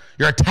owner.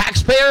 You're a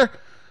taxpayer.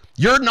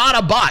 You're not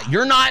a bot.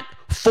 You're not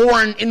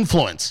foreign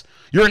influence.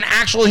 You're an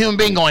actual human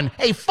being going,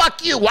 hey,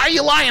 fuck you. Why are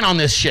you lying on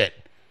this shit?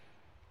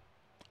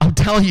 I'm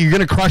telling you, you're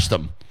going to crush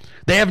them.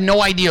 They have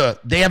no idea.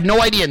 They have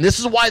no idea. And this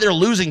is why they're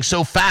losing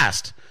so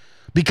fast.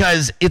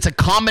 Because it's a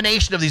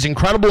combination of these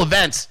incredible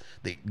events.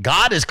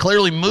 God has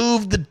clearly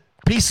moved the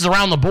pieces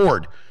around the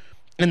board.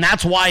 And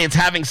that's why it's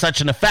having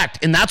such an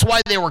effect. And that's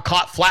why they were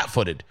caught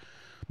flat-footed.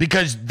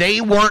 Because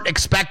they weren't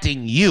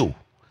expecting you.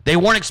 They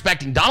weren't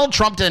expecting Donald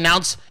Trump to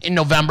announce in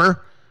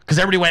November. Because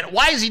everybody went,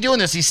 why is he doing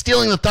this? He's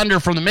stealing the thunder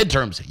from the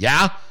midterms.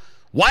 Yeah?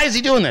 Why is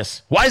he doing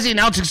this? Why is he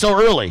announcing so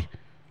early?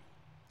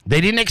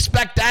 They didn't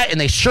expect that, and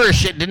they sure as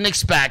shit didn't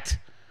expect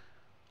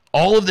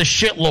all of the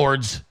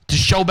shitlords to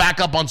show back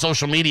up on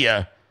social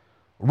media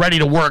ready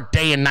to work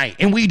day and night.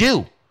 And we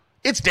do.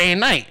 It's day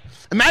and night.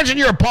 Imagine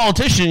you're a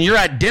politician and you're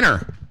at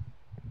dinner.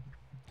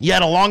 You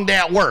had a long day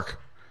at work.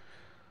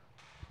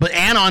 But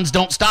Anons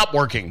don't stop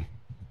working.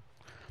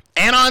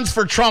 Anons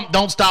for Trump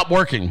don't stop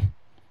working.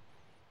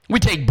 We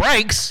take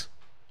breaks.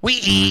 We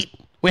eat.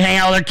 We hang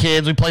out with our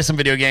kids. We play some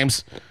video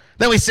games.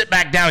 Then we sit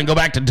back down and go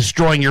back to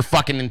destroying your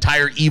fucking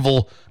entire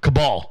evil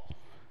cabal.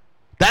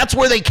 That's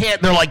where they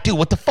can't. They're like, dude,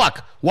 what the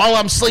fuck? While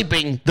I'm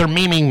sleeping, they're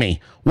memeing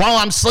me. While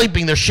I'm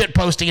sleeping, they're shit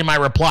posting in my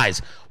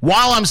replies.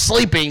 While I'm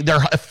sleeping,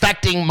 they're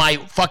affecting my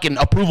fucking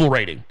approval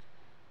rating.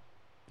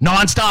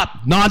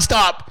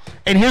 Nonstop.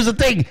 And here's the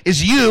thing,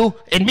 is you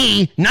and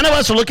me, none of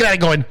us are looking at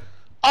it going,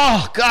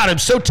 oh, God, I'm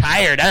so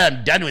tired.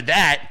 I'm done with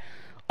that.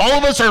 All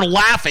of us are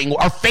laughing.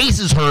 Our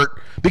faces hurt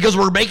because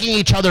we're making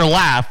each other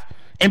laugh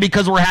and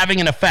because we're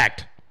having an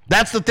effect.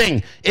 That's the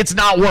thing. It's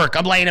not work.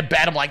 I'm laying in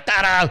bed. I'm like,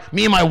 da-da.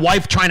 Me and my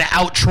wife trying to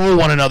out-troll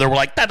one another. We're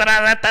like,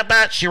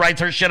 da-da-da-da-da-da. She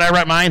writes her shit. I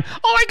write mine.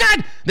 Oh, my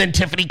God. Then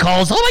Tiffany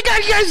calls. Oh, my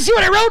God. You guys see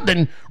what I wrote?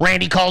 Then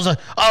Randy calls. Oh,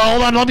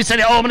 hold on. Let me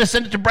send it. Oh, I'm going to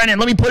send it to Brenden.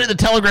 Let me put it in the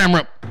Telegram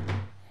room.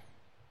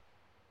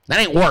 That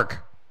ain't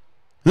work.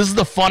 This is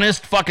the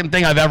funnest fucking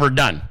thing I've ever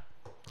done.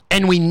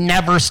 And we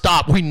never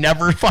stop. We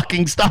never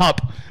fucking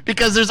stop.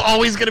 Because there's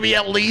always going to be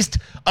at least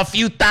a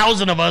few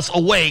thousand of us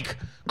awake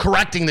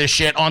correcting this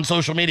shit on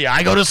social media.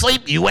 I go to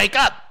sleep, you wake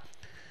up.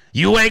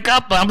 You wake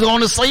up, I'm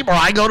going to sleep, or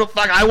I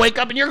wake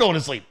up and you're going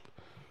to sleep.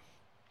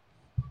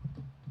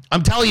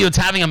 I'm telling you, it's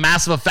having a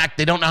massive effect.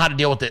 They don't know how to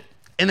deal with it.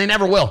 And they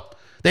never will.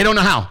 They don't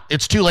know how.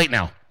 It's too late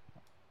now.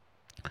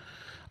 All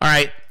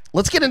right,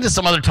 let's get into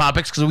some other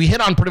topics because we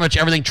hit on pretty much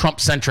everything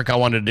Trump-centric I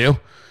wanted to do.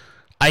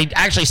 I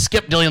actually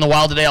skipped Dilley in the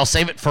Wild today. I'll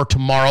save it for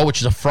tomorrow, which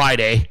is a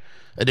Friday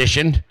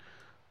edition.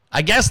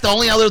 I guess the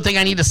only other thing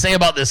I need to say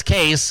about this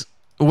case,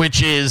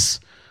 which is,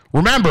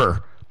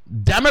 remember,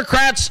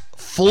 Democrats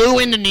flew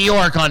into New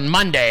York on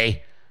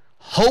Monday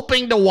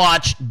hoping to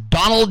watch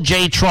Donald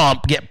J.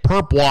 Trump get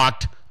perp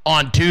walked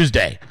on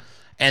Tuesday.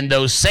 And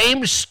those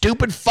same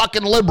stupid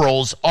fucking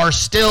liberals are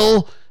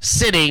still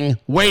sitting,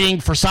 waiting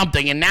for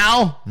something. And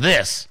now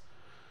this.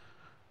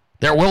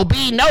 There will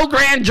be no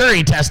grand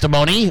jury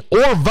testimony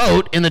or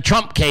vote in the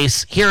Trump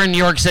case here in New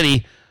York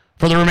City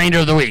for the remainder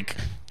of the week.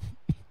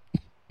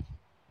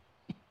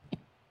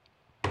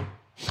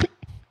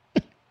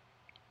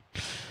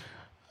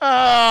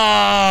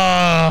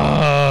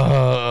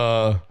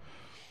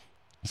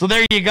 So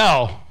there you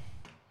go.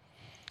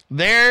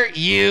 There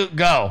you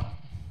go.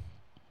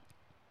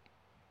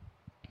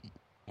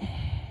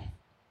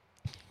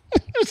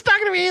 There's not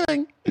going to be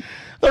anything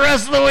the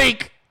rest of the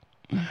week.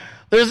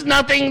 There's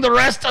nothing the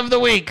rest of the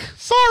week.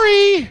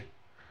 Sorry.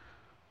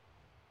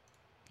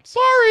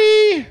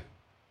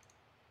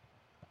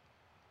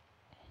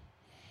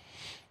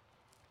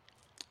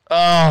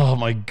 Oh,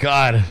 my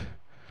God.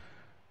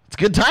 It's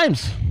good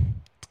times.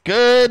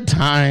 Good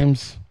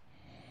times.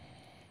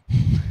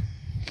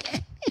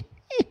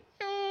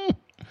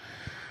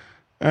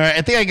 All right,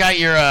 I think I got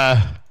your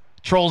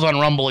trolls on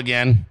Rumble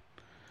again.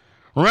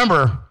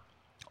 Remember,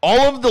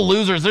 all of the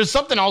losers, there's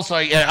something else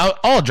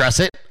I'll address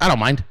it. I don't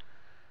mind.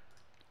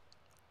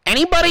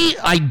 Anybody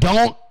I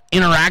don't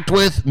interact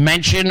with,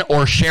 mention,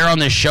 or share on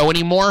this show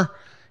anymore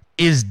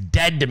is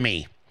dead to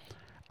me.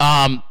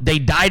 They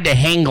died to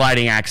hang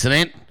gliding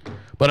accident.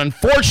 But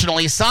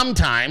unfortunately,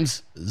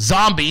 sometimes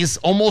zombies,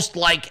 almost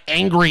like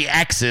angry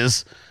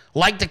exes,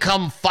 like to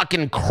come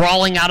fucking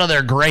crawling out of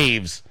their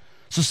graves.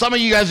 So some of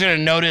you guys are going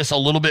to notice a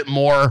little bit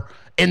more,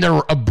 and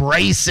they're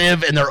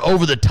abrasive and they're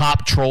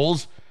over-the-top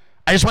trolls.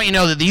 I just want you to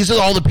know that these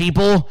are all the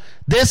people.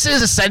 This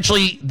is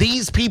essentially,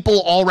 these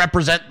people all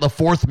represent the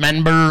fourth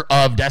member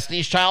of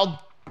Destiny's Child.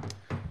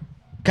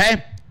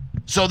 Okay?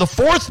 So the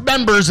fourth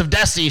members of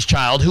Destiny's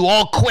Child, who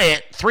all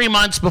quit 3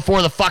 months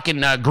before the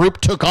fucking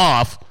group took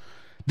off,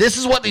 this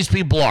is what these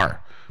people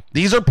are.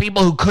 These are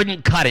people who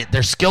couldn't cut it.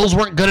 Their skills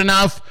weren't good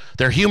enough.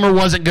 Their humor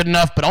wasn't good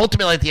enough. But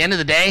ultimately, at the end of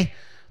the day,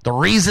 the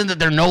reason that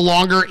they're no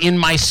longer in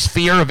my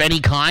sphere of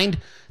any kind,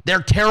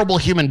 they're terrible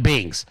human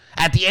beings.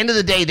 At the end of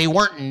the day, they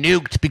weren't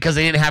nuked because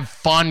they didn't have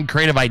fun,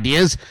 creative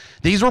ideas.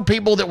 These were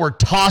people that were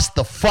tossed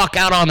the fuck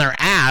out on their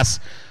ass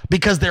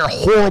because they're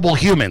horrible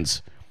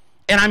humans.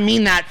 And I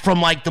mean that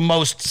from like the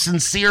most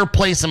sincere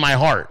place in my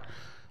heart.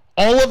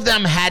 All of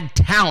them had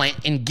talent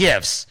and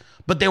gifts,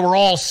 but they were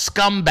all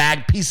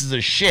scumbag pieces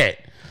of shit.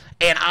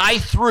 And I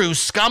threw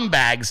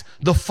scumbags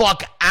the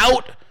fuck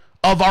out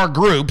of our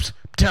groups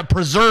to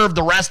preserve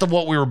the rest of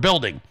what we were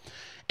building.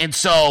 And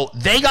so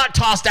they got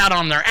tossed out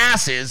on their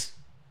asses,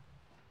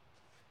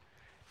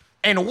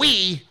 and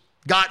we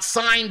got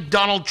signed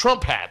Donald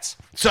Trump hats.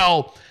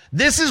 So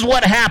this is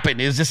what happened,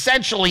 is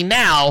essentially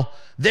now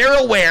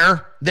they're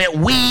aware that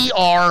we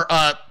are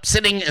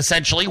sitting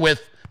essentially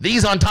with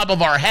these on top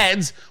of our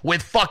heads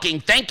with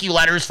fucking thank you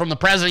letters from the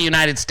President of the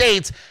United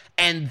States,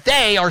 and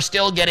they are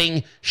still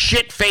getting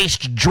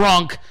shit-faced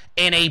drunk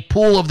in a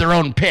pool of their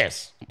own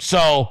piss.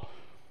 So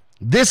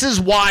this is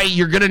why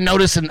you're going to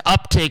notice an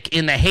uptick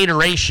in the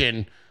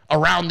hateration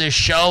around this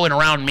show and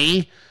around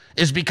me,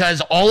 is because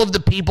all of the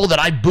people that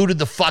I booted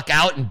the fuck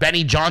out and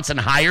Benny Johnson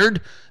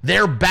hired,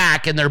 they're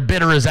back and they're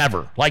bitter as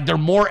ever. Like, they're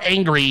more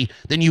angry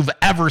than you've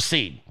ever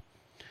seen.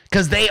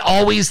 Because they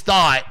always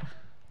thought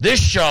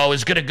this show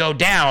is going to go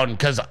down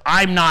because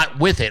I'm not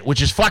with it,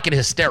 which is fucking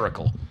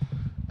hysterical.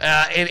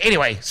 And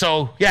anyway,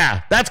 so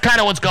yeah, that's kind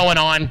of what's going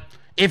on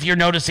if you're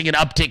noticing an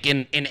uptick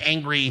in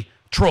angry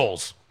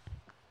trolls.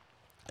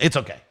 It's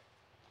okay.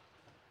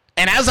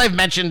 And as I've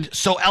mentioned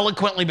so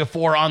eloquently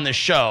before on this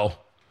show,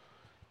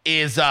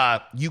 is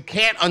you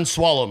can't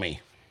unswallow me.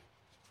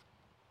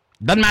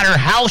 Doesn't matter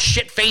how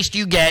shit-faced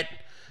you get.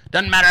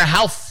 Doesn't matter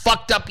how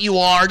fucked up you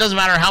are. Doesn't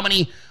matter how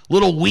many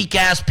little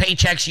weak-ass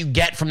paychecks you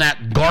get from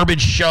that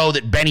garbage show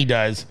that Benny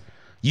does.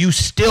 You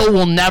still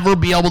will never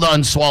be able to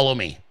unswallow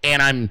me.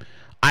 And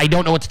I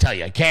don't know what to tell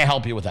you. I can't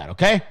help you with that,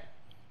 okay?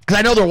 Because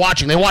I know they're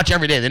watching. They watch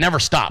every day. They never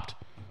stopped.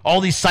 All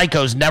these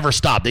psychos never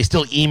stop. They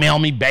still email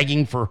me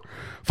begging for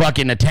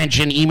fucking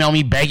attention, email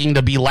me begging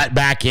to be let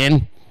back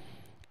in,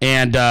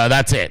 and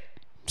that's it.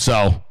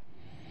 So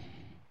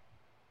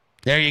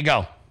there you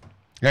go.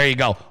 There you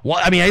go.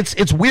 Well, I mean,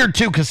 it's weird,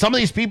 too, because some of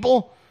these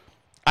people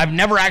I've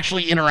never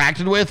actually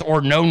interacted with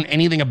or known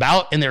anything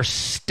about, and they're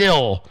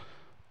still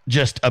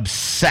just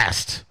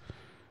obsessed.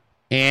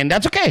 And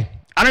that's okay.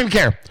 I don't even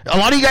care. A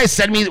lot of you guys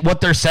send me what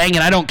they're saying,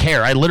 and I don't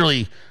care. I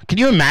literally, can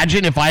you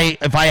imagine if I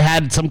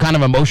had some kind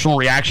of emotional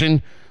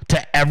reaction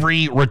to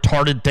every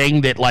retarded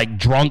thing that like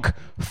drunk,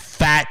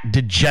 fat,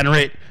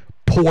 degenerate,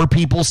 poor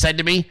people said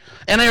to me?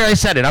 And I already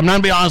said it. I'm not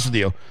going to be honest with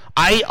you.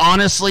 I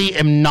honestly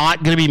am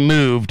not going to be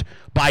moved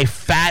by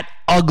fat,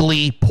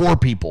 ugly, poor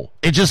people.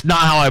 It's just not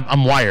how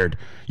I'm wired.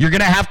 You're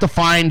going to have to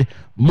find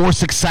more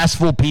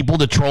successful people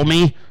to troll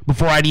me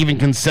before I'd even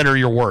consider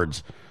your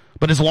words.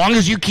 But as long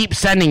as you keep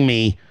sending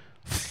me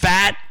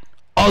fat,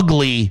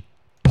 ugly,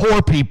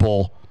 poor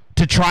people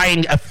to try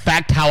and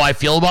affect how I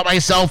feel about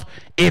myself,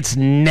 it's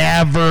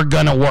never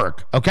going to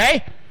work,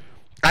 okay?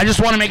 I just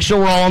want to make sure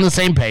we're all on the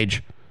same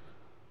page.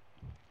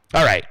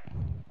 All right.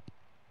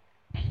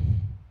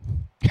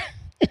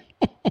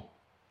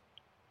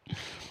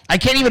 I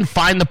can't even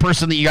find the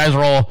person that you guys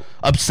are all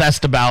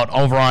obsessed about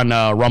over on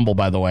Rumble,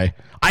 by the way.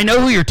 I know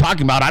who you're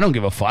talking about. I don't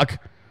give a fuck.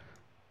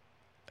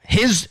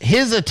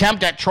 His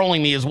attempt at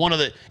trolling me is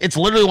it's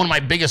literally one of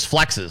my biggest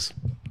flexes.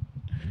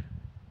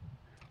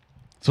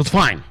 So it's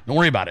fine. Don't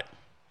worry about it.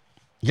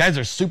 You guys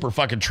are super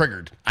fucking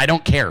triggered. I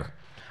don't care.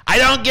 I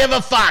don't give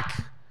a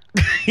fuck.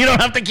 You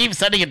don't have to keep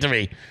sending it to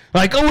me.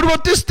 Like, oh, what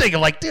about this thing?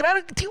 I'm like, dude, are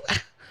you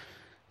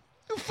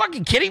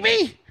fucking kidding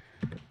me?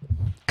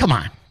 Come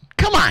on.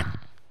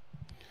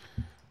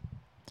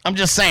 I'm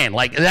just saying,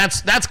 like,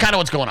 that's kind of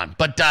what's going on.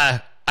 But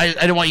I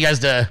don't want you guys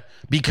to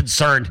be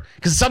concerned,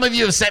 because some of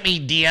you have sent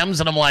me DMs,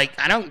 and I'm like,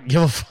 I don't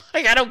give a fuck.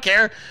 I don't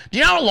care. Do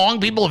you know how long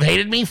people have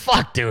hated me?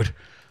 Fuck, dude.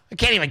 I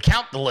can't even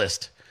count the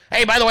list.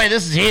 Hey, by the way,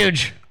 this is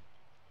huge.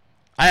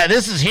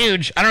 This is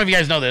huge. I don't know if you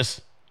guys know this.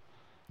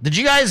 Did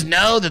you guys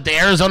know that the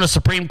Arizona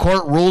Supreme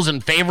Court rules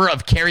in favor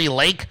of Kari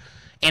Lake,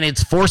 and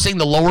it's forcing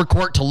the lower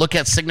court to look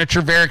at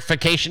signature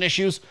verification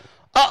issues?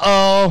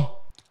 Uh-oh.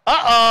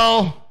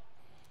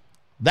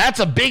 That's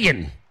a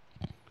biggin.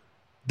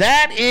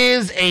 That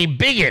is a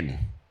biggin.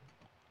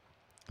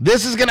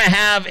 This is going to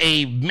have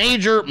a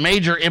major,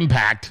 major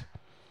impact.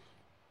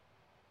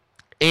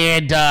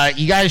 And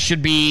you guys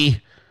should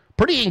be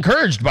pretty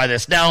encouraged by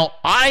this. Now,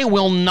 I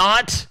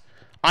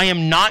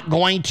am not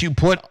going to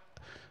put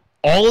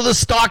all of the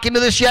stock into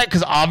this yet,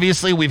 because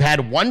obviously we've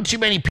had one too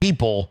many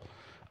people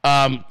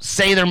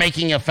say they're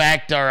making an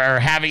effect or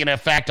having an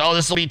effect. Oh,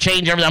 this will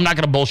change everything. I'm not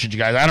going to bullshit you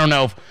guys. I don't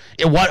know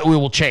what it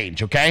will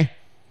change, okay?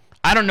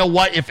 I don't know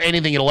what, if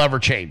anything, it'll ever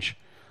change.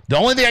 The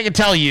only thing I can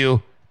tell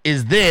you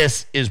is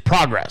this is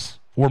progress.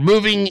 We're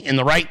moving in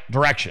the right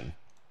direction.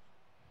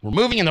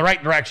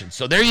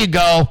 So there you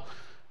go.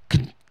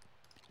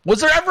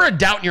 Was there ever a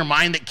doubt in your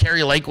mind that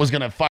Kari Lake was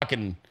going to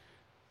fucking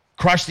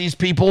crush these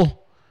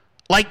people?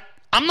 Like,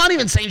 I'm not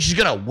even saying she's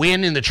going to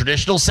win in the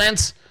traditional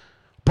sense,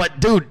 but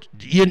dude,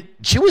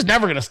 she was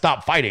never going to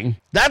stop fighting.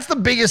 That's the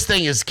biggest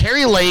thing, is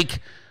Kari Lake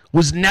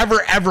was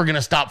never, ever going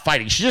to stop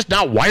fighting. She's just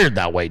not wired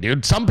that way,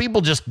 dude. Some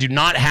people just do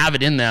not have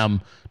it in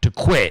them to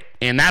quit,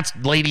 and that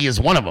lady is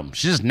one of them.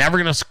 She's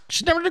never going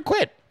to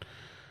quit.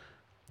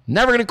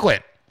 Never going to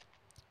quit.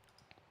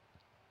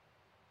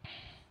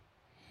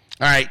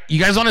 All right, you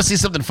guys want to see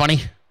something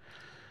funny?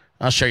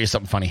 I'll show you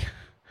something funny.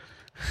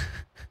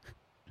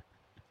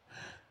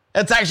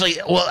 It's actually,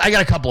 well, I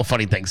got a couple of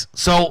funny things.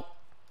 So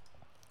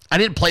I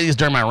didn't play these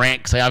during my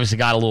rant because I obviously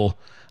got a little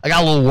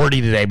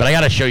wordy today, but I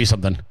got to show you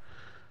something.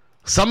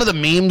 Some of the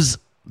memes,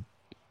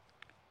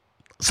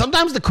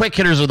 sometimes the quick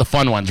hitters are the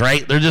fun ones,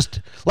 right? They're just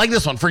like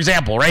this one, for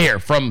example, right here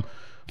from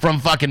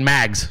fucking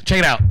Mags. Check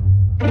it out.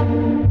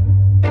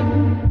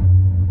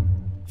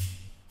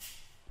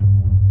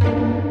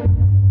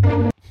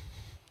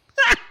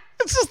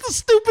 It's just the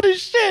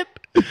stupidest shit.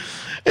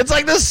 It's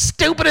like the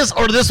stupidest,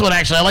 or this one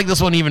actually. I like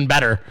this one even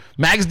better.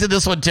 Mags did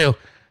this one too,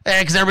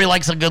 because everybody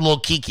likes a good little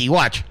kiki.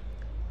 Watch.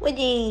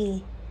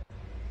 Woody.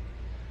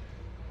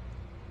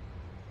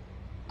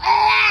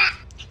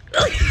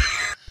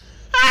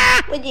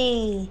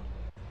 Woody.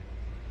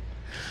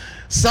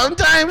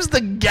 Sometimes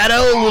the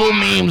ghetto little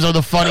memes are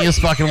the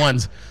funniest fucking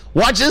ones.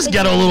 Watch this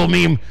ghetto little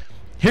meme.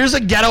 Here's a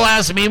ghetto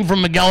ass meme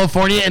from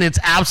California, and it's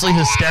absolutely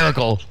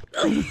hysterical.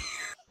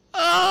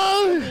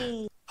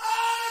 Oh.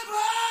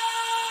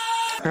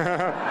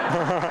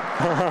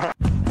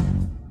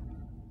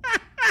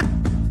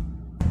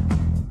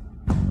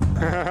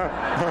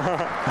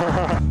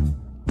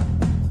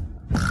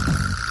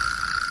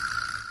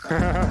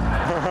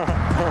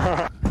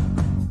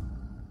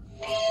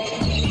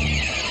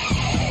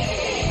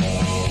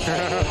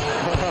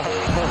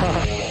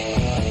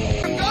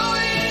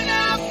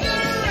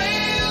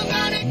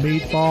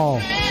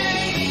 Meatball.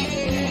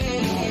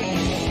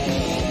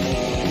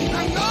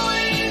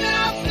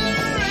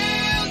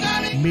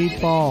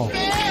 Meatball.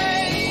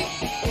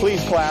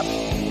 Please clap.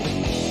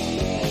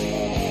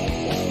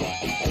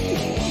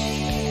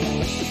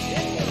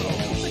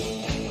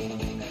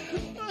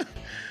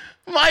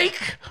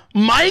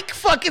 Mike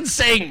fucking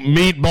saying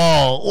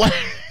meatball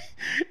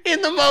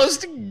in the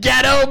most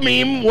ghetto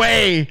meme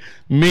way.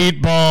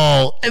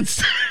 Meatball.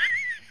 It's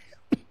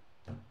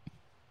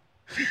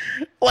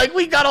like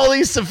we got all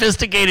these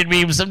sophisticated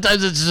memes.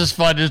 Sometimes it's just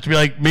fun just to be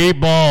like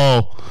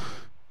meatball.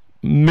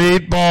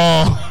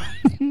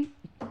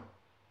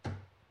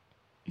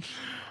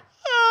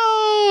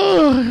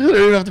 Oh, you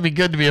don't even have to be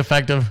good to be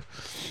effective.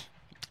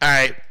 All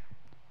right.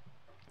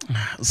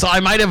 So I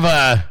might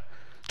have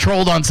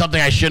trolled on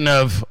something I shouldn't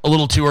have a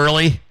little too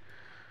early.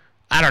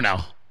 I don't know.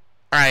 All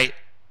right.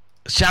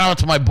 Shout out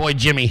to my boy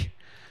Jimmy.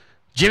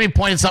 Jimmy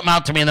pointed something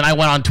out to me, and then I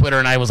went on Twitter,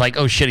 and I was like,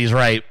 oh, shit, he's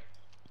right.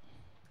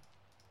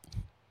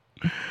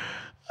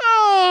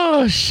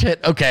 Oh,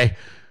 shit. Okay.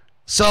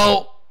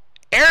 So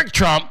Eric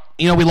Trump,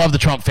 we love the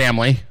Trump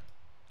family.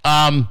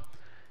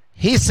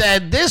 He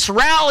said, this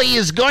rally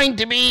is going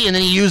to be, and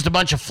then he used a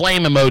bunch of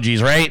flame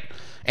emojis, right?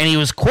 And he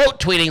was quote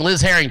tweeting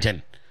Liz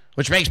Harrington,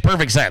 which makes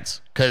perfect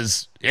sense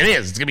because it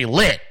is. It's going to be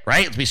lit, right?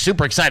 It's going to be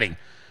super exciting.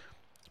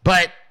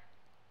 But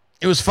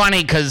it was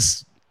funny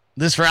because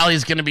this rally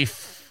is going to be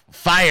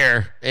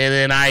fire.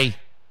 And then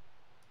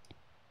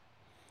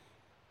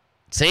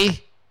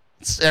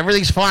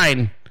everything's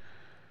fine.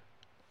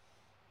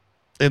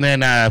 And then,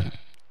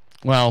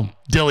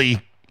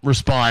 Dilley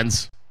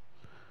responds,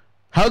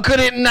 how could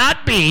it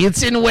not be?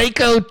 It's in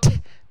Waco,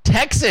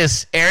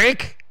 Texas,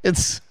 Eric.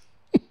 It's...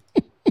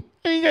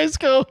 There you guys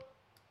go.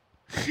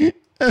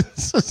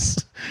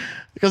 Because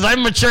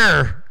I'm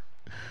mature.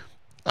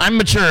 I'm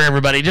mature,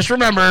 everybody. Just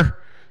remember,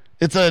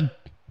 it's a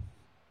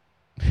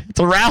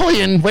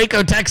rally in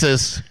Waco,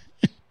 Texas.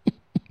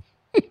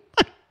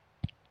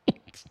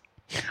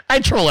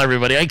 I troll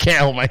everybody. I can't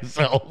help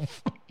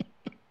myself.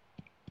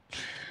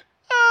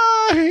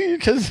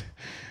 Because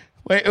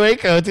Waco,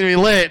 it's going to be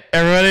lit,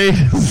 everybody.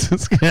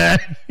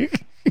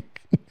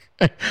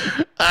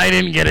 I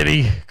didn't get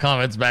any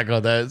comments back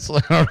on that, so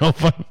I don't know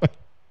if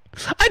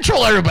I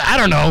troll everybody. I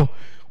don't know.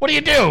 What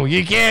do?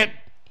 You can't.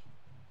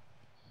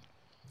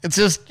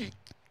 It's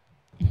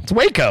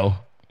Waco.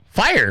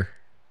 Fire.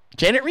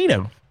 Janet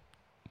Reno. All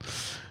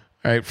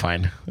right,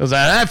 fine. Was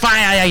that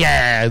fine?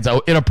 Yeah. It's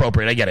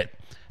inappropriate. I get it.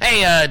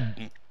 Hey,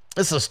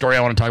 this is a story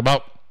I want to talk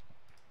about.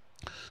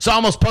 So I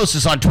almost posted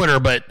this on Twitter,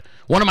 but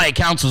one of my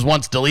accounts was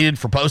once deleted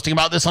for posting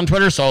about this on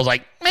Twitter, so I was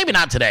like, maybe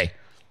not today.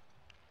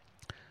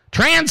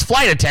 Trans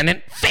flight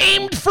attendant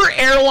famed for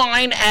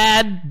airline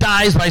ad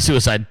dies by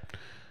suicide.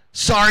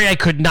 Sorry, I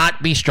could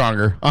not be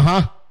stronger.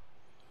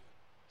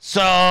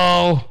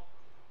 So,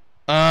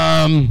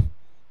 80%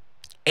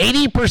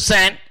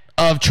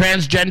 of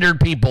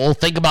transgendered people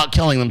think about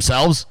killing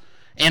themselves,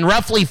 and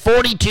roughly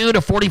 42 to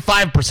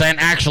 45%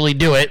 actually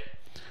do it.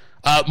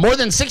 More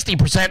than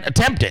 60%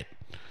 attempt it.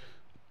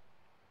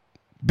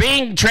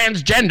 Being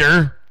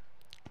transgender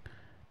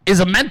is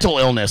a mental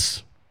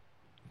illness.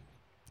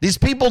 These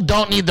people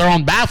don't need their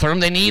own bathroom.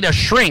 They need a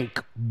shrink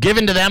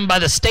given to them by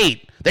the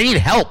state. They need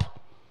help.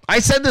 I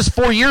said this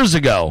 4 years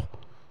ago.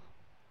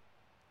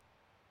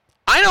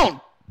 I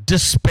don't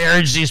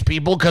disparage these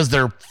people because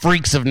they're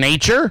freaks of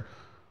nature.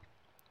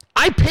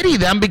 I pity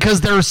them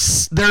because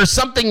there's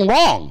something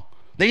wrong.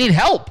 They need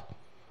help.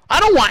 I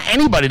don't want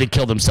anybody to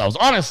kill themselves,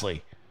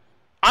 honestly.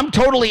 I'm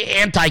totally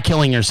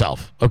anti-killing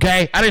yourself,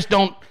 okay? I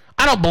don't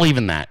believe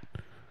in that.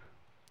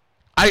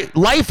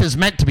 Life is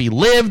meant to be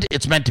lived,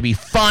 it's meant to be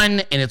fun,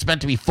 and it's meant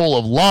to be full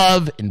of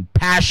love and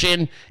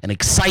passion and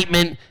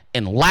excitement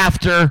and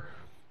laughter,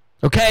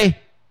 okay?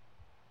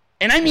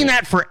 And I mean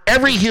that for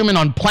every human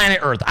on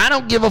planet Earth. I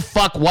don't give a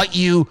fuck what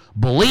you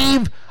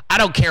believe. I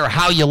don't care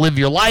how you live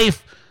your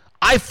life.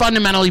 I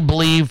fundamentally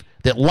believe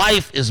that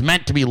life is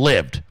meant to be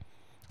lived.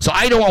 So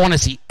I don't want to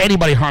see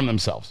anybody harm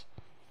themselves.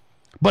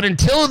 But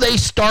until they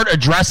start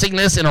addressing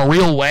this in a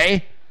real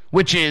way,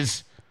 which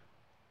is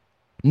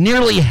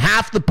nearly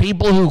half the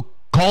people who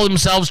call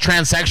themselves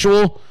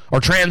transsexual or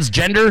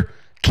transgender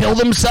kill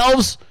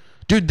themselves.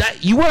 Dude,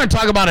 that you want to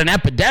talk about an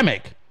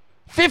epidemic.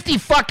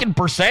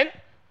 50%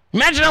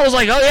 Imagine I was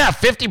like, oh yeah,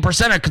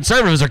 50% of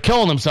conservatives are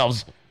killing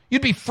themselves.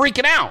 You'd be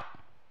freaking out.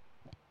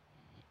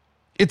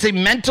 It's a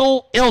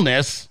mental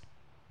illness,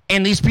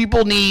 and these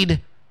people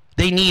need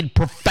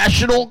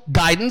professional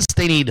guidance.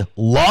 They need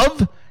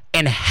love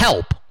and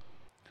help.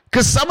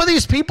 Because some of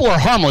these people are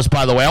harmless,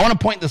 by the way. I want to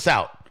point this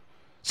out.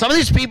 Some of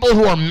these people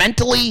who are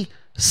mentally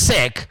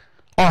sick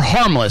are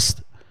harmless.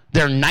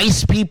 They're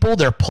nice people.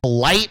 They're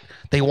polite.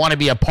 They want to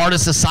be a part of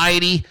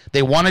society.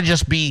 They want to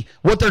just be...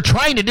 What they're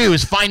trying to do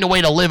is find a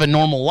way to live a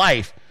normal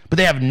life, but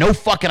they have no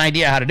fucking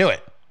idea how to do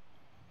it.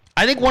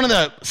 I think one of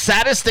the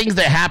saddest things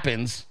that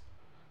happens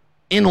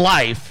in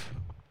life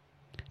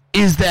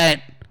is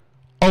that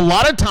a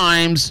lot of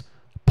times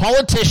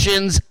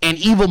politicians and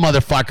evil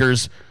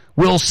motherfuckers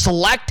will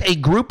select a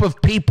group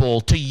of people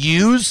to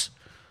use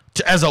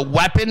as a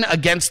weapon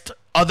against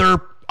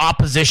other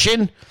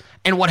opposition.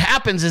 And what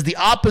happens is the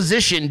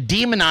opposition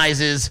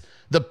demonizes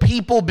the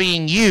people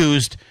being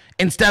used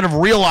instead of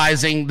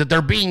realizing that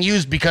they're being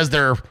used because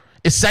they're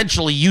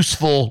essentially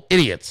useful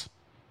idiots.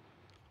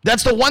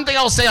 That's the one thing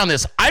I'll say on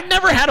this. I've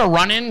never had a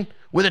run-in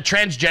with a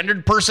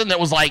transgendered person that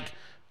was like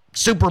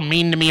super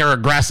mean to me or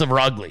aggressive or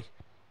ugly.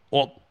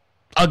 Well,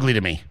 ugly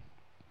to me.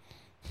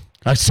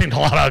 I've seen a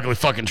lot of ugly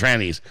fucking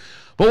trannies.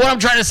 But what I'm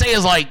trying to say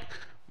is, like,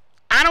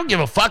 I don't give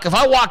a fuck. If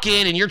I walk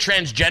in and you're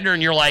transgender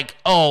and you're like,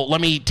 oh,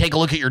 let me take a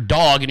look at your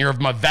dog and you're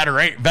my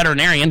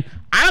veterinarian,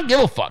 I don't give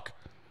a fuck.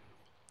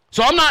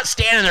 So I'm not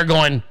standing there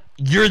going,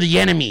 you're the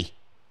enemy.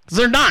 Because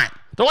they're not.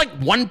 They're like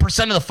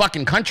 1% of the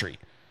fucking country.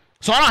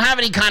 So I don't have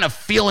any kind of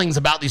feelings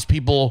about these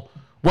people,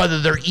 whether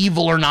they're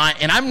evil or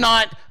not. And I'm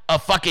not a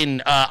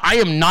fucking, I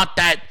am not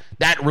that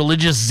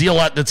religious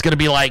zealot that's going to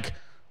be like,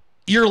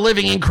 you're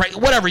living in crazy,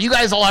 whatever. You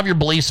guys all have your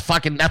beliefs.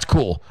 Fucking, that's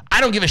cool. I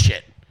don't give a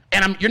shit.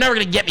 And you're never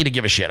going to get me to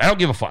give a shit. I don't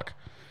give a fuck.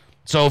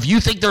 So if you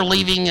think they're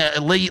leading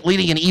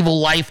an evil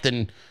life,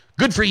 then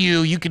good for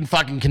you. You can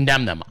fucking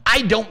condemn them.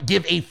 I don't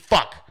give a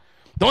fuck.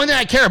 The only thing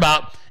I care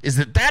about is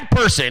that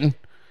person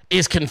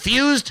is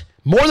confused,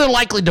 more than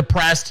likely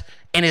depressed,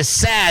 and is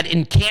sad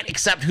and can't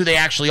accept who they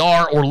actually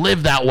are or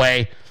live that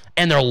way,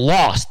 and they're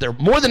lost. They're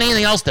more than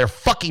anything else, they're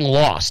fucking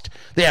lost.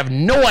 They have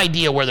no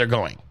idea where they're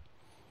going.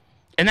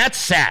 And that's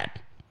sad.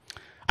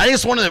 I think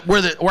it's one of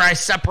where I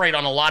separate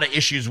on a lot of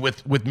issues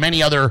with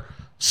many other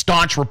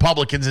staunch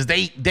Republicans is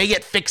they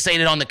get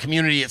fixated on the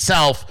community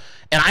itself,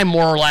 and I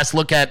more or less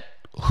look at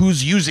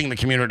who's using the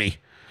community.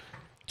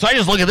 So I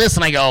just look at this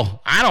and I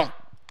go, I don't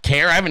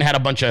care. I haven't had a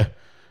bunch of...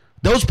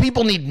 Those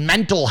people need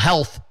mental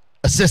health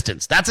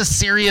assistance. That's a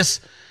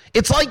serious...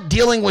 It's like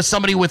dealing with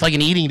somebody with like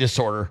an eating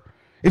disorder.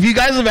 If you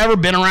guys have ever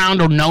been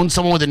around or known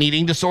someone with an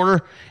eating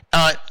disorder,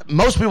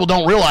 most people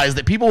don't realize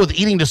that people with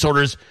eating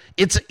disorders,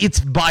 it's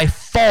by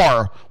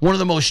far one of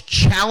the most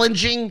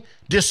challenging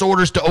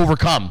disorders to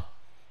overcome.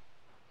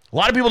 A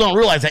lot of people don't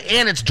realize that,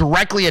 and it's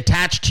directly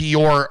attached to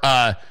your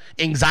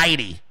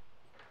anxiety,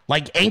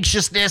 like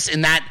anxiousness,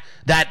 and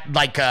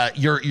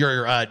your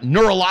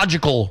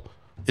neurological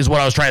is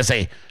what I was trying to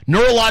say.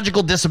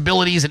 Neurological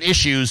disabilities and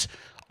issues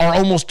are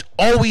almost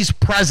always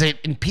present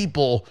in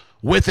people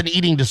with an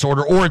eating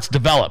disorder, or it's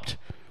developed.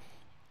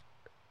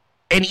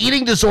 An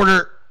eating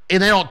disorder,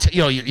 and they don't,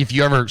 if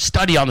you ever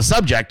study on the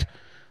subject,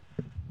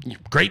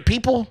 great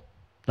people,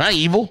 not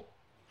evil.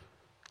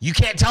 You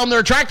can't tell them they're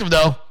attractive,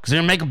 though, because they're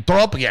going to make them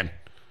throw up again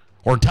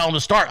or tell them to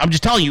start. I'm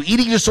just telling you,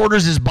 eating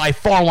disorders is by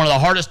far one of the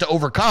hardest to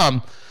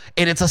overcome,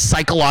 and it's a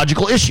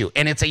psychological issue,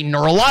 and it's a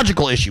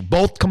neurological issue,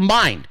 both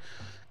combined.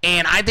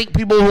 And I think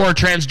people who are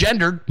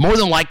transgendered, more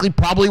than likely,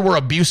 probably were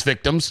abuse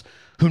victims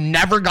who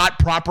never got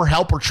proper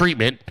help or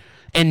treatment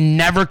and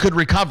never could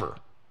recover.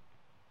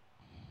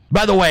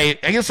 By the way,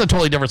 I guess it's a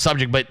totally different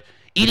subject, but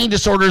eating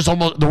disorders,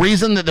 the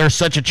reason that there's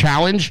such a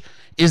challenge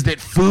is that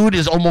food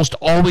is almost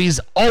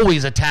always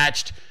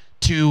attached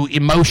to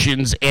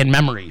emotions and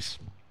memories.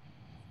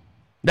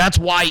 That's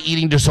why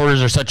eating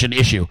disorders are such an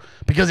issue,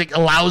 because it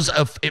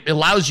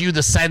allows you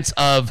the sense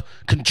of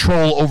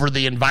control over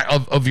the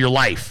of your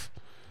life.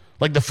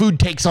 Like the food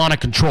takes on a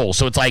control.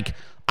 So it's like,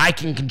 I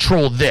can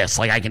control this.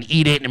 Like I can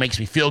eat it and it makes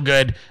me feel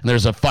good. And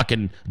there's a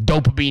fucking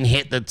dopamine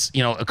hit that's,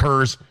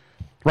 occurs,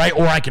 right?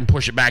 Or I can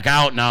push it back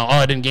out. Now,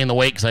 I didn't gain the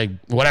weight because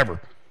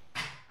whatever.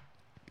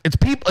 It's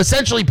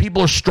essentially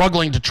people are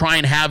struggling to try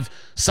and have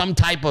some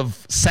type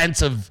of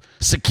sense of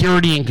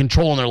security and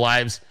control in their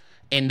lives,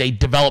 and they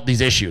develop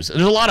these issues.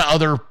 There's a lot of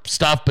other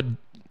stuff, but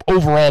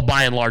overall,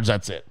 by and large,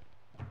 that's it.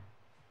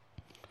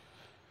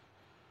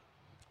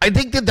 I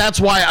think that's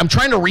why I'm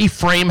trying to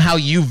reframe how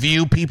you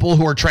view people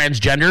who are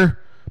transgender,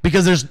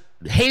 because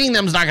hating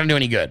them is not going to do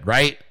any good,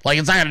 right? Like,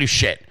 it's not going to do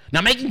shit.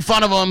 Now, making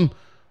fun of them,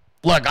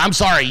 look, I'm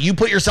sorry. You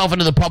put yourself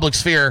into the public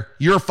sphere,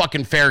 you're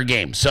fucking fair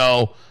game.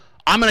 So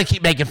I'm going to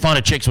keep making fun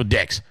of chicks with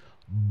dicks.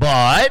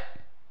 But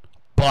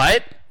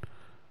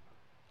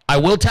I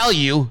will tell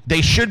you,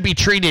 they should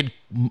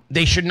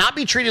not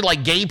be treated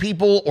like gay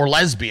people or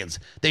lesbians.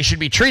 They should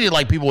be treated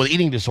like people with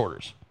eating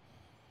disorders.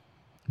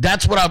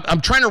 That's what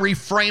I'm trying to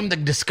reframe the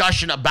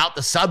discussion about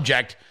the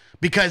subject,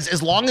 because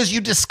as long as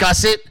you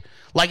discuss it,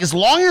 like as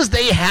long as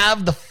they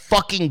have the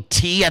fucking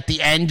T at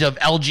the end of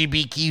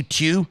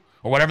LGBTQ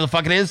or whatever the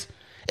fuck it is,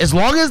 as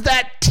long as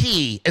that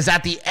T is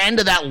at the end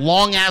of that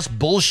long ass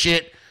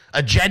bullshit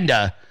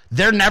agenda,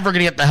 they're never going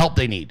to get the help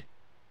they need.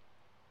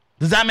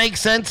 Does that make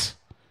sense?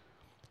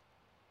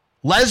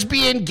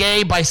 Lesbian,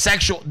 gay,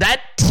 bisexual,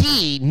 that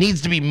T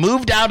needs to be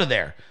moved out of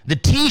there. The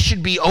T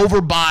should be over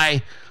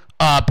by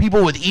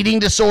people with eating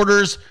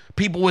disorders,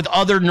 people with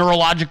other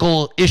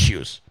neurological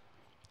issues.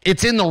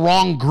 It's in the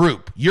wrong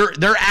group.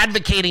 They're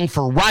advocating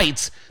for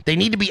rights. They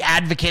need to be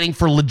advocating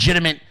for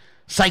legitimate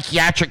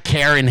psychiatric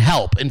care and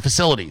help in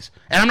facilities.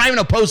 And I'm not even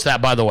opposed to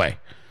that, by the way.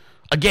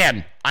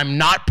 Again, I'm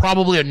not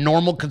probably a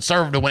normal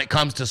conservative when it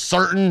comes to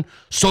certain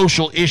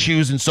social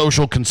issues and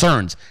social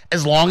concerns,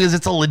 as long as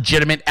it's a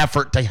legitimate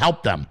effort to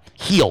help them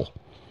heal.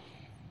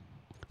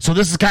 So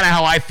this is kind of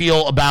how I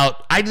feel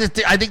about. I think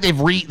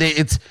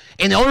it's,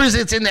 and the only reason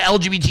it's in the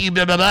LGBT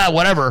blah blah blah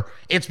whatever,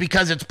 it's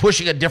because it's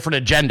pushing a different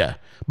agenda.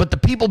 But the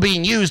people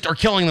being used are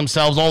killing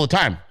themselves all the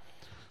time,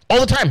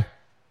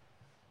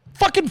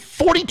 Fucking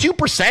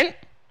 42%.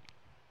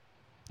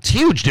 It's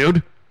huge,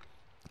 dude.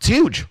 It's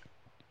huge.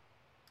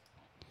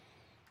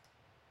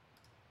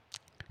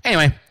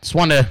 Anyway, just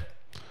wanted to.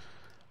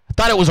 I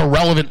thought it was a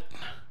relevant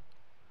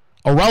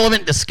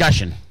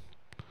discussion.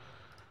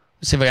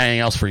 Let's see if I got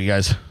anything else for you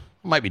guys.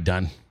 I might be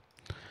done.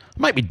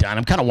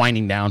 I'm kind of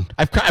winding down.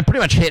 I pretty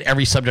much hit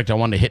every subject I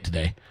wanted to hit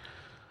today.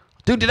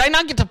 Dude, did I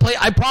not get to play?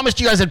 I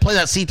promised you guys I'd play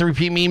that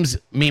C3P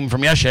meme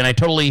from yesterday, and I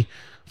totally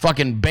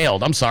fucking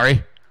bailed. I'm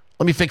sorry.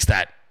 Let me fix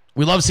that.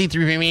 We love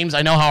C3 memes.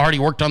 I know how hard he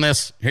worked on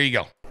this. Here you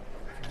go.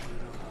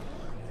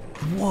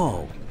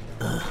 Whoa.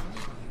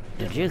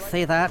 Did you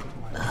see that?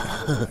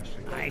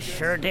 I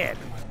sure did.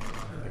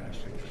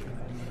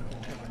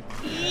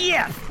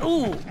 Yes!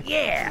 Ooh,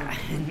 yeah!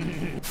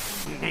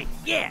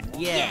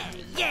 Yeah!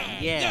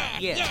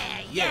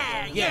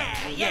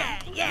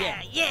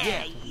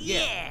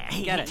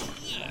 Get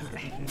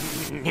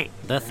it.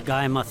 This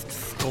guy must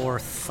score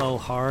so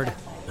hard.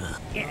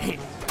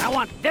 I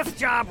want this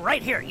job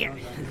right here, yeah.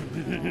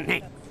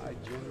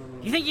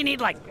 You think you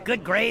need, like,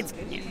 good grades?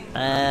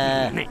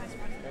 I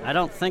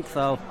don't think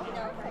so.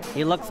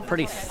 He looks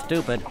pretty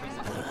stupid.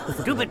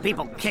 Stupid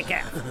people kick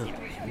ass.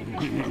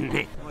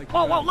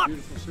 Whoa, look!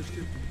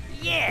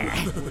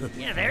 Yeah!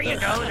 Yeah, there you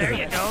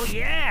go,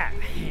 yeah!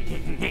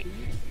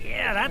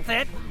 Yeah, that's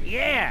it,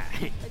 yeah!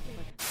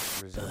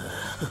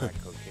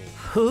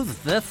 Who's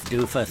this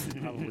doofus?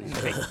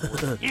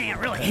 Yeah,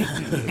 really.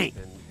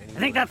 I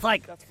think that's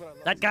like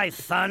that guy's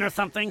son or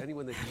something.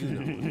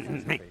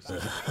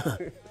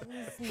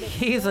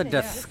 He's a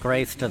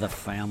disgrace to the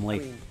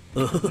family.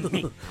 Well,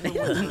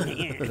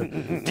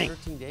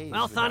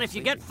 son, if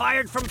you get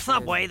fired from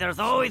Subway, there's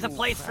always a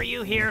place for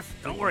you here.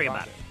 Don't worry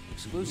about it.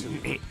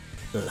 Exclusively.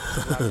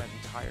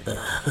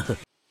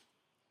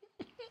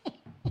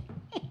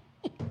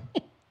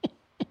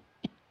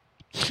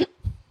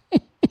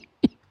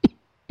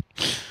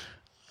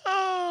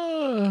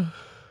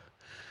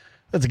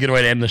 That's a good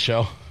way to end the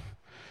show.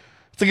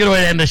 It's a good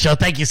way to end the show.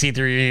 Thank you,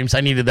 C3 Memes.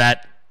 I needed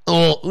that.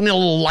 A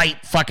little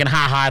light fucking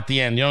ha-ha at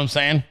the end. You know what I'm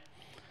saying?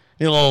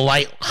 A little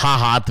light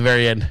ha-ha at the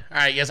very end. All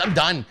right, guys, I'm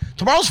done.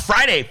 Tomorrow's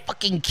Friday.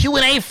 Fucking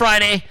Q&A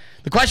Friday.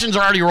 The questions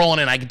are already rolling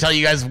in. I can tell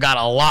you guys have got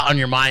a lot on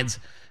your minds.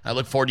 I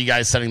look forward to you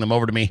guys sending them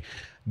over to me.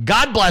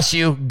 God bless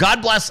you.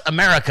 God bless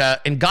America.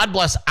 And God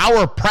bless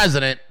our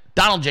president,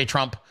 Donald J.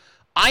 Trump.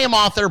 I am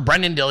author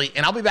Brenden Dilley,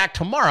 and I'll be back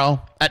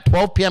tomorrow at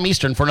 12 p.m.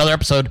 Eastern for another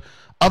episode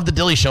of The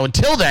Dilley Show.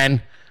 Until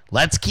then,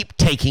 let's keep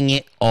taking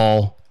it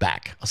all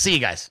back. I'll see you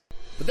guys.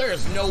 But there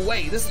is no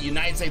way. This is the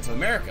United States of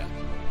America.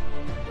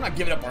 We're not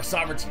giving up our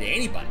sovereignty to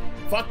anybody.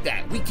 Fuck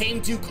that. We came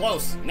too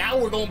close. Now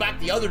we're going back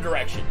the other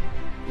direction.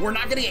 We're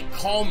not going to get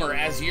calmer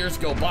as years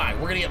go by.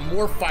 We're going to get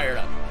more fired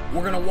up.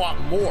 We're going to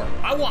want more.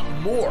 I want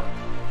more.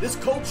 This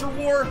culture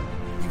war,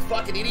 you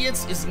fucking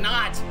idiots, is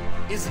not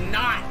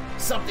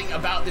something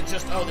about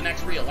the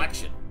next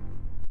re-election.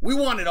 We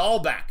want it all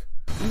back.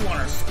 We want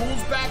our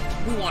schools back.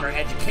 We want our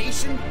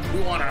education.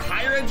 We want our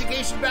higher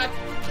education back.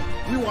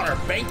 We want our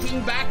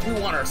banking back. We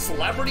want our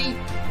celebrity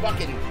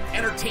fucking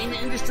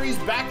entertainment industries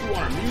back. We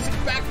want our music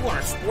back. We want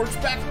our sports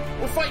back.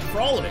 We're fighting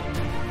for all of it.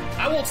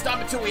 I won't stop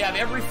until we have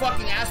every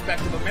fucking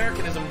aspect of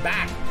Americanism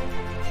back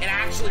and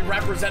actually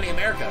representing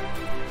America.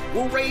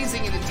 We're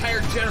raising an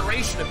entire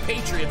generation of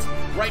patriots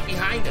right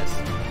behind us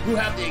who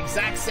have the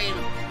exact same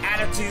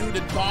attitude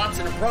and thoughts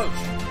and approach.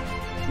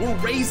 We're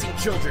raising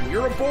children.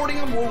 You're aborting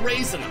them, we're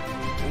raising them.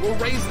 We're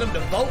raising them to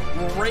vote.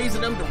 We're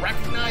raising them to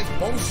recognize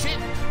bullshit.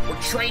 We're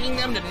training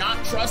them to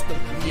not trust the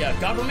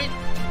government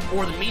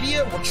or the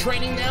media. We're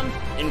training them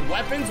in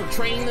weapons. We're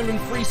training them in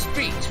free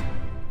speech.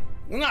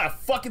 There's not a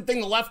fucking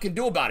thing the left can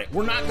do about it.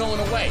 We're not going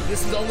away.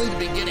 This is only the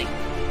beginning.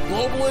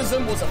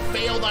 Globalism was a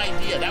failed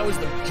idea. That was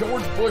the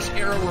George Bush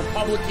era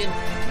Republican,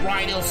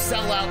 rhino,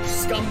 sellout,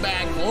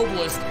 scumbag,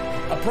 globalist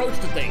approach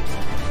to things.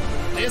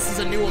 This is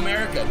a new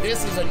America.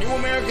 This is a new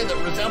America that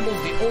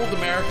resembles the old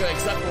America,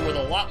 except for with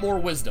a lot more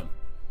wisdom.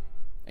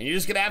 And you're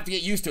just going to have to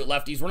get used to it,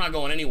 lefties. We're not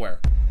going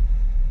anywhere.